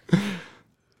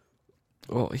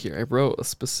 Oh, here I wrote a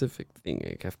specific thing.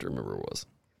 I have to remember what it was.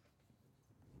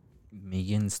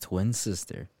 Megan's twin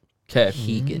sister, Okay.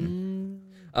 Keegan.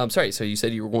 Sorry. So you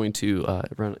said you were going to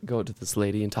go to this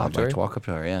lady and talk I'd to her. like to walk up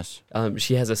to her. Yes.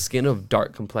 She has a skin of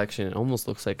dark complexion. It almost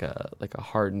looks like a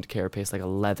hardened carapace, like a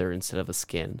leather instead of a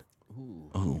skin.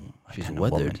 Ooh, She's kind of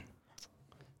weathered. woman.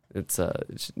 It's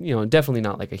definitely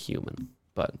not like a human,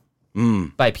 but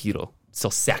bipedal,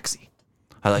 still sexy.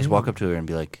 I'd like to walk up to her and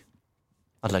be like,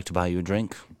 "I'd like to buy you a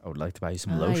drink. I would like to buy you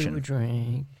some I would lotion.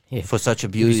 drink. Yeah. For such a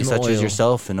beauty some such as oil.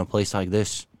 yourself in a place like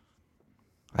this,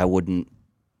 I wouldn't.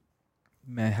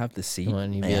 May I have the seat? Come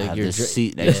on, you'd May be I like, have you're this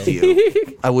seat next to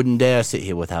you? I wouldn't dare sit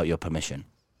here without your permission."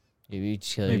 Maybe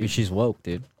she's woke,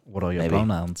 dude. What are your Maybe.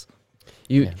 pronouns?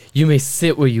 You may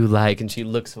sit where you like, and she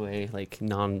looks away like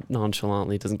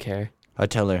nonchalantly, doesn't care. I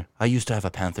tell her, I used to have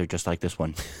a panther just like this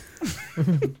one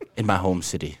in my home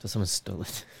city. So someone stole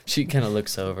it. She kind of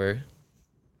looks over.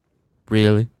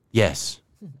 Really? Yes,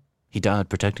 he died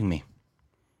protecting me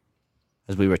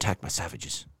as we were attacked by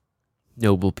savages.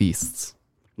 Noble beasts,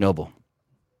 Noble.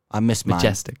 I miss mine.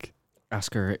 majestic.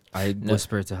 Ask her. I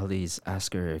whispered to Halise.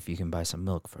 Ask her if you can buy some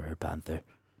milk for her panther.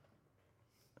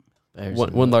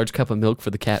 One large cup of milk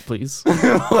for the cat, please.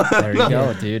 There you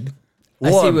go, dude.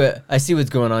 I see what's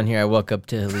going on here. I walk up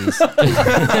to Elise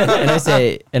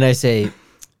and I say,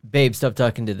 babe, stop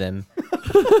talking to them.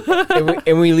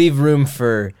 and we leave room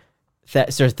for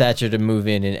Sir Thatcher to move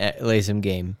in and lay some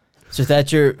game. Sir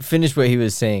Thatcher, finish what he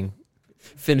was saying.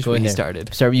 Finish Go when in he there.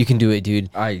 started. Sorry, you can do it, dude.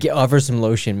 I Offer some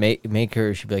lotion. Make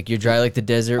her. She'd be like, "You're dry like the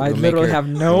desert." I We'll make literally her have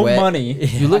no wet." money.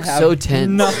 You look I have so tense.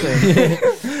 Nothing.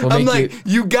 We'll I'm make like,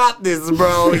 you got this,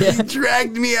 bro. He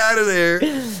dragged me out of there.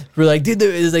 we're like, dude,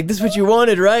 it's like this is what you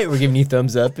wanted, right? We're giving you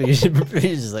thumbs up. And you're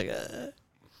just like,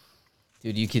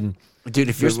 dude, you can Dude,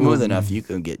 if you're smooth enough, you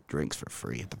can get drinks for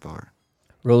free at the bar.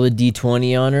 roll a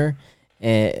d20 on her,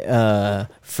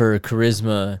 for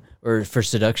charisma or for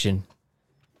seduction.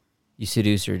 You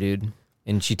seduce her, dude,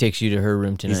 and she takes you to her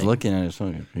room tonight. He's looking at his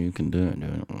phone. You can do it,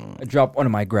 dude. I drop one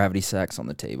of my gravity sacks on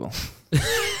the table.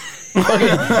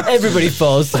 Everybody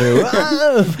falls through. What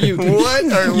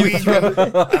are we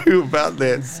gonna do about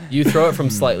this? You throw it from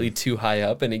slightly too high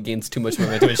up, and it gains too much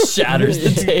momentum. It shatters the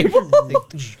table.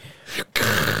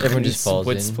 Everyone just falls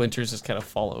in. Splinters just kind of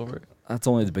fall over. That's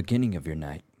only the beginning of your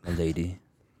night, my lady.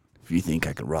 If you think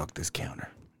I can rock this counter,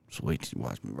 just wait till you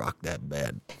watch me rock that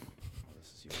bed. This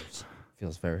is yours.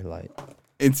 Feels very light.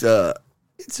 It's a,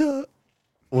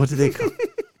 what do they call?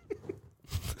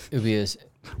 It'd be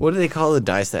What do they call the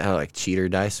dice that have like cheater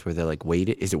dice where they're like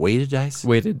weighted? Is it weighted dice?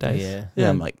 Weighted dice. yeah. Yeah,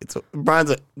 I'm like, Brian's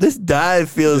like, this die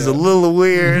feels a little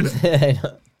weird. I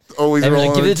know. Always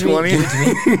Everyone's rolling like,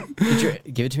 a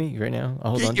 20. Give it to me right now.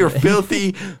 I'll hold on Get to your it.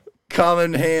 filthy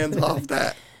common hands off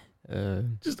that. Uh,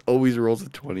 Just always rolls a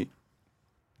 20.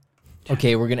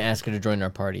 okay, we're gonna ask her to join our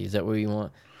party. Is that what you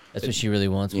want? That's what she really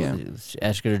wants. Yeah.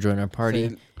 Ask her to join our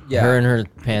party. Yeah. Her and her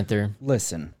panther.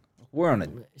 Listen, we're on a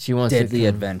She wants deadly to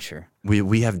come. adventure.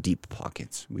 We have deep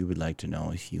pockets. We would like to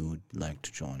know if you would like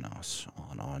to join us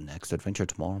on our next adventure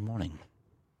tomorrow morning.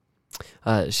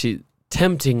 She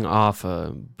tempting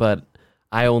offer, but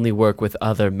I only work with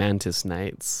other Mantis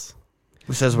Knights.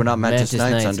 Who says we're not Mantis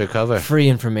Knights undercover? Free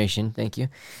information. Thank you.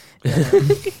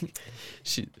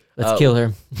 She Let's kill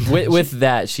her. with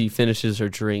that, she finishes her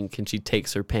drink and she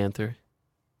takes her panther.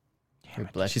 Her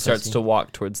black She starts pussy. to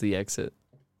walk towards the exit.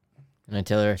 And I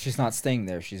tell her, She's not staying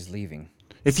there. She's leaving.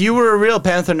 If you were a real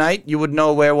Panther Knight, you would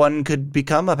know where one could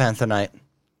become a Panther Knight.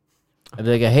 I'd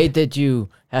be like, I hate that you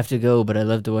have to go, but I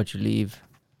love to watch you leave.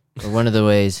 Or one of the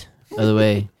ways. Other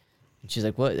way. And she's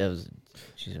like, what?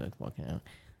 She's like walking out.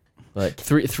 But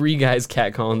Three guys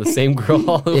catcalling the same girl.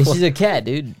 All at yeah, once. she's a cat,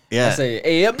 dude. Yeah. I say,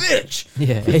 hey, a bitch!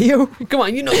 Yeah. Hey, yo. Come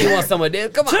on, you know you want someone,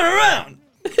 dude. Come on. Turn around!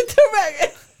 Turn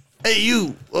back. Hey,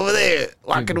 you over there,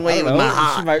 walking away with No, my she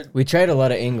heart. might- We tried a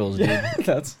lot of angles, dude.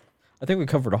 I think we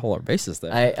covered all our bases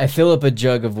there. I fill up a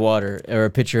jug of water or a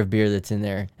pitcher of beer that's in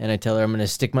there, and I tell her I'm going to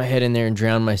stick my head in there and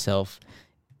drown myself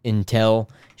until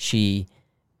she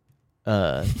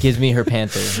gives me her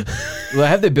panther. Well, I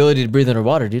have the ability to breathe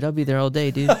underwater, dude. I'll be there all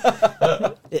day, dude.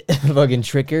 fucking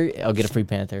trick her, I'll get a free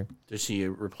panther. Does she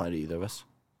reply to either of us?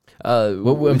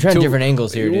 I'm trying different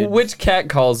angles here, dude. Which cat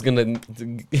call is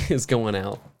going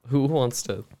out? Who wants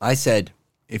to? I said,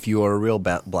 if you are a real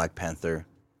Black Panther.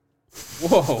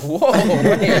 Whoa,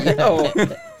 wait, yo.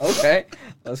 Okay,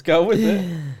 let's go with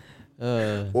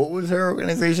it. What was her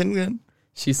organization again?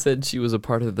 She said she was a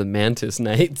part of the Mantis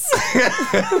Knights.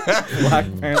 Black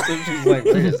Panther. She's like,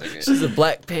 wait a second. She's a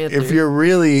Black Panther. If you're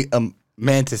really a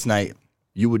Mantis Knight,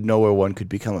 you would know where one could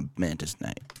become a Mantis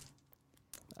Knight.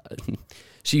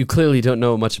 You clearly don't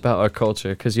know much about our culture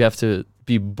because you have to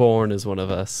be born as one of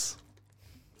us.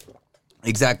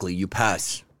 Exactly. You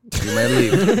pass. You may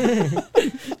leave.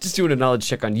 Just doing a knowledge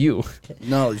check on you.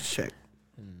 Knowledge check.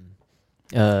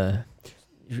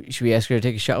 Should we ask her to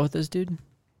take a shot with us, dude? You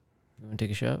want to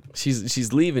take a shot?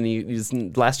 She's leaving. He's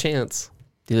last chance.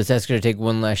 Dude, let's ask her to take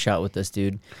one last shot with us,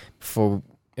 dude,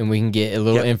 and we can get a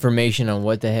little information on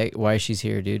what the heck, why she's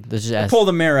here, dude. Let's just ask. Pull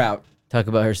the mirror out. Talk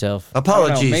about herself.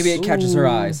 Apologies. Maybe it catches her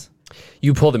eyes.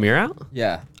 You pull the mirror out?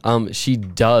 Yeah. She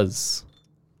does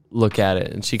look at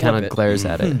it, and she kind of glares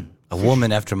at it. A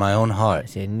woman after my own heart.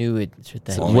 See, I knew it. It's with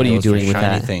that. So what are you Goes for doing with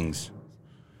shiny that? things.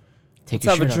 Take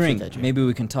Let's your have a shirt off with drink. that Maybe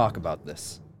we can talk about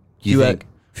this. You think?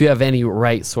 If you have any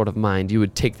right sort of mind, you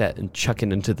would take that and chuck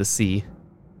it into the sea.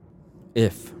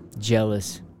 If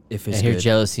Jealous. I it's hear good.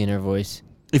 jealousy in her voice.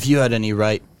 If you had any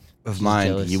right of mind,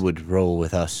 jealous. you would roll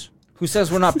with us. Who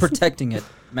says we're not protecting it,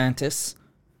 Mantis?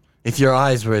 If your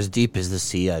eyes were as deep as the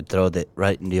sea, I'd throw that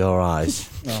right into your eyes.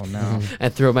 Oh no.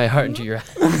 And throw my heart into your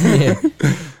eyes.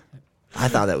 I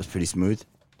thought that was pretty smooth.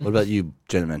 What about you,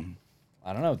 gentlemen?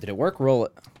 I don't know. Did it work? Roll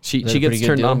it. She That a gets pretty good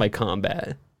turned deal? on by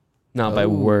combat, not by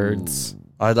words.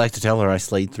 I'd like to tell her I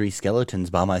slayed 3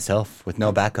 skeletons by myself with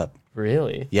no backup.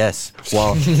 Really? Yes,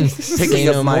 while Say picking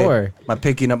no up more.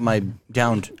 picking up my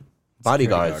downed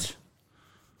bodyguards.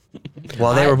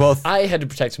 While they were both, I had to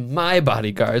protect my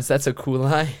bodyguards. That's a cool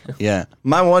lie. yeah.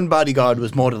 My one bodyguard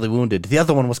was mortally wounded. The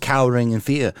other one was cowering in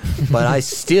fear, but I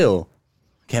still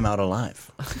came out alive.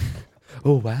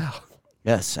 Oh wow.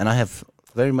 Yes, and I have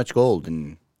very much gold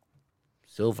and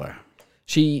silver.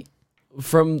 She,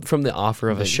 from the offer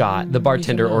of a shot, the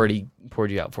bartender already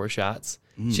poured you out 4 shots.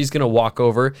 She's gonna walk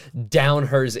over, down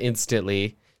hers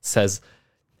instantly, says,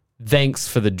 "Thanks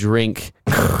for the drink."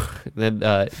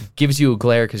 Then gives you a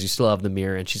glare because you still have the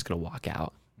mirror, and she's gonna walk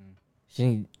out.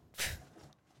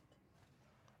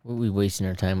 What are we wasting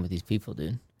our time with these people,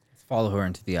 dude? Let's follow her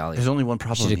into the alley. There's only one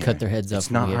problem. Should have cut here. their heads off.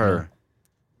 It's when not we get her. home.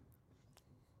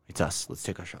 It's us. Let's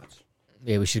take our shots.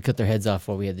 Yeah, we should cut their heads off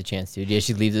while we had the chance, dude. Yeah,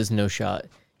 she leaves us no shot.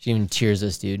 She even cheers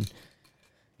us, dude.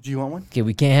 Do you want one? Okay,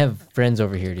 we can't have friends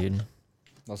over here, dude.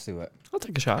 Let's do it. I'll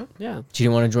take a shot. Yeah. She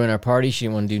didn't want to join our party. She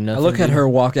didn't want to do I nothing. look at dude. her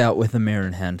walk out with a mirror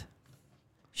in hand,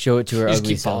 Show it to her You just ugly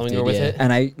keep self, following dude, her with yeah. it?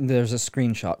 and there's a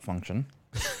screenshot function.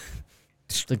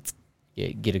 Just like, yeah,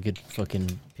 get a good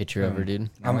fucking picture of her, dude.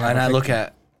 And I look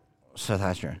at Seth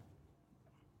Hatcher.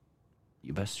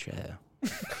 You best share.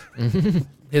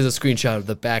 Here's a screenshot of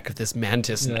the back of this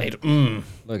Mantis Knight.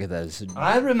 Look at that. It's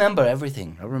I remember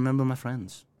everything. I remember my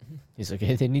friends. He's like,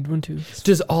 hey, they need one too.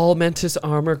 Does all Mantis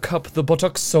armor cup the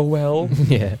buttocks so well?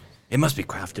 Yeah. It must be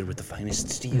crafted with the finest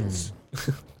steels.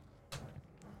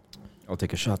 I'll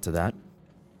take a shot to that.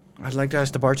 I'd like to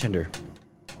ask the bartender.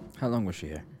 How long was she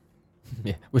here?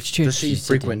 Yeah. Which cheers? Does she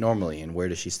frequent normally, and where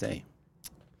does she stay?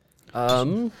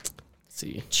 Let's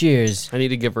see. Cheers. I need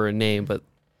to give her a name, but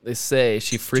they say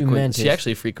she frequents. Mantis. She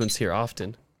actually frequents here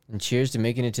often. And cheers to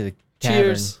making it to the tavern.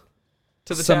 Cheers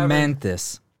to the tavern.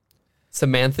 Samanthus.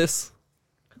 Samanthus.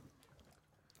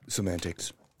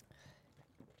 Semantics.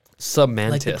 Submantis.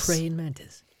 Like the praying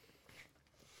mantis.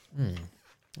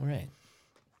 All right.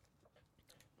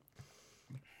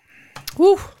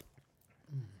 Woo.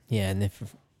 Yeah, and if you're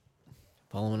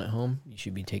following at home, you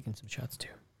should be taking some shots too.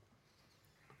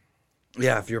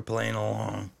 Yeah, if you're playing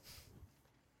along.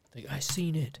 Like, I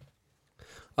seen it.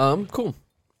 Cool.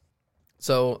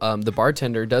 So, the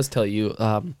bartender does tell you,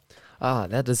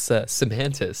 that is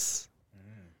Samantis.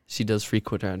 She does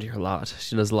frequent around here a lot.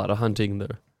 She does a lot of hunting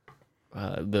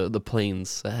the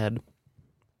plains ahead.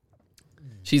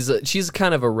 She's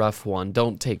kind of a rough one.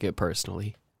 Don't take it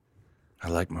personally. I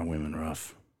like my women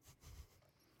rough.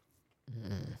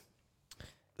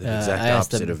 The I exact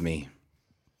asked opposite them- of me.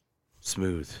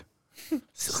 Smooth.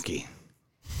 Silky.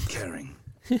 Caring.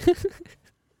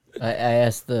 I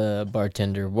asked the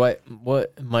bartender, what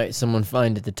might someone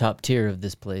find at the top tier of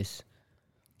this place?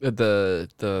 At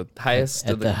the highest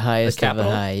At of the highest of the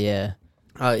capital? high, yeah.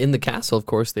 In the castle, of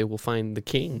course, they will find the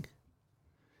king.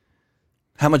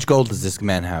 How much gold does this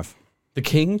man have? The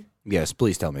king? Yes,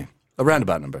 please tell me. A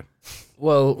roundabout number.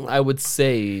 Well, I would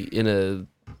say in a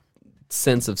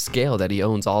sense of scale that he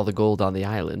owns all the gold on the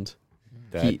island.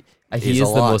 He is is a the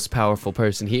lot. most powerful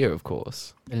person here, of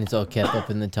course. And it's all kept up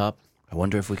in the top. I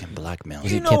wonder if we can blackmail Do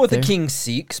him. you know kept what the there? king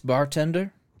seeks,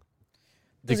 bartender?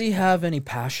 Does he have any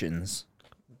passions?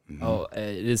 Oh,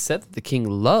 it is said that the king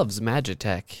loves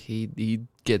Magitech. He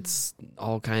gets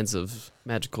all kinds of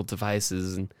magical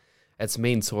devices, and that's the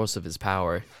main source of his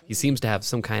power. He seems to have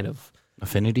some kind of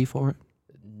Affinity for it?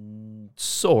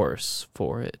 source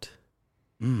for it.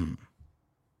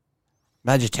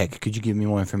 Magitech, could you give me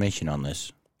more information on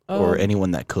this? Or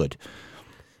anyone that could?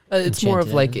 It's more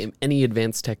of like Enchanted any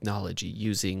advanced technology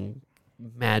using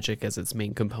magic as its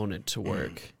main component to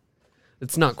work.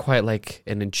 It's not quite like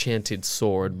an enchanted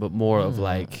sword, but more of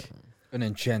like, An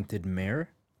enchanted mirror?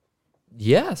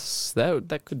 yes,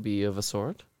 that could be of a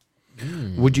sort.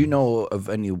 Would you know of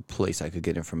any place I could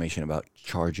get information about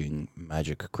charging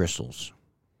magic crystals?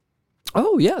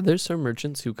 Oh yeah, there's some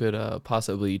merchants who could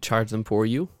possibly charge them for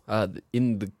you.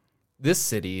 This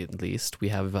city, at least, we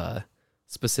have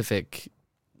specific,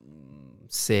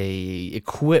 say,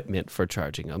 equipment for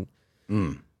charging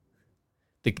them.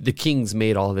 The king's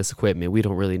made all this equipment. We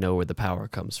don't really know where the power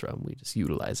comes from. We just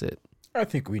utilize it. I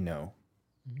think we know.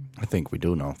 I think we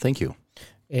do know. Thank you.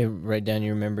 Hey, write down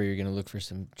you remember you're going to look for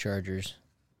some chargers.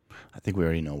 I think we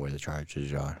already know where the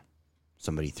charges are.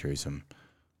 Somebody threw some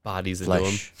Bodies into them.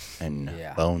 flesh and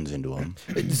Yeah. bones into them.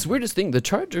 It's the weirdest thing. The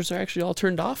chargers are actually all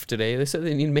turned off today. They said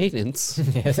they need maintenance.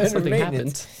 Yeah, they're Something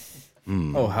maintenance.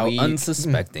 happened. Oh, how We-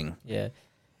 unsuspecting. Yeah.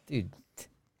 Dude,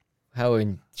 how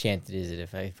enchanted is it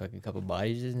if I fuck a couple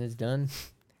bodies and it's done?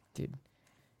 Dude,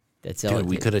 that's all Dude, it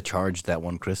we takes. could have charged that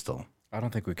one crystal. I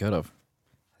don't think we could have.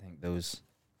 I think those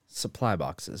supply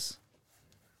boxes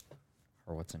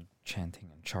are what's enchanting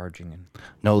and charging and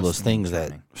No, those Listening things and that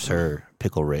charming. Sir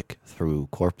Pickle Rick threw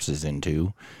corpses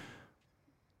into.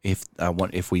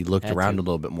 If we looked Had around to. a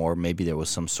little bit more, maybe there was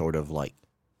some sort of like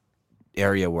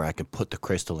area where I could put the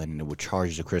crystal in and it would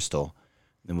charge the crystal.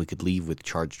 Then we could leave with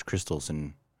charged crystals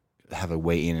and have a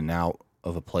way in and out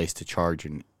of a place to charge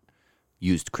and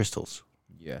used crystals.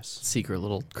 yes. Secret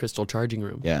little crystal charging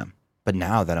room. Yeah. But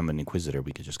now that I'm an inquisitor,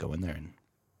 we could just go in there and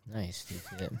Nice, dude.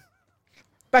 Yeah.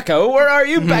 Becco, where are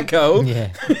you, Becco?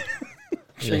 Yeah.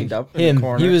 Chained up in Him. the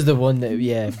corner. He was the one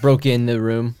that, broke in the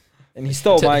room. and he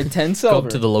stole my 10 Go silver.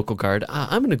 up to the local guard.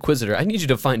 I'm an inquisitor. I need you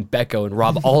to find Becco and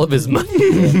rob all of his money.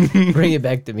 Yeah. Bring it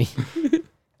back to me.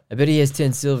 I bet he has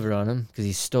 10 silver on him because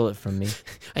he stole it from me.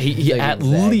 He Like at a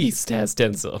bag. least has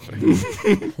 10 silver.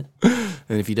 and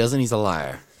if he doesn't, he's a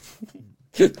liar.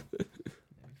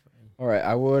 All right,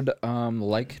 I would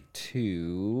like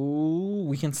to.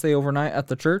 We can stay overnight at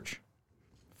the church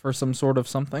for some sort of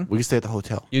something. We can stay at the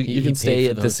hotel. You He can paid stay for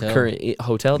at the this hotel. current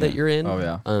hotel that you're in. Oh,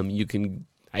 yeah. You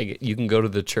can go to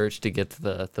the church to get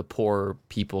the poor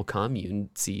people commune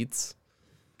seats.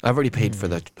 I've already paid for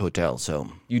the hotel, so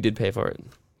You did pay for it.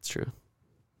 It's true.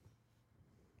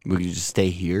 we can just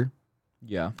stay here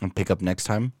Yeah. and pick up next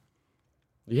time.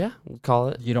 Yeah, we'll call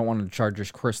it. You don't want to charge your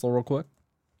crystal real quick?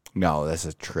 No, that's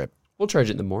a trip. We'll charge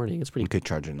it in the morning. It's We pretty. could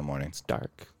charge it in the morning. It's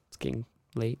dark. It's getting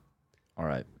late. All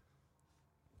right.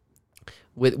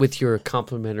 With your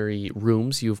complimentary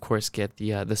rooms, you of course get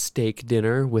the steak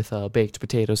dinner with a baked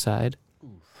potato side.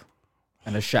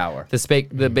 And a shower.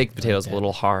 The baked potato's okay. a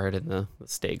little hard, and the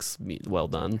steak's well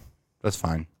done. That's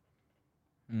fine.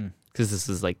 Because this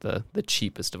is like the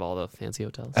cheapest of all the fancy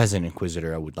hotels. As an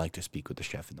inquisitor, I would like to speak with the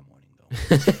chef in the morning,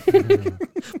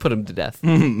 though. Put him to death.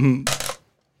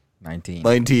 19.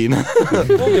 19. We'll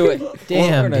do it.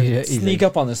 Damn, We're gonna dude. sneak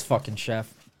up on this fucking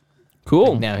chef.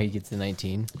 Cool. Now he gets the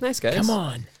 19. Nice, guys. Come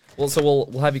on. Well, so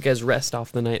we'll have you guys rest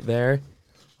off the night there.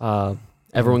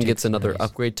 Everyone take gets some another rest.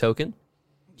 upgrade token.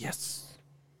 Yes.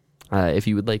 If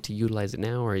you would like to utilize it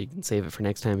now, or you can save it for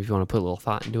next time if you want to put a little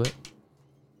thought into it.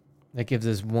 That gives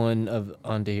us one of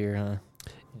onto here, huh?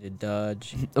 The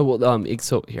dodge. Oh well,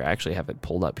 so here I actually have it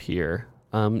pulled up here.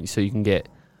 So you can get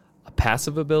a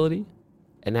passive ability,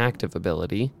 an active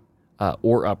ability,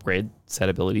 or upgrade set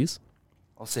abilities.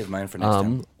 I'll save mine for next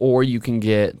time. Or you can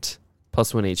get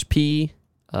 +1 HP,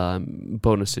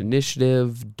 bonus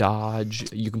initiative,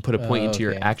 dodge. You can put a point into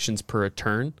your okay. actions per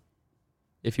turn.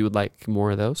 If you would like more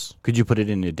of those. Could you put it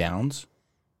into downs?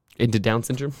 Into Down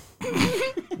syndrome?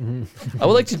 I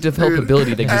would like to develop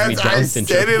ability that gives me Down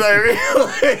syndrome. I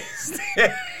realized.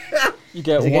 You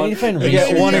get Is it one. gonna find You get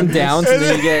research? one in downs, and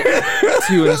then you get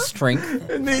 2 in strength.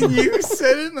 And then you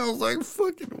said it, and I was like,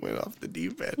 fucking went off the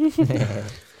deep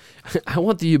end. I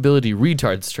want the ability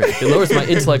retard strength. It lowers my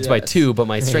intellect by 2, but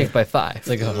my strength by 5. It's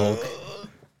like a Hulk.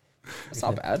 That's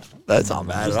not bad. That's not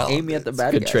bad at all. Aim me at the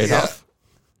bad Good guy. trade off.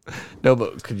 No,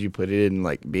 but could you put it in,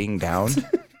 like, being down?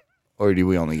 Or do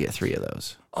we only get 3 of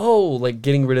those? Oh, like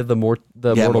getting rid of the mortal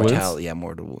wounds? Yeah,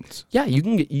 mortal wounds. Yeah, you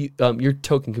can get your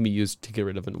token can be used to get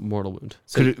rid of a mortal wound.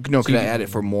 So Could I add it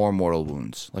for more mortal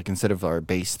wounds? Like instead of our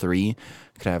base 3,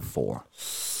 could I have 4?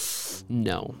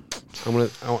 No.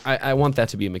 I want that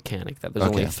to be a mechanic that there's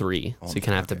only 3. So you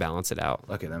kind of have to balance it out.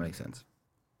 Okay, that makes sense.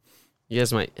 You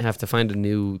guys might have to find a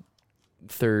new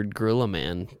third gorilla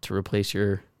man to replace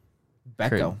your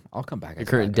Becco. I'll come back. Your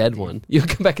current dead one. You'll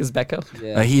come back as Becco?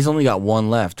 Yeah. He's only got 1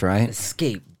 left, right?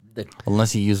 Escape.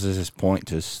 Unless he uses his point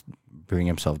to bring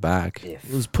himself back.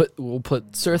 We'll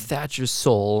put Sir Thatcher's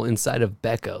soul inside of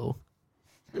Becco.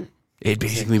 It'd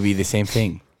basically be the same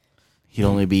thing. He'd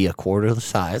only be a quarter of the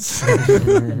size.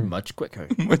 Much quicker.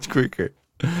 Much quicker.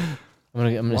 I'm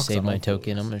gonna save my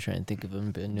token. I'm gonna try and think of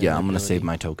him. Yeah, I'm gonna save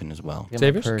my token as well.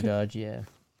 Save my per dodge, yeah.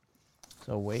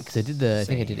 So wait, because I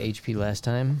think I did HP last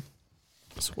time.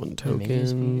 That's 1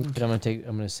 token. But I'm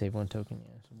gonna save 1 token.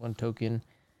 Yeah, so 1 token,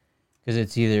 because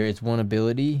it's 1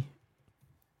 ability.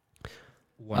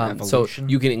 So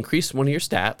you can increase one of your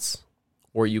stats,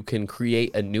 or you can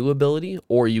create a new ability,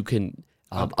 or you can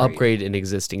upgrade an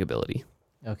existing ability.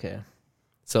 Okay.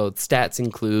 So stats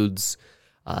includes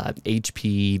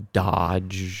HP,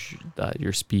 dodge,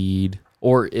 your speed,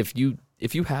 or if you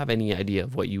have any idea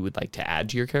of what you would like to add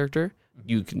to your character,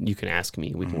 you can ask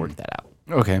me. We can work that out.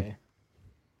 Okay.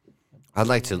 I'd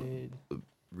like to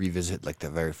revisit like the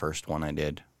very first one I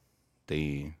did,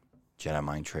 the Jedi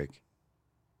mind trick.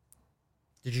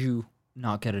 Did you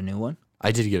not get a new one?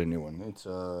 I did get a new one. It's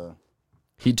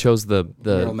he chose the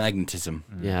neuromagnetism.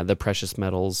 Yeah, the precious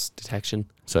metals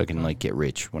detection, so I can like get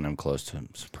rich when I'm close to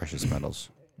precious metals.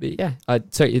 But yeah,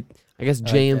 sorry. I guess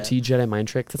JMT Jedi mind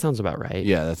trick. That sounds about right.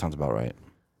 Yeah, that sounds about right.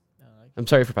 I'm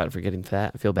sorry for forgetting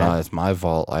that. I feel bad. It's my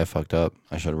fault. I fucked up.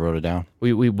 I should have wrote it down.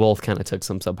 We both kind of took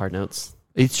some subpart notes.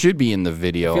 It should be in the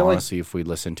video. Honestly, if we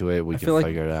listen to it, we can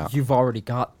figure it out. You've already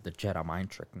got the Jedi mind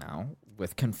trick now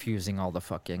with confusing all the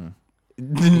fucking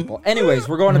people. Anyways,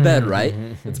 we're going to bed, right?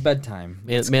 It's bedtime.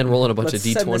 Man rolling a bunch of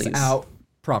D20s. D20s. Send this out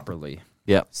properly.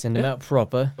 Yeah. Send them out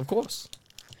proper. Of course.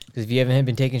 Because if you haven't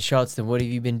been taking shots, then what have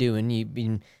you been doing? You've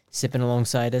been sipping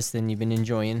alongside us, then you've been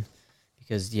enjoying.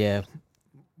 Because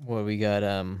what we got?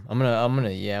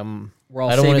 We're all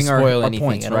I don't want to spoil anything.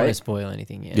 Points, right? I don't want to spoil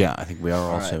anything yet. Yeah, I think we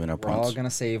are all saving our points. We're all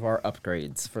gonna save our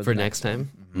upgrades for next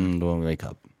time. When we wake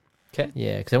up. Okay.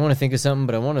 Yeah, because I want to think of something,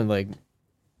 but I want to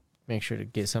make sure to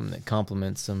get something that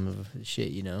complements some of the shit.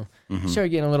 You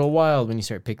start getting a little wild when you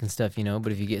start picking stuff.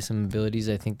 But if you get some abilities,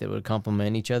 I think that would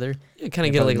complement each other. You kind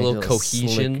of get like a little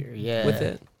cohesion with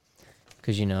it.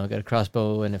 Because I got a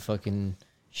crossbow and a fucking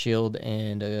shield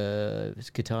and a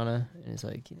katana, and it's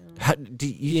like How, you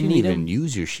didn't even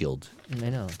use your shield. I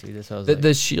know, dude. That's what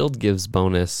the shield gives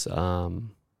bonus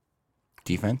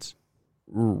defense.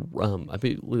 I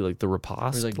believe like the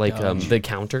riposte, like the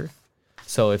counter.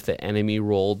 So if the enemy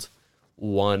rolled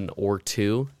 1 or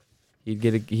 2, he'd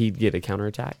get a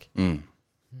counterattack. Should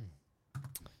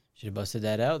have busted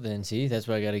that out then. See, that's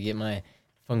why I got to get my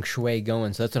feng shui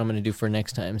going. So that's what I'm gonna do for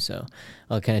next time. So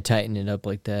I'll kind of tighten it up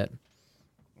like that.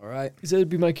 All right. Because that would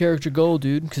be my character goal,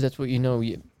 dude. Because that's what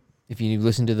if you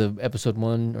listen to the episode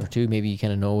 1 or 2, maybe you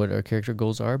kind of know what our character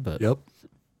goals are. But yep,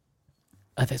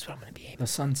 that's what I'm gonna be aiming. The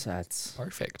sunsets.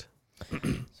 Perfect. So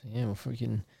yeah, well,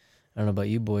 freaking. I don't know about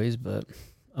you boys, but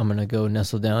I'm gonna go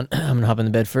nestle down. I'm gonna hop in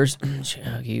the bed first.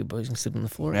 Okay, you boys can sleep on the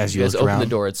floor. As you guys open the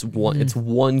door, it's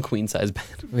one queen size bed.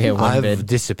 Yeah, I've bed.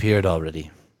 Disappeared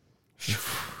already.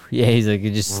 Yeah, he's like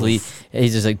just sleep.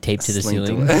 He's just like taped to the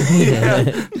ceiling.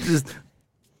 Just.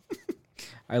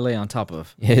 I lay on top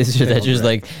of. Yeah, that's just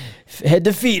like head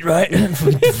to feet, right?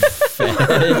 Fucking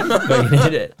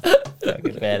hit it.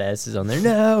 Fucking badasses on there.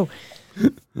 No.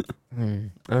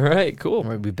 All right, cool.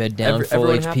 We bed down, full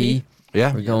HP. Happy?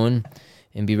 Yeah, we're going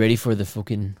and be ready for the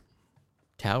fucking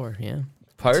tower. Yeah.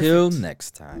 Perfect. Till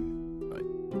next time.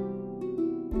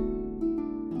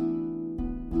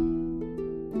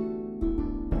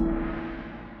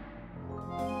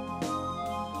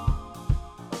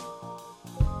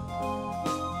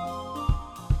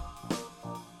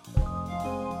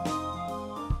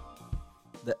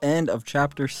 The end of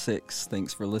chapter 6.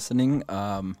 Thanks for listening.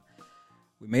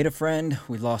 We made a friend.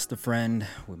 We lost a friend.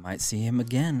 We might see him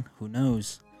again. Who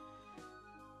knows?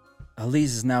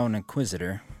 Elise is now an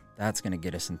inquisitor. That's going to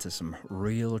get us into some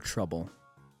real trouble.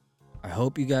 I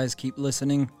hope you guys keep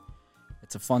listening.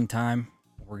 It's a fun time.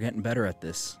 We're getting better at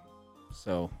this.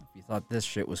 So if you thought this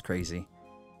shit was crazy,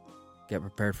 get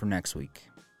prepared for next week.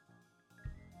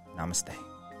 Namaste.